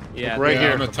 yeah, right Yeah,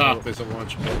 here. on the top, there's a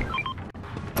launch pad.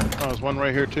 Oh, there's one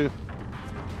right here too.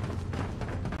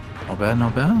 Not bad,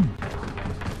 not bad.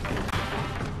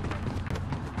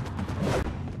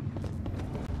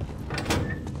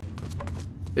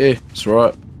 Hey, it's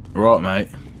right. Right, mate.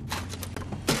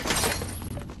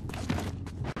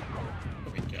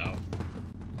 There we go.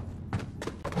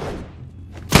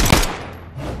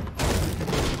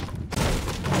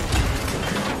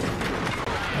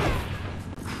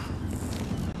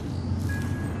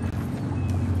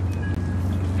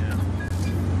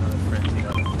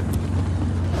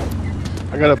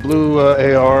 I got a blue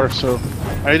AR, so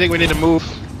I think we need to move.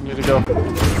 We need to go.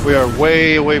 We are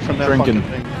way away from that Drinking.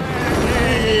 fucking thing.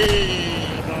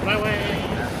 Hey, I'm on my way.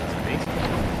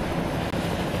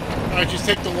 Alright, just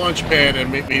take the launch pad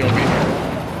and meet me over here.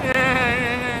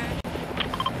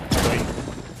 Wait.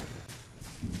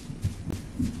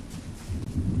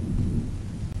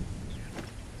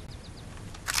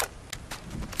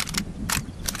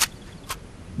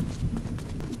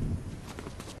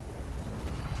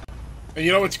 And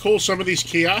you know what's cool? Some of these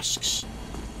kiosks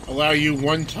allow you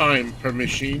one time per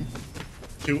machine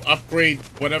to upgrade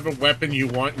whatever weapon you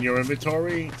want in your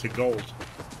inventory to gold.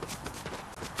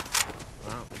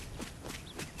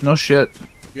 No shit.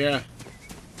 Yeah.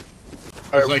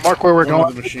 All right, It's mark where we're one of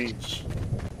going. the machines.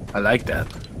 I like that.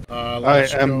 I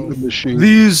Let's am go. the machine.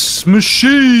 These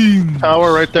machines.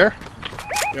 Tower right there.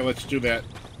 Yeah, let's do that.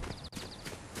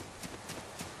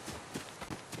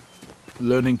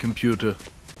 Learning computer.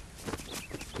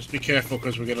 Just be careful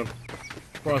because we're gonna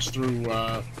cross through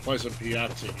Pleasant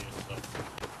Piazza here, so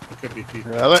there could be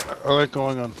people. Yeah, I like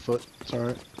going on foot. It's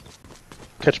alright.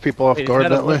 Catch people off Wait, is guard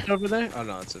that a that way. lift over there? Oh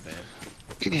no, it's a van.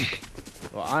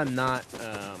 Well, I'm not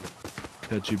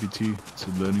ChatGPT. It's a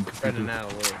learning spreading computer.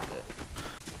 out a little bit.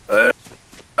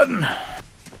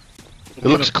 It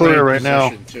looks clear right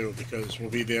now. Too, because we'll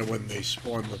be there when they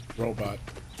spawn the robot.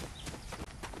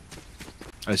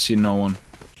 I see no one.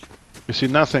 You see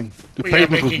nothing. The We are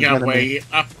pavement was making our enemy. way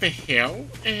up the hill,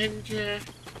 and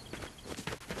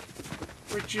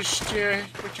we're just chilling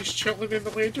in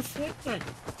the land of Fortnite.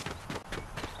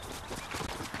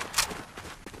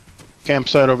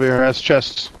 Campsite over here has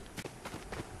chests.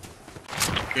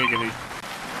 Giggity.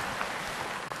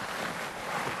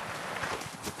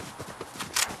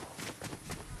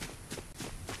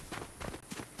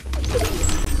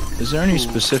 Is there any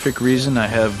specific reason I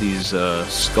have these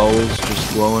skulls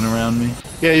just glowing around me?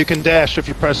 Yeah, you can dash if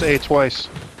you press A twice.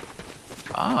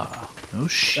 Ah, no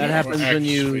shit. That happens when X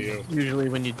you for you. usually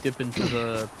when you dip into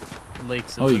the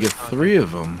lakes. Oh, you get 3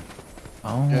 of them.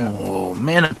 Oh,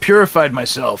 man, I purified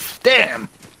myself. Damn.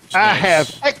 I Nice.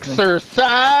 have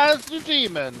exorcised the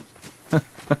demon.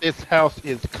 This house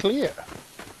is clear.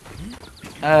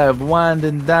 I've wined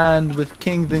and dined with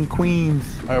kings and queens.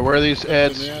 Alright, where are these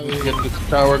ads? Yeah, Let's get this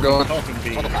tower going. Talking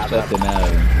bees. Nothing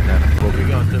out. We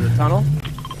going through the tunnel.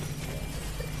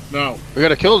 No. We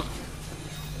gotta kill.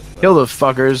 Kill the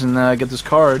fuckers and get this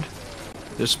card.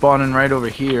 They're spawning right over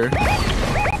here.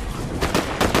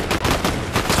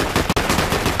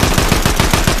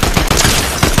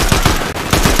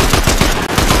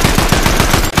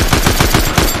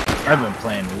 I've been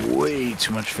playing way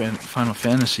too much Final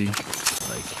Fantasy.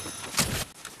 Like,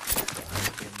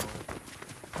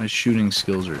 my shooting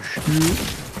skills are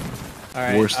All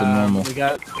right, worse than normal. We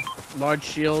got large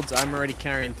shields. I'm already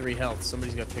carrying 3 health.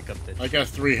 Somebody's got to pick up this. I got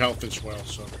 3 health as well,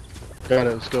 so. Got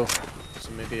it, let's go.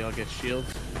 So maybe I'll get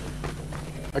shields.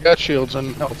 I got shields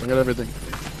and health, I got everything.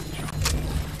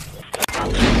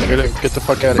 I gotta get the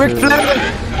fuck out of here.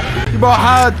 You brought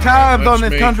hard times on Let's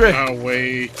this make country. our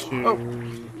way to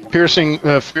Piercing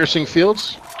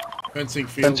fields? fencing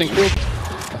fields. Fencing field?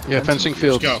 Yeah, fencing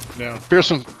fields. Let's go now.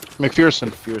 McPherson.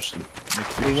 McPherson.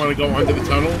 We want to go under the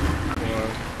tunnel. Or...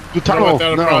 The You know tunnel! what,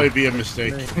 that'll No. probably be a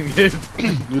mistake. You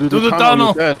do To the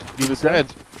tunnel. You're dead. You're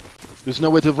dead. There's no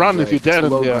way to run if you're dead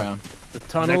in Low there. ground. The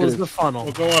tunnel is the funnel.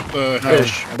 We'll go up the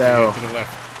Fish, hill barrel. to the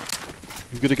left.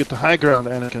 You gotta get the high ground,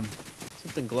 Anakin.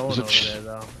 Something glowing Is it over there,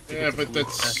 though. Yeah, but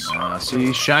that's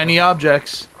See, shiny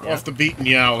objects. off the beaten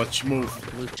yaw. Let's move.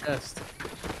 Blue chest.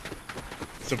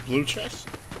 It's a blue chest?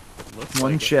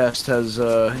 One chest has, you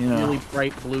know. really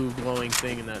bright blue glowing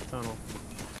thing in that tunnel.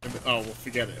 Oh, well,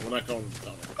 forget it. We're not going to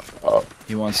the tunnel.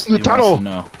 He wants The tunnel. to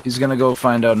know. He's gonna go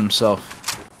find out himself.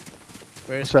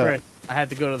 Where's What's that? Chris? I had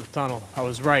to go to the tunnel. I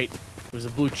was right. It was a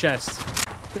blue chest.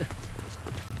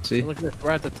 See? Look at this.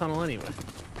 We're at the tunnel anyway.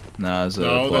 Nah, it's a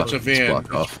No, block, that's a it's van.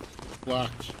 blocked off.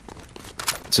 Blocked.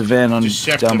 It's a van on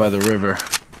Deceptive. down by the river.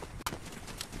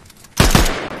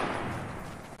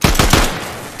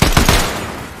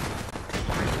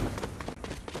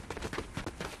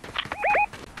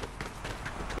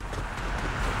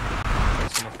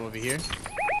 There's some up over here.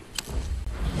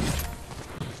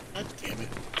 God damn it.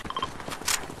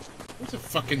 What's a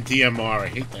fucking DMR? I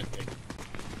hate that thing.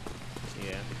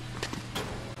 Yeah.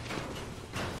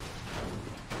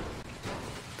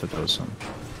 Thought that was something.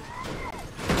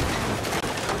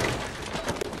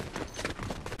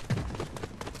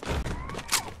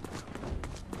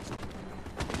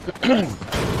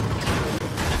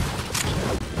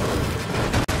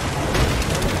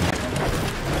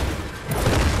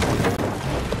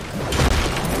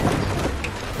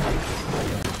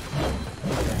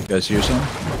 You guys hear something?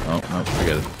 Oh, no,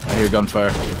 forget it. I hear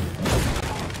gunfire.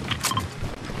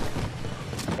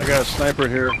 I got a sniper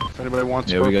here. If anybody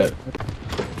wants. Yeah,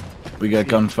 we got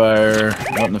gunfire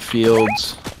out in the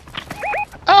fields.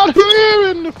 Out here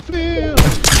in the field,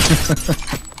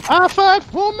 I fight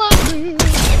for my will.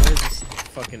 Where's this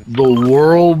fucking... The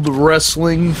World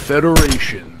Wrestling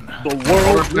Federation. The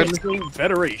World Wrestling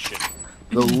Federation.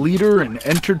 The leader in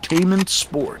entertainment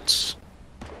sports.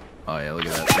 Oh yeah, look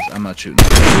at that. I'm not shooting.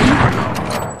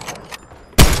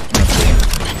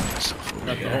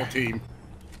 Got the whole team.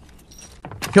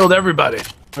 Killed everybody.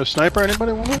 A sniper?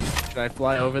 Anybody want it? Should I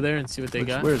fly over there and see what they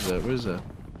got? Where's that? Where's that?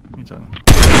 What are you talking about?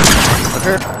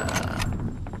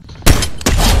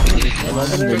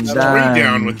 Three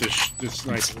down with this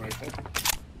sniper rifle.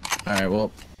 Alright,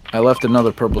 well, I left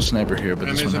another purple sniper here, but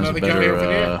And this one there's has a another guy over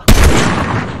better,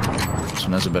 this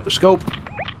one has a better scope.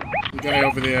 The guy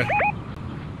over there.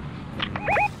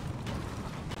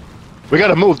 We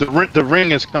gotta move. The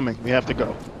ring is coming. We have to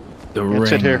go. The Can't ring.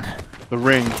 sit here. The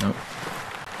ring. I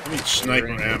need sniper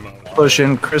ammo.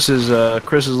 Pushing. Chris is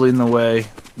leading the way.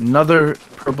 Another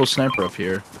purple sniper up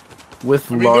here, with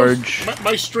I mean, large.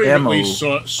 my stream ammo. at least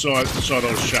saw those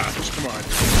shots. Come on.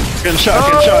 Getting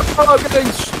shot. Getting shot. Oh, getting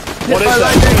hit What by is that?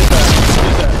 lightning.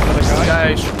 What is that? Another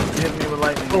guy? This guy hit me with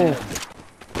lightning. Oh.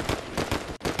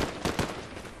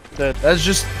 Dead. That's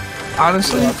just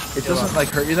honestly, it Kill doesn't him. like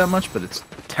hurt you that much, but it's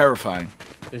terrifying.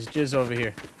 There's jizz over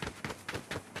here.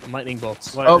 Lightning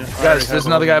bolts. Oh, guys, there's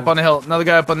another guy up on the hill. Another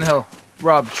guy up on the hill.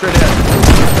 Rob, straight ahead.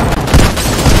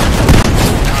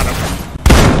 Got him.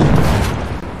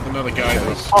 Another guy.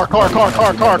 Car.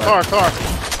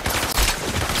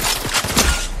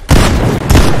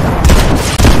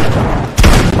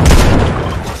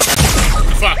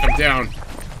 Fuck, I'm down.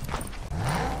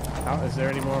 Is there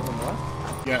any more of them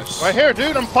left? Yes. Right here,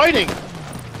 dude. I'm fighting.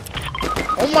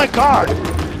 Oh my god.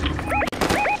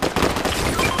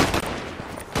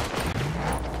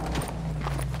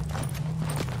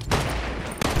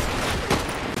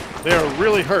 They are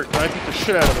really hurt. I beat the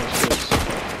shit out of those kids.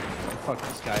 Fuck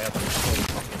this guy up.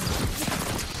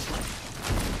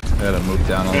 I gotta move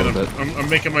down a little bit. I'm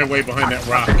making my way behind that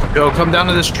rock. Joe, come down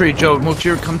to this tree. Joe,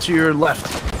 come to your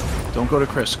left. Don't go to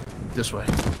Chris. This way.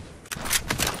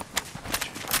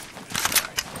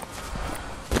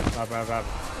 Rob.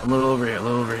 A little over here.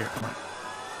 Come on.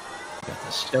 Got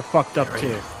this. They're fucked up Right too.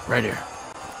 here. Right here.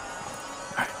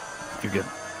 Alright. You're good.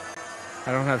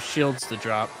 I don't have shields to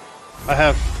drop. I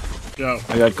have. Go.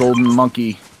 I got golden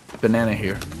monkey banana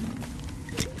here.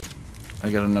 I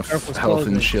got enough Careful, health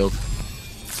in the closing. shield.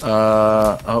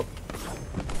 Oh.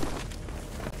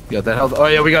 You got that health? Oh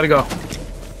yeah, we gotta go.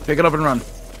 Pick it up and run.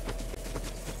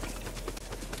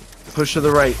 Push to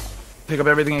the right. Pick up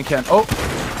everything you can. Oh!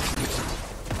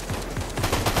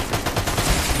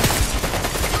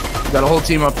 Got a whole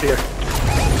team up here.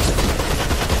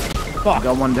 Fuck.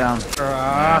 Got one down.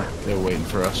 Yeah, they're waiting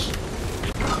for us.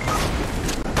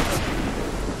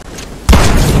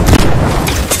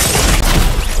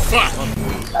 Fuck.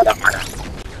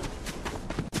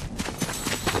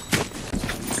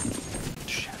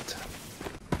 Shit.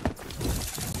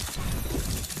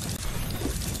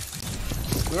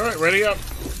 All right, ready up.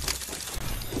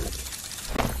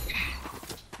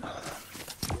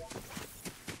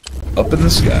 Up in the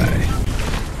sky.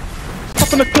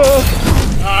 Up in the club.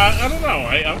 I don't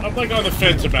know. I'm like on the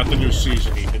fence about the new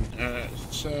season, Ethan.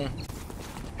 It's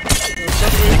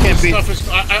can't beat- stuff is.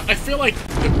 I feel like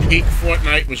the peak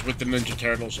Fortnite was with the Ninja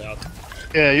Turtles out.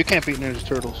 Yeah, you can't beat Ninja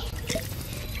Turtles.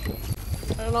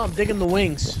 I don't know. I'm digging the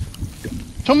wings.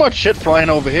 too much shit flying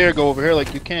over here. Go over here.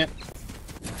 Like you can't.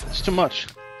 It's too much.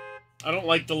 I don't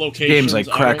like the locations. Games like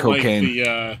crack I don't cocaine.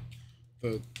 Like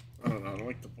I don't know. I don't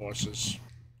like the bosses.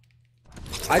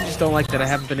 I just don't like that I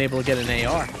haven't been able to get an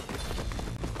AR.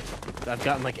 I've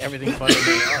gotten like everything but an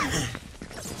AR.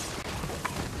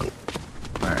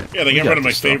 All right. Yeah, they got rid of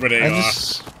my favorite AR.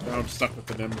 Now I'm stuck with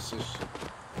the Nemesis.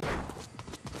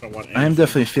 I am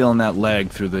definitely feeling that lag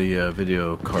through the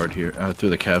video card here, through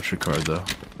the capture card though.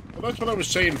 Well, that's what I was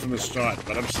saying from the start,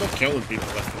 but I'm still killing people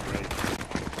left and right.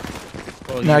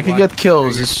 Well, Now I can get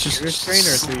kills. It's your just screen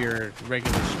or through your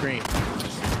regular screen.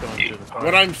 Just going through the card.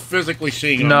 What I'm physically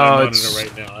seeing on No, my monitor it's-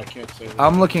 right now, I can't say that.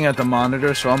 I'm looking at the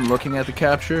monitor, so I'm looking at the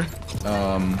capture.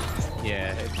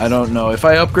 Yeah. I don't know if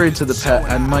I upgrade to the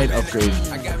I might upgrade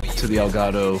to the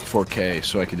Elgato 4K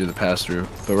so I can do the pass through.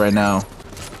 But right now,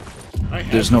 I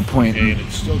have there's no point. and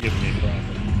it's still giving me a problem.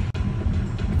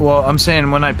 Well, I'm saying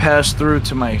when I pass through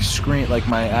to my screen, like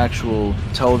my actual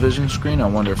television screen, I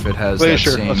wonder if it has that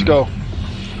Glacier, same let's go.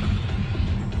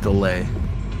 delay.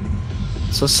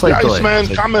 So slight The delay. Iceman It's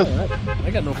like coming. I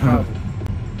got no problem.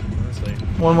 Honestly.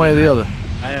 one way or the other.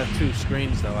 I have two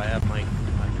screens though. I have my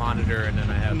monitor and then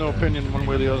I have No the opinion, one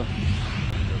way or the other.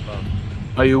 above.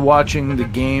 Are you watching the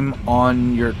game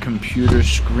on your computer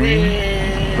screen,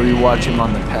 or are you watching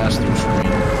on the pass-through screen?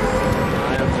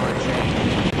 I am watching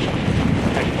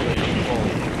technically on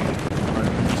both. When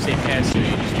you say pass through, you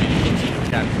just mean close to the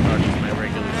capture card with my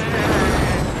regular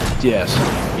screen. Yes.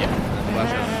 Yeah, I'm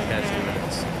watching on the pass through and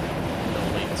it's no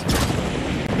latency.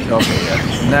 Okay.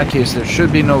 Yeah. In that case, there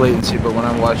should be no latency, but when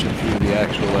I'm watching through the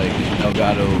actual like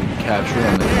Elgato capture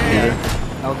on the computer,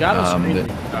 Elgato screen the-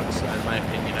 sucks, in my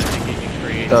opinion. I think it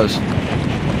creates. does. It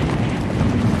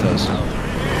does.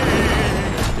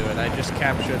 Do it. I just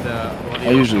capture the audio.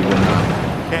 I usually would not.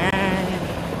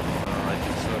 Oh, I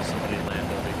just saw somebody land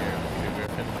over here.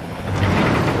 Griffin.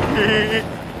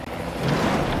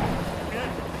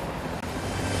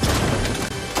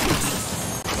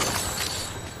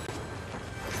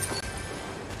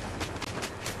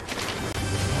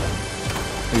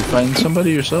 Are you fighting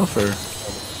somebody yourself, or?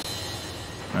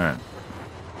 All right.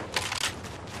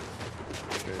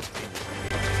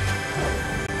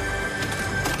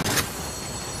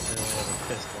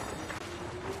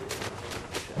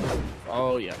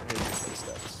 Oh yeah, here's the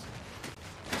footsteps.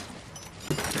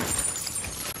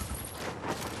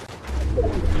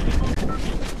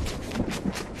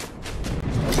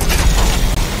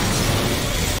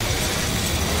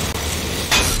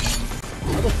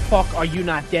 How the fuck are you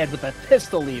not dead with a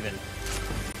pistol even?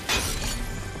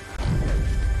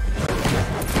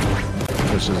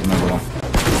 This is another one.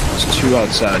 There's two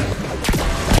outside.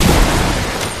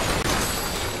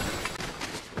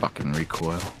 Fucking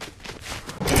recoil.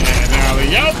 And now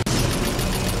we go.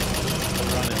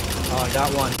 Running. Oh, I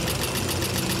got one.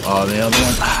 Oh, the other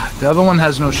one. The other one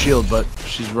has no shield, but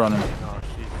she's running. No,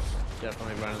 she's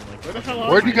definitely running like. Where the hell are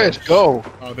Where'd you guys go?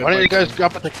 Oh, they're Why didn't you like- guys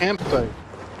drop at the campsite?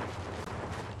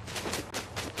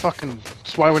 Fucking,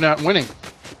 that's why we're not winning.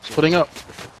 Splitting up.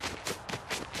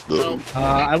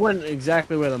 I went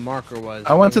exactly where the marker was.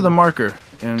 I went to the marker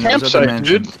and it was at the Campsite,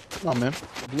 mansion. dude. Oh man.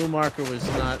 The blue marker was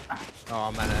not. Oh,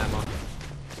 I'm out of ammo.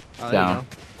 Oh, there Down. you go.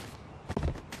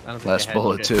 I don't think Last I had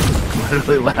bullet shit. too.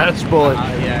 Literally last bullet.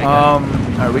 Yeah, I got All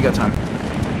right, we got time.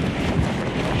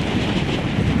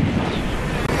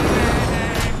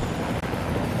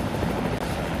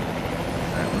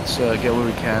 All right, let's get what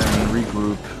we can and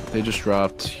regroup. They just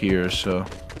dropped here, so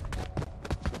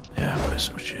yeah. What is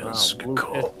some shields? Wow, blue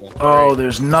Cool. pistol. Oh,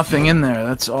 there's nothing in there.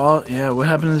 That's all. Yeah, what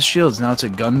happened to the shields? Now it's a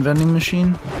gun vending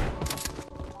machine.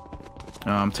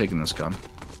 Oh, I'm taking this gun.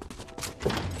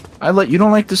 You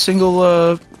don't like the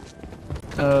single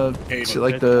Hate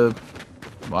like the.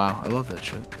 Wow, I love that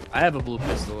shit. I have a blue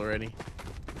pistol already.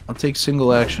 I'll take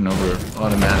single action over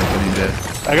automatic any day.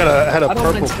 I had a I don't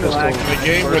purple like pistol. single action. The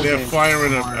game where they're First game.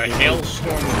 firing a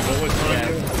hailstorm of bullets on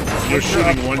you. You're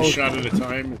shooting one shot at a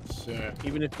time. It's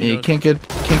Even if Yeah, you you can't get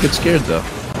scared though.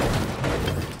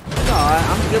 No,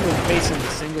 I'm good with facing the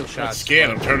single not shots. scared.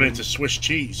 I'm turning into Swiss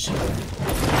cheese.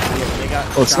 They got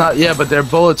Well, it's shot- not. Yeah, but their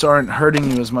bullets aren't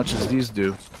hurting you as much as these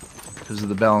do, because of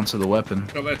the balance of the weapon.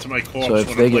 Tell that to my corpse So if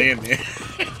when they I'm get- laying there.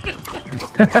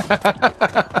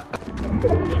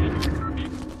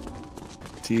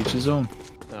 To each his own.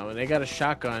 No, when they got a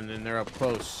shotgun and they're up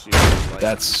close, you just, like,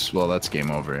 That's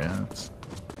game over. Yeah. That's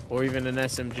or even an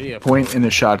SMG up point close. in a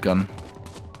shotgun.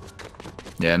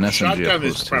 Yeah, an SMG. up Shotgun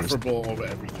is close, too. preferable over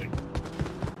everything.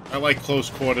 I like close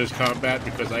quarters combat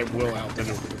because I will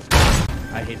outmaneuver.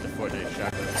 I hate the Fortnite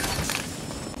shotgun.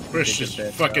 Chris Take a just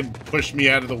bit, fucking pushed me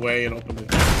out of the way and opened the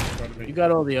door. front of me. You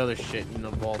got all the other shit in the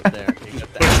vault there. You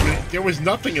got Push me. that. There was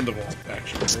nothing in the vault,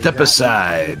 actually. Step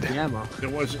aside. The ammo. There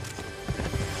wasn't.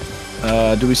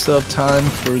 Do we still have time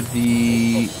for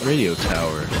the radio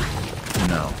tower?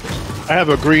 No. I have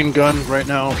a green gun right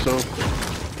now, so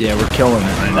Yeah, we're killing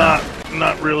it right now.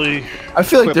 not really. I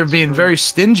feel like they're equipped being for- very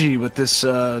stingy with this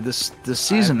this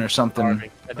season or something.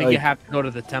 I think you have to go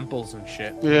to the temples and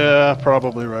shit. Yeah,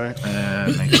 probably right.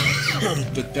 Makes sense.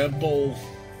 The temple.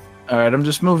 All right, I'm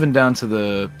just moving down to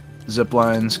the zip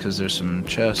lines because there's some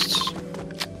chests.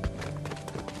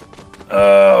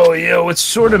 Oh yeah, what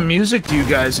sort of music do you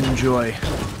guys enjoy?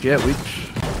 Yeah, we.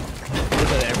 Look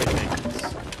at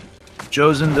everything.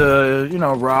 Joe's into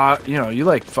rock. You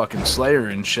like fucking Slayer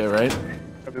and shit, right?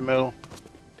 Heavy metal.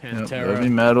 Yep, Pantera. heavy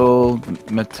metal,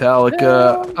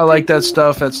 Metallica. I like that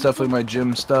stuff. That's definitely my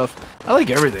gym stuff. I like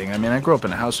everything. I mean, I grew up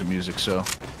in a house of music, so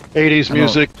 80s I know.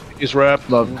 music, 80s rap.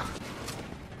 love.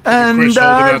 Chris And holding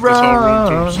I out this whole room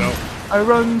to run, himself. I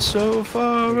run so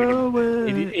far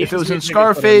away. If it was in music,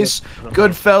 Scarface, I put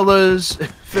Goodfellas,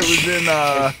 if it was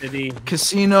in City.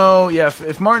 Casino, yeah.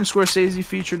 If Martin Scorsese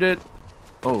featured it.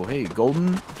 Oh, hey,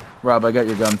 Golden. Rob, I got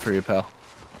your gun for you, pal.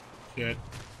 Shit.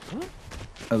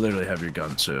 I literally have your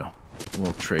gun, so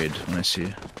we'll trade when I see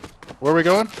you. Where are we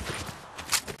going?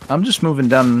 I'm just moving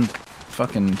down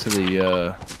fucking to the, Do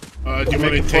you want to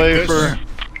Make a take play this? for-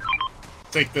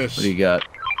 Take this. what do you got?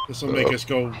 This will make us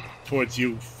go towards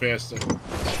you faster.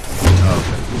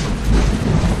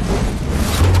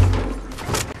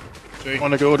 See?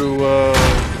 Want to go to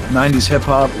 90s hip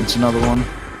hop, it's another one.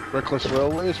 Reckless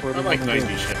Railways? Where I do we like wanna go?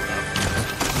 90s hip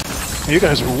hop. You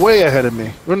guys are way ahead of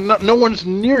me. We're not, no one's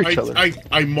near each other.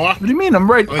 I marked. What do you mean? I'm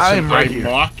right. Listen, I am right I here.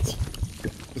 marked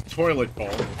the toilet bowl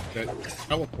that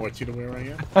teleports you to where I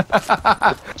am.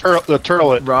 The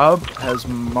turlet. Rob has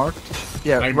marked.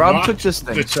 Yeah, I Rob marked took this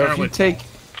thing. the So if you turlet take,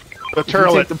 The if you take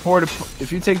turlet. the porta,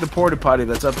 if you take the porta potty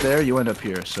that's up there, you end up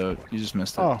here. So you just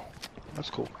missed it. Oh, that's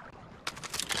cool.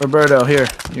 Roberto, here.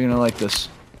 You're gonna like this.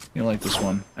 You're gonna like this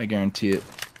one. I guarantee it.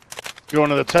 Going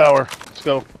to the tower. Let's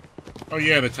go. Oh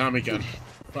yeah, the Tommy gun.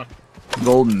 Fuck,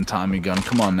 Golden Tommy gun.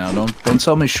 Come on now. Don't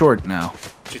sell me short now.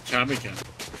 it's a Tommy gun.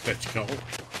 That's gold.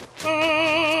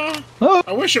 Oh.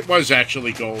 I wish it was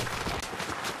actually gold.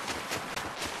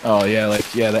 Oh yeah,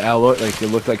 the alloy. Like it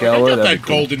looked like I alloy. got that'd that be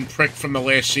cool. golden prick from the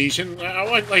last season. I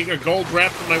want like a gold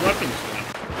wrap for my weapons now.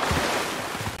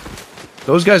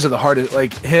 Those guys are the hardest.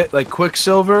 Like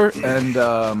Quicksilver and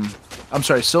I'm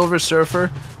sorry, Silver Surfer.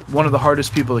 One of the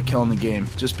hardest people to kill in the game,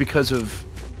 just because of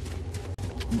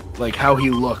like how he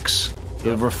looks,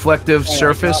 the reflective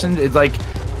surface, and it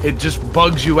just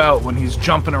bugs you out when he's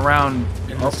jumping around.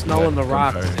 And the snow and the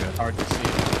rocks. sorry, yeah. It's hard to see.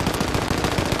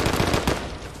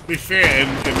 To be fair, in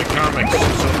the comics,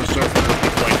 Silver Surfer would be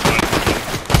quite tough.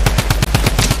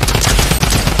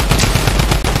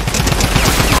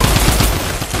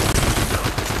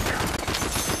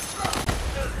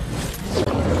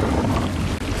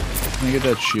 Can I get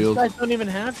that These shield? guys don't even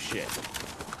have shit.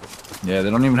 Yeah, they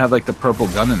don't even have like the purple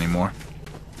gun anymore.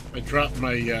 I dropped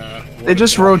my. They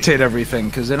just rotate everything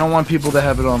because they don't want people to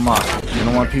have it on lock. They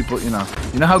don't want people, you know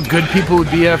how good people would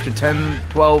be after 10,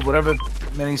 12, whatever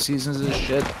many seasons of this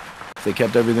shit. If they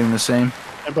kept everything the same.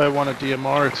 Anybody want a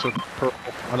DMR? It's a purple.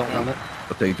 I don't want it.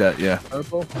 I'll take that. Yeah,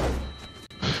 Purple.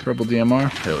 purple DMR.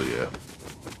 Hell yeah.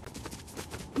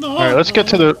 No. All right, let's get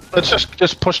to the. Let's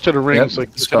just push to the rings. Yep, Like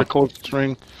let's to the go. closest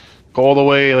ring. Go all the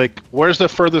way. Like, where's the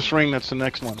furthest ring? That's the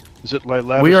next one. Is it like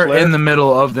Lavish We are Lair? in the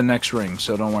middle of the next ring,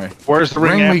 so don't worry. Where's the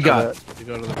ring? ring we after got. that? You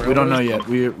go to the We don't know railroads?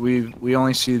 yet. We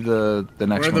only see the next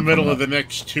We're in one. the middle coming of the up.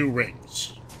 next two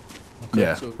rings.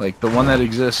 Yeah, so- like the one that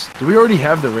exists. Do we already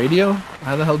have the radio?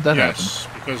 How the hell did that happen? Yes,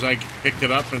 because I picked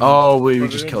it up and. Oh, we put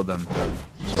it just in. killed them.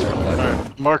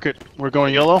 Mark it. We're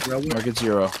going yellow. Market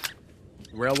 0.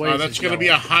 Railways. That's is going to be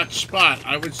yellow. a hot spot.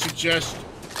 I would suggest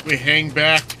we hang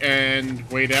back and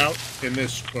wait out in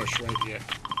this bush right here.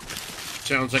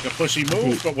 Sounds like a pussy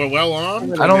move, but we're well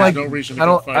armed. I don't There's like. No reason to I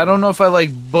go don't. fight. I don't know if I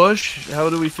like bush. How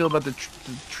do we feel about the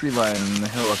tree line and the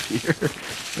hill up here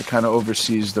that kind of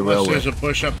oversees the Unless railway? there's a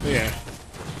bush up there.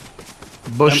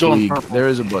 Bush I'm going league. purple. There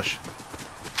is a bush.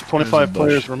 25 There's a bush.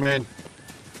 players remain.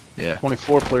 Yeah.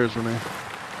 24 players remain.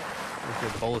 If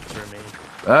your bullets remain.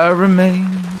 I remain.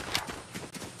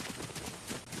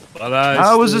 But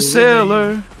I was a still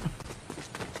remain. sailor.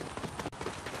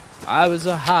 I was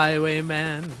a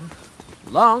highwayman.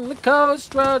 Along the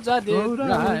coast roads I did Road I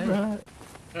would ride. ride.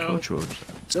 Well, Coach road.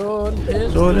 Sword and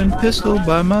pistol. Sword and pistol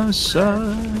by my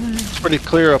side. It's pretty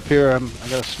clear up here. I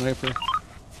got a sniper.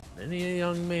 Many a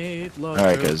young maid All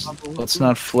right, guys. Let's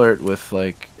not flirt with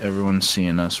like everyone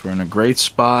seeing us. We're in a great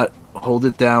spot. Hold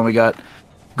it down. We got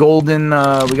golden.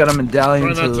 We got a medallion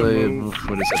Try to not to the. move.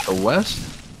 What is it? The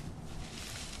west.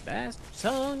 That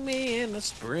sung me in the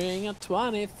spring of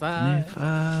 25.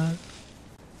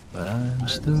 But I'm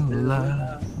still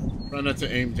alive. Try not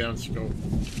to aim down scope.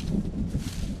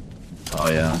 Oh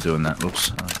yeah, I'm doing that.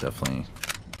 Oops, I was definitely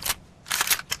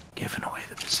giving away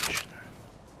the position.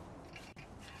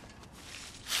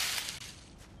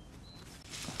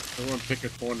 Everyone pick a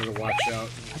corner to watch out.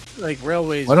 Like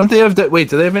railways. Why don't they have that? Wait,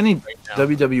 do they have any now.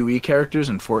 WWE characters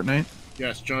in Fortnite?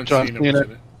 Yes, John John Cena was Cena.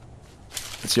 in it.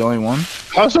 It's the only one.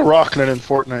 How's the Rock not in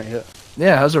Fortnite yet?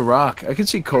 Yeah, how's a Rock? I could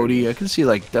see Cody. I could see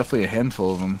like definitely a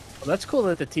handful of them. Well, that's cool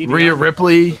that the TV. Rhea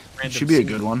Ripley random should be a scene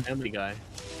good one. Family Guy.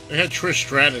 They had Trish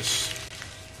Stratus.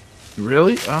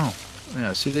 Really? Oh,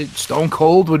 yeah. See, Stone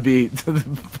Cold would be would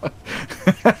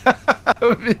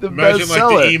be the Imagine best like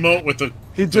seller. the emote with the,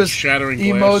 He the just shattering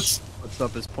emotes. glass. What's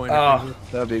up his pointer Oh, finger?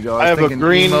 that'd be good. I have a thinking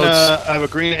green. emotes. I have a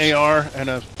green AR and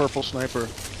a purple sniper.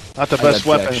 Not the I best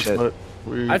got jack weapons, shit. but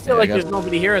we. I feel Yeah, like I got- there's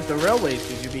nobody here at the railways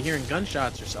because you'd be hearing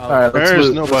gunshots or something. All right, let's There's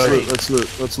loot. nobody. Let's loot.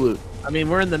 Let's loot. I mean,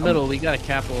 we're in the middle. We gotta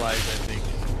capitalize, I think.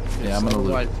 Yeah, I'm gonna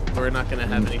loot. Otherwise, we're not gonna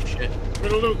have any shit. Give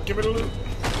it a loot. Give it a loot.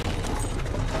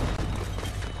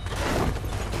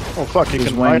 Oh fuck! You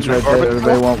There's can mine wings your right there. garbage.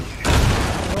 Everybody won't.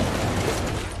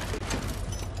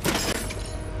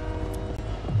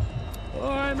 Or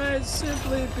I might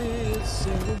simply be a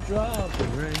single drop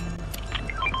of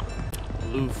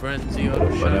rain. Blue frenzy auto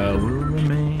But I shot. will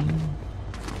remain.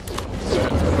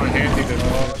 My handy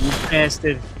to You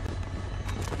bastard.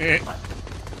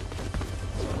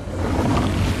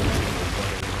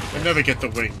 I never get the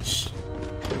wings.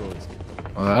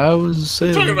 Well, I was I'm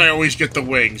talking saying. about I always get the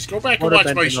wings. Go back and Water watch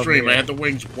my bending over stream. I here. had the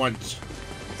wings once.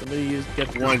 Somebody get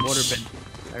the Once. water bin.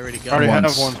 I already got Already one.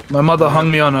 have one. My mother hung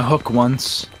me on a hook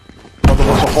once. Mother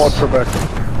was a hard for back.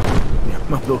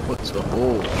 My mother was a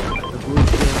hole. The blue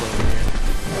shield over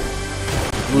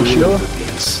here. Blue shield?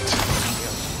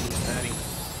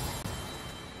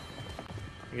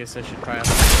 I guess I should try out.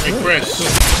 Hey, Chris.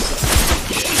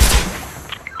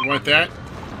 You want that?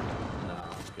 No,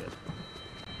 it's good.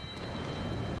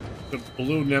 The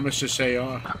blue Nemesis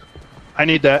AR. I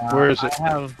need that. Where is it? I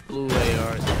have blue ARs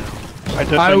now.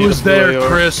 definitely I need a was blue there, AR.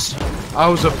 Chris. I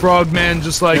was a frogman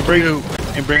just like bring- you.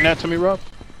 Can you bring that to me, Rob?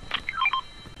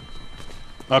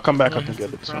 I'll come back up and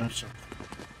get it. Drop So. some.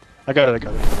 I got it. I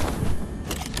got it.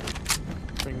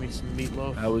 Bring me some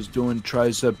meatloaf. I was doing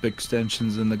tricep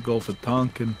extensions in the Gulf of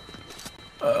Tonkin.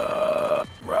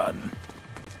 Run.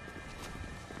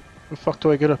 The fuck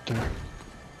do I get up there?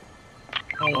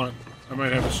 Hold on. I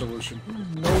might have a solution.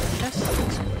 No test in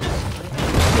this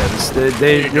place. Yeah,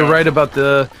 There you you're go. right about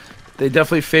the. They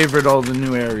definitely favored all the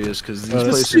new areas because these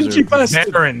places stinky are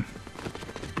bastard. barren.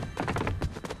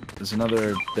 There's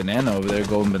another banana over there,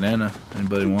 golden banana.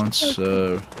 Anybody wants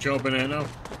a Joe Banano.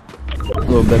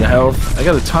 little bit of health? I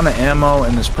got a ton of ammo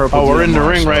and this purple. Oh, we're in the DMR,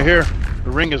 ring so- right here.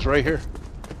 The ring is right here.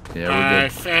 Yeah, I we're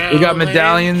good. fell We got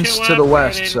medallions into to the a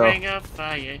west, burning so- ring of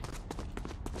fire.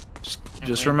 Just I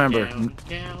went remember, down,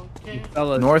 down, down,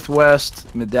 Fellas,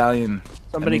 Northwest medallion.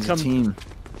 somebody that means a come. team.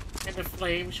 and the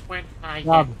flames went higher.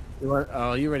 Rob,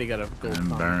 oh, you already got a gold And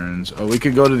pump. Burns. Oh, we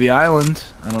could go to the island.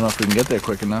 I don't know if we can get there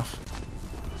quick enough.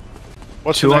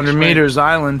 What's the 200 next ring? meters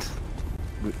island.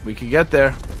 We could get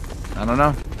there. I don't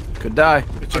know. Could die.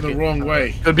 It's in the wrong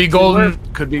way. Could be golden.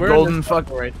 Could be We're in golden. the Fuck.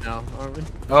 circle right now, aren't we?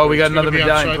 Oh, we got It's gonna another be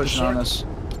medallion outside the pushing on us.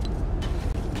 circle.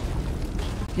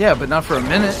 Yeah, but not for a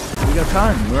minute. We got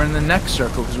time. We're in the next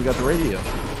circle because we got the radio.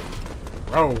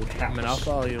 Road I mean, I'll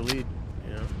follow your lead.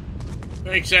 You know.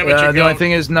 Thanks, amateur. The only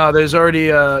thing is, no, there's already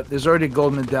a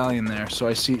gold medallion there. So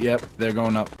I see. Yep, they're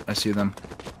going up. I see them.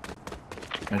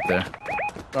 Right there.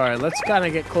 All right, let's kind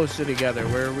of get closer together.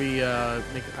 Where are we? I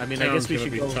mean, I Town's guess we gonna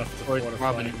should be go tough to towards fortify.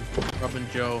 Rob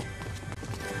and Joe,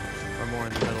 or more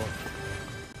in the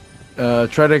middle.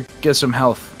 Try to get some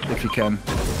health if you can.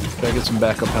 Try to get some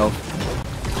backup health.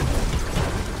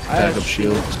 Backup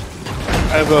shields.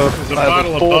 I have a. There's a I have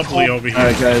bottle of full bubbly pump. over here. All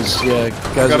right, guys. Yeah, I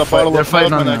guys got are a bottle they're of fighting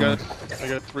pump on and that. I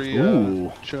got 3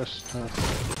 Ooh. chests. All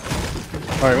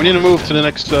right, we need to move to the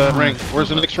next ring. Where's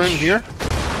the next ring? Here?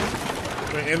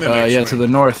 We're in the next Yeah, ring. to the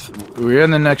north. We're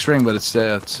in the next ring, but it's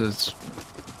they're need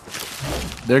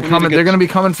to coming. get- They're gonna be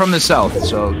coming from the south,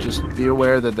 so just be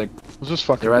aware that What's this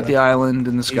fucking? they're at the island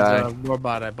in the He's sky. a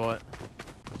robot I bought.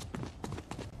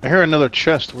 I hear another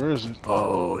chest. Where is it?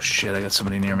 Oh shit! I got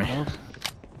somebody near me.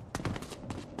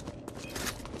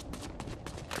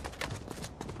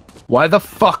 Why the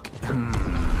fuck?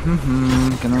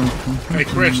 Hey,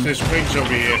 Chris, there's wings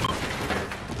over here.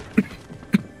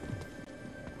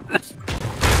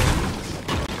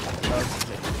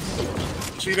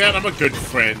 See that? I'm a good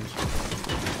friend.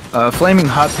 Flaming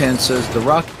Hot Pants says The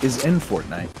Rock is in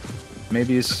Fortnite.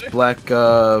 Maybe it's Black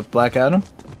Adam?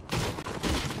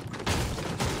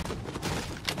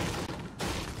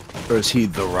 Or is he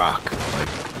The Rock?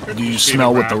 Like, do you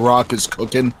smell what The Rock is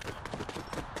cooking?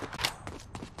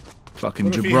 Fucking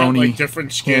What if he had, jabroni, like,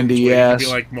 different skins candy where he ass. could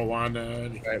be like Moana.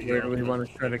 And he could Right, be, where do we want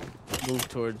to try to move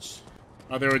towards?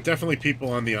 there are definitely people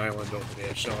on the island over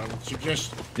there, so I would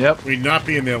suggest Yep. we not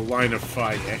be in their line of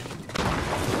fire.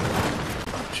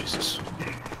 Jesus.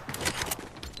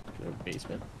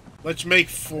 Basement. Let's make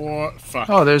 4. Fuck.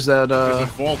 Oh, there's that. There's a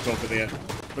vault over there,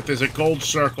 but there's a gold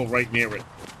circle right near it.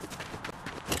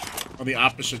 On the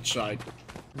opposite side.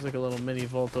 There's like a little mini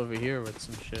vault over here with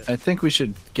some shit. I think we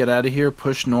should get out of here,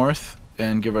 push north,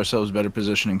 and give ourselves better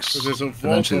positioning. So there's a vault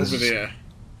Eventually over this is- there.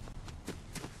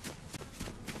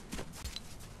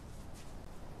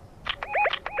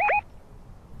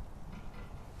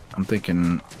 I'm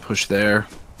thinking push there,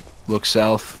 look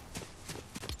south.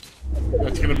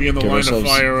 That's gonna be in the Give line of ourselves-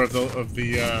 fire of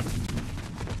the.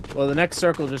 Well, the next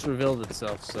circle just revealed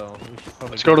itself, so we should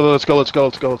probably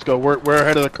Let's go. We're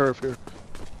ahead of the curve here.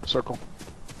 Circle.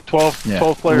 12 Yeah.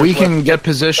 12 players. We left. can get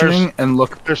positioning and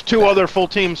look. There's 2 other full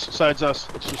teams besides us.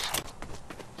 Let's just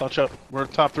touch up. We're a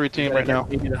top 3 team right now.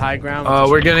 We need the high ground.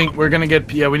 We're gonna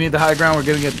get. Yeah, we need the high ground. We're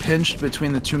gonna get pinched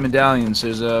between the 2 medallions.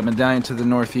 There's a medallion to the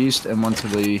northeast and one to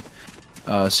the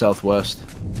southwest.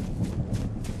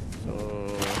 So,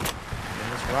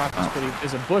 this rock is pretty.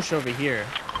 There's a bush over here.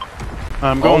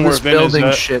 I'm All going where this Vin is building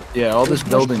at. shit. Yeah, all this Push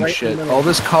building right in shit. the middle. All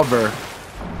this cover.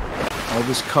 All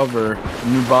this cover.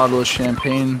 New bottle of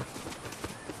champagne.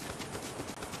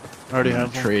 I already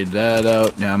have one. Trade that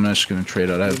out. Yeah, I'm just gonna trade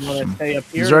out. I have We want to some. stay up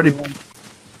here. He's or already- we want-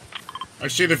 I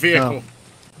see the vehicle.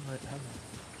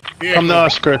 Vehicle. Come to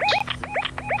us, Chris.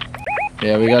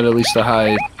 Yeah, we got at least a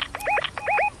hide.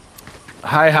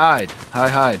 Hide.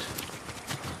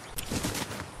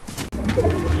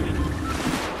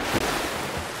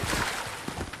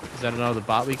 Is that another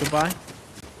bot we could buy?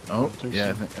 Oh,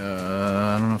 yeah.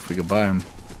 I don't know if we could buy them.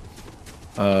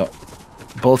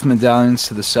 Both medallions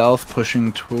to the south,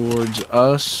 pushing towards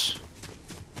us.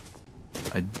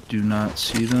 I do not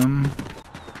see them.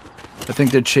 I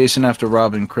think they're chasing after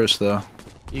Rob and Chris, though.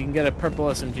 You can get a purple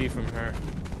SMG from her.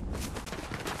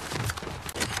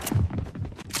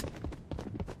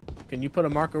 Can you put a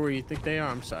marker where you think they are?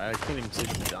 I'm sorry, I can't even see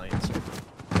the medallions.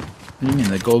 What do you mean,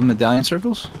 the golden medallion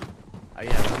circles?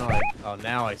 Yeah, no, oh,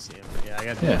 now I see them. Yeah, I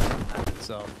got Yeah.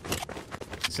 So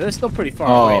they're still pretty far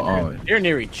Oh, away. They're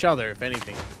near each other, if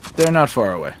anything. They're not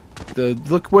far away.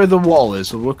 Look where the wall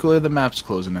is. Look where the map's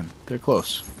closing in. They're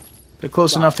close. They're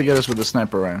close enough to get us with a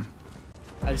sniper rifle.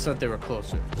 I just thought they were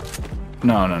closer.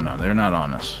 No. They're not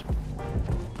on us.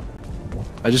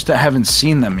 I just haven't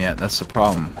seen them yet. That's the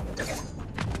problem.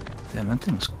 Damn, that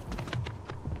thing's...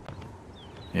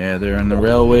 Yeah, they're in the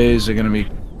railways. They're gonna be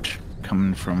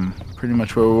coming from pretty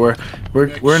much where we were.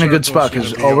 We're in a good spot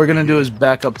because all we're gonna do is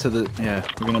back up to the... Yeah,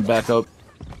 we're gonna back up,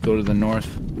 go to the north.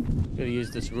 Gotta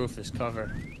use this roof as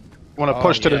cover. Want to Oh,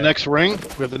 push to the yeah. next ring?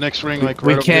 We have the next ring like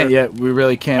We right can't over here. yet. We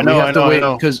really can't. I know, we have to wait I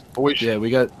know. because We should- yeah, we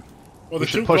got... Well, We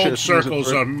the should 2 push it gold as soon as circles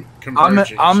it's are I'm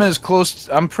converging. as close.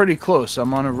 I'm pretty close.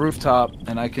 I'm on a rooftop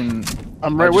and I can...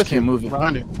 I'm I right just with you. can't move it.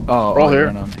 Behind you. Oh, We're all you're here.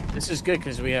 right on me. This is good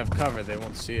because we have cover. They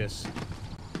won't see us.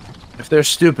 If they're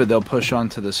stupid, they'll push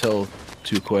onto this hill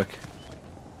too quick.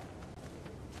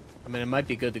 I mean, it might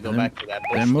be good to go They're- back to that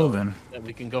bush. They're though. moving. And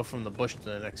we can go from the bush to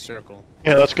the next circle.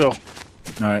 Yeah, let's go. All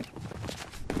right.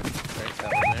 Right, that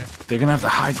one there. They're gonna have the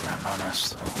high ground on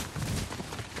us.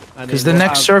 I Because mean, the we'll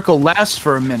next have- circle lasts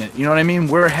for a minute. You know what I mean?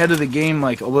 We're ahead of the game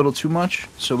like a little too much,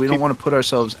 so we don't want to put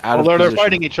ourselves out Well, of they're position.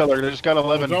 fighting each other. They just got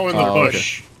 11. Go in the Oh, okay.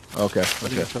 bush. Okay.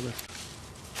 Fighting Okay. each other.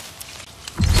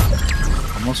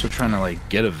 I'm also trying to like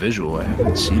get a visual. I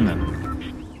haven't seen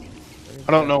them.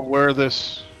 I don't know where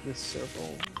this... This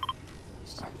circle.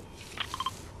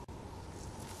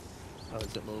 Oh,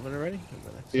 is it moving already?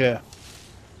 Yeah.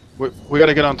 We got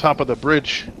to get on top of the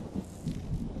bridge.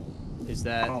 Is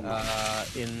that Oh.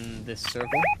 in this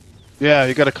circle? Yeah,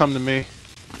 you got to come to me.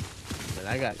 And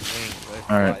I got wings.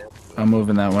 All right. I'm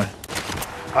moving that way.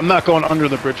 I'm not going under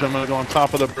the bridge. I'm going to go on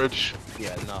top of the bridge.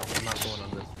 Yeah, no, I'm not going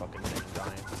on this fucking thing.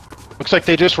 Dying. Looks like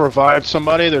they just revived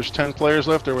somebody. There's 10 players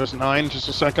left. There was 9 just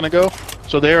a second ago.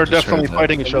 So they are Just definitely heard that.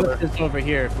 fighting each other. It's over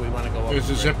here if we want to go up. There's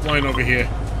a zip line over here.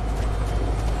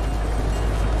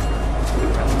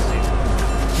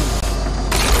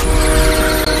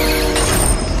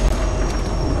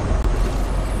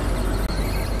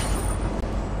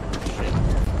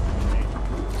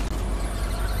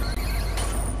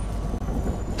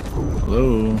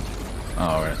 Hello.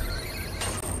 All right.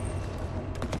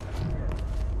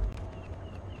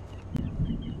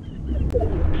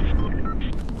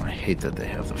 hate that they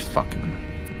have the fucking...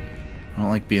 I don't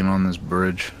like being on this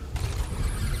bridge.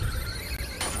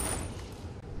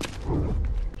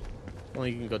 Well,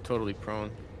 you can go totally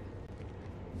prone.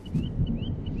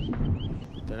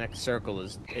 The next circle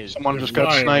is Someone just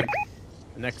got sniped.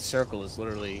 The next circle is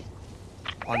literally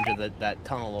under that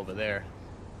tunnel over there.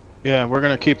 Yeah, we're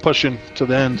gonna keep pushing to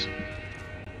the end.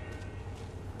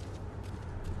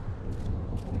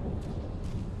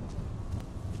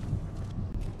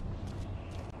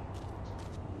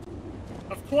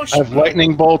 Of course. I have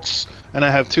lightning bolts, and I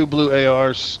have 2 blue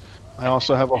ARs. I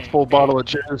also have a full bottle of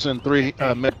jitters and 3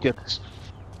 medkits.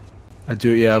 I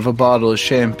do, yeah. I have a bottle of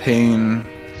champagne,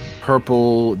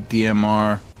 purple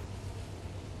DMR,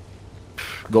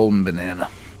 golden banana.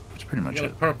 That's pretty much You got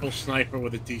it. a purple sniper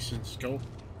with a decent scope.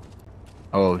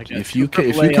 Oh, got if 2 you can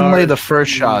purple lay the ARs.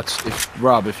 first shots,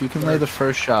 Rob, if you can lay the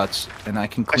first shots, and I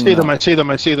can I clean see them. up. I see them.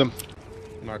 I see them.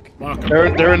 Mark.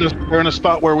 They're in the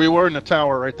spot where we were in the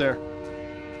tower right there.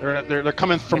 They're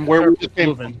coming from where we just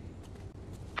came from.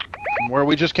 From where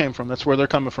we just came from. That's where they're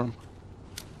coming from.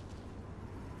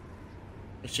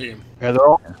 I see him. Yeah, they're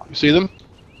all. You see them?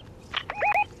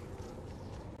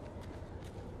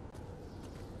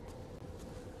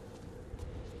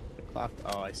 The clock.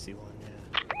 Oh, I see one.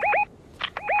 Yeah.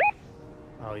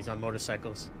 Oh, he's on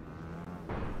motorcycles.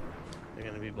 They're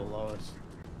gonna be below us.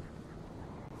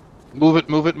 Move it.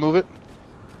 Move it. Move it.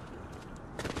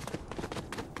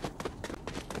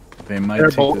 They might They're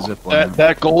take below- the zip line.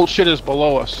 that gold shit is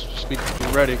below us. Just be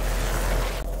ready.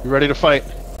 You ready to fight?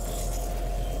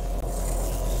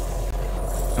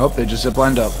 Oh, they just zip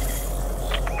lined up.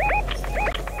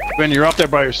 Ben, you're up there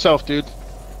by yourself, dude.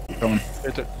 Coming.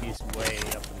 Right there. He's way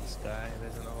up in the sky.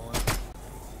 There's another one.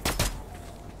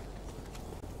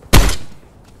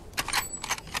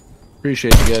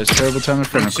 Appreciate you guys. Terrible time of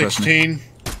friend request me. 16.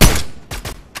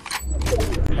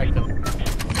 Protect him.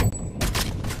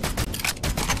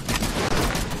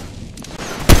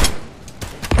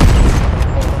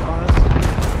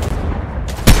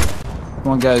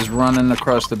 One guy's running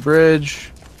across the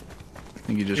bridge. I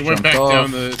think he just He went jumped back off.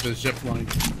 down the zip line.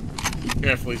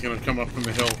 Careful, he's gonna come up from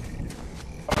the hill.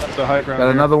 That's the high ground. Got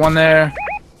here. another one there.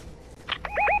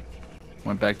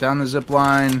 Went back down the zip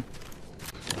line.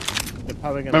 They're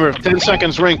probably gonna Remember, come 10 back.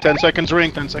 seconds ring. 10 seconds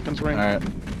ring. 10 seconds ring. Alright.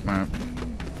 Alright.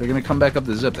 They're gonna come back up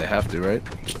the zip. They have to, right?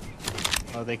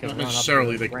 Oh, they can Not run up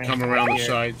necessarily, the they can ramp come around the here,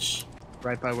 sides.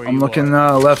 right by where I'm you looking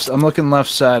are. left. I'm looking left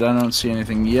side. I don't see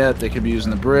anything yet. They could be using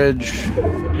the bridge.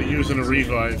 They're using a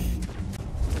revive.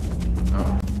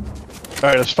 Oh.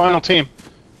 Alright, it's final team.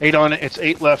 8 on it. It's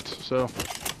 8 left. So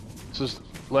this is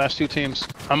the last 2 teams.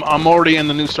 I'm already in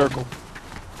the new circle.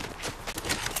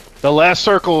 The last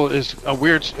circle is a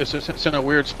weird. It's in a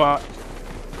weird spot.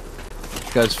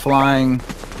 Guys flying.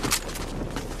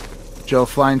 Joe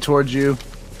flying towards you.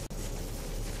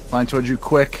 Flying towards you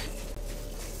quick.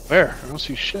 Where? I don't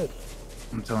see shit.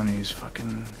 I'm telling you, he's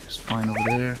flying over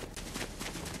there.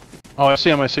 Oh, I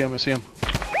see him. I see him. I see him.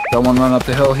 Got one run up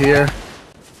the hill here.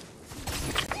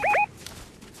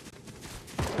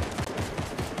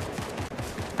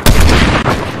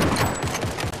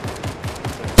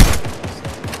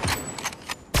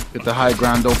 Get the high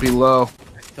ground, don't be low.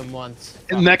 Protect them once.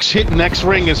 Next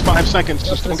ring is 5 seconds.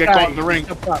 Just don't get caught in the ring.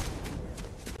 Oh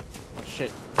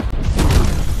shit.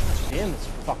 Damn this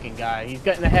fucking guy. He's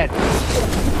getting ahead.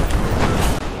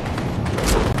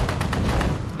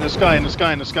 In the sky. In the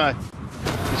sky. In the sky.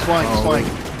 He's flying. He's Oh, flying.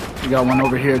 We got one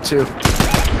over here too.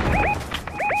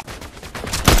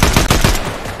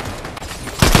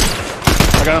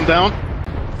 I got him down.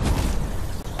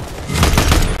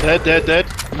 Dead.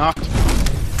 Knocked.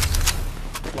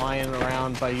 Flying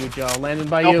around by you, Joe. Landing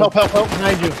by Help! you. Help!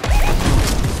 Behind you.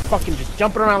 Fucking just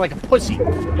jumping around like a pussy.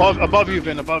 Above you,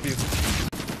 Vin. Above you.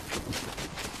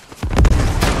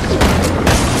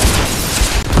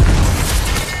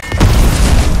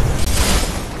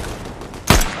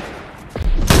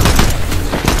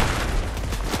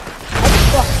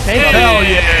 Hell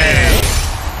yeah!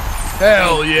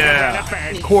 Hell yeah!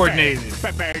 Coordinated.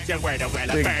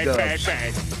 Big dubs.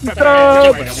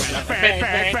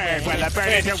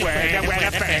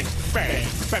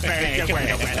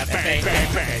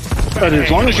 But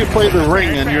as long as you play the ring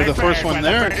and you're the first one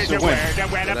there, it's a win.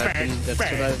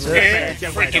 That's it.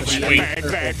 Freaking sweet.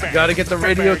 Gotta get the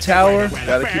radio tower,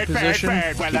 gotta keep position,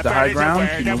 keep the high ground,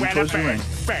 keep moving towards the ring.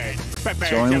 It's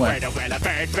the only way.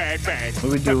 What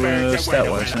we do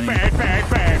stat-wise?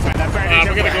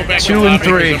 We're gonna go back 2 to the and lobby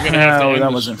 3. 'cause I'm gonna have to No, end that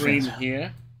the wasn't stream fair.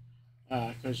 here.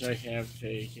 Because I have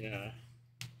a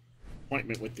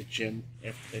appointment with the gym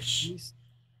after this.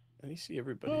 Let me see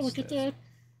everybody. Oh, look at that.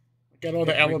 I got all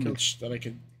the elements that I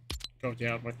can go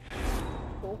down with.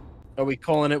 Cool. Are we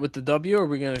calling it with the W, or are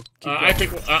we gonna? I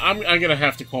think I'm gonna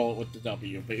have to call it with the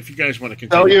W. But if you guys want to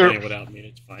Tell continue your- playing without me,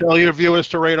 it's fine. Tell your viewers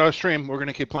to rate our stream. We're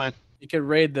gonna keep playing. You could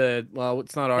raid the. Well,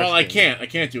 it's not our. Well, I stream. can't. I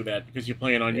can't do that because you're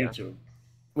playing on Yeah. YouTube.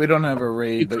 We don't have a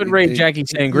raid. You but could raid Jackie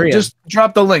Sangria. Just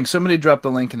drop the link. Somebody drop the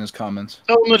link in his comments.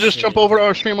 Tell them to just jump over to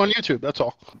our stream on YouTube. That's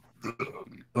all.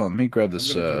 Oh, let me grab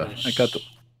this. I'm gonna do this.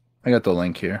 I got the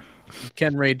link here. You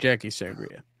can raid Jackie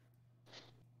Sangria,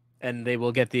 and they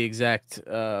will get the exact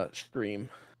stream.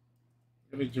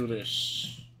 Let me do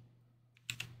this.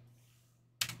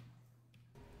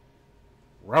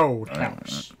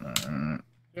 Roadhouse.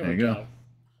 There you go.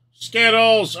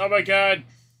 Skittles! Oh my god!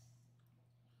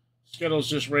 Skittles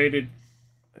just raided.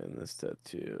 And this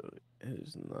tattoo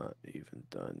is not even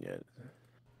done yet.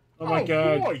 Oh my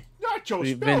god. Boy,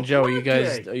 nachos Vin, Joe, you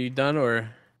guys, are you done or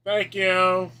Thank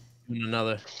you. doing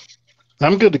another?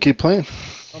 I'm good to keep playing.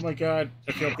 Oh my god.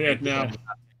 I feel bad now.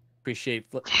 Appreciate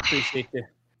the.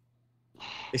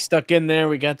 They stuck in there.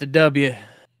 We got the W.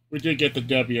 We did get the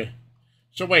W.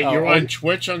 So wait, Oh, you're oh. on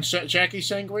Twitch on Jackie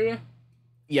Sangria?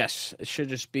 Yes, it should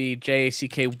just be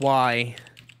JACKY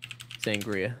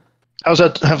Sangria. How's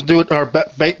that have to do with our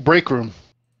break room?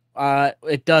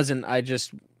 It doesn't.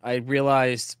 I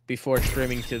realized before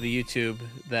streaming to the YouTube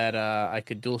that I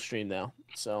could dual stream now.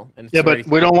 So and it's Yeah, but very-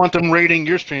 we don't want them rating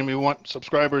your stream. We want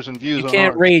subscribers and views you on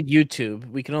can't ours. raid YouTube.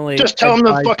 We can only Just tell them to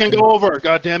advise fucking them. go over.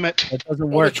 God damn it! It doesn't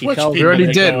Well, work. the He Twitch tells We people already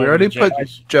they did. go We over already to put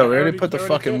Jackie's. Joe. We They already put the they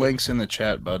fucking did. links in the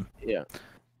chat, bud. Yeah.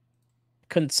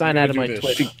 Couldn't sign We're out of gonna my do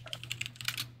this. Twitch.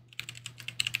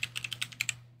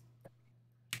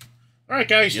 All right,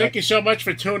 guys. Thank you so much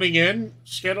for tuning in.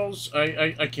 Skittles,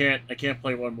 I can't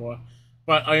play one more,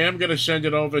 but I am gonna send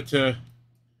it over to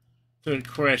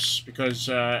Chris because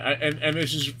and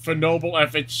this is for noble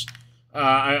efforts.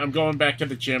 I'm going back to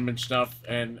the gym and stuff,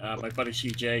 and my buddy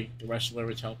CJ, the wrestler,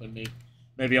 is helping me.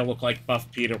 Maybe I'll look like Buff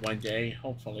Peter one day,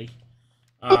 hopefully.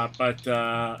 But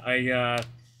I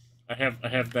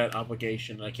have that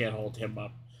obligation. I can't hold him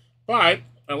up. But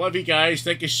I love you guys.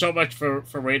 Thank you so much for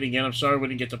raiding in. I'm sorry we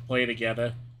didn't get to play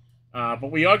together.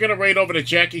 But we are going to raid over to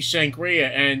Jackie Sangria,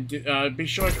 and be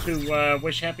sure to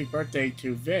wish happy birthday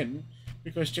to Vin,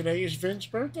 because today is Vin's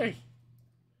birthday.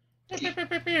 Who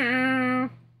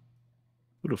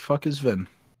the fuck is Vin?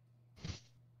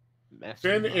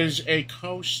 Vin is a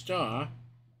co-star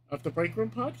of the Break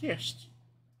Room Podcast.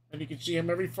 And you can see him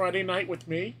every Friday night with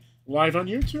me, live on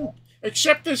YouTube.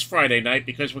 Except this Friday night,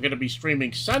 because we're going to be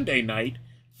streaming Sunday night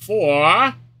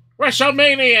for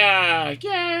WrestleMania!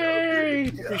 Yay!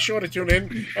 Be sure to tune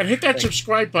in and hit that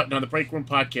subscribe button on the Break Room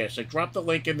Podcast. I dropped the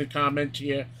link in the comment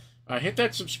here. Hit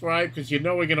that subscribe, because you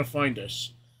know we're going to find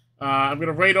us. I'm going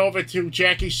to raid over to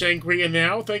Jackie Sangria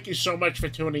now. Thank you so much for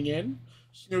tuning in.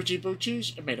 Snoochie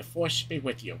Boochies, and may the force be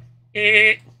with you.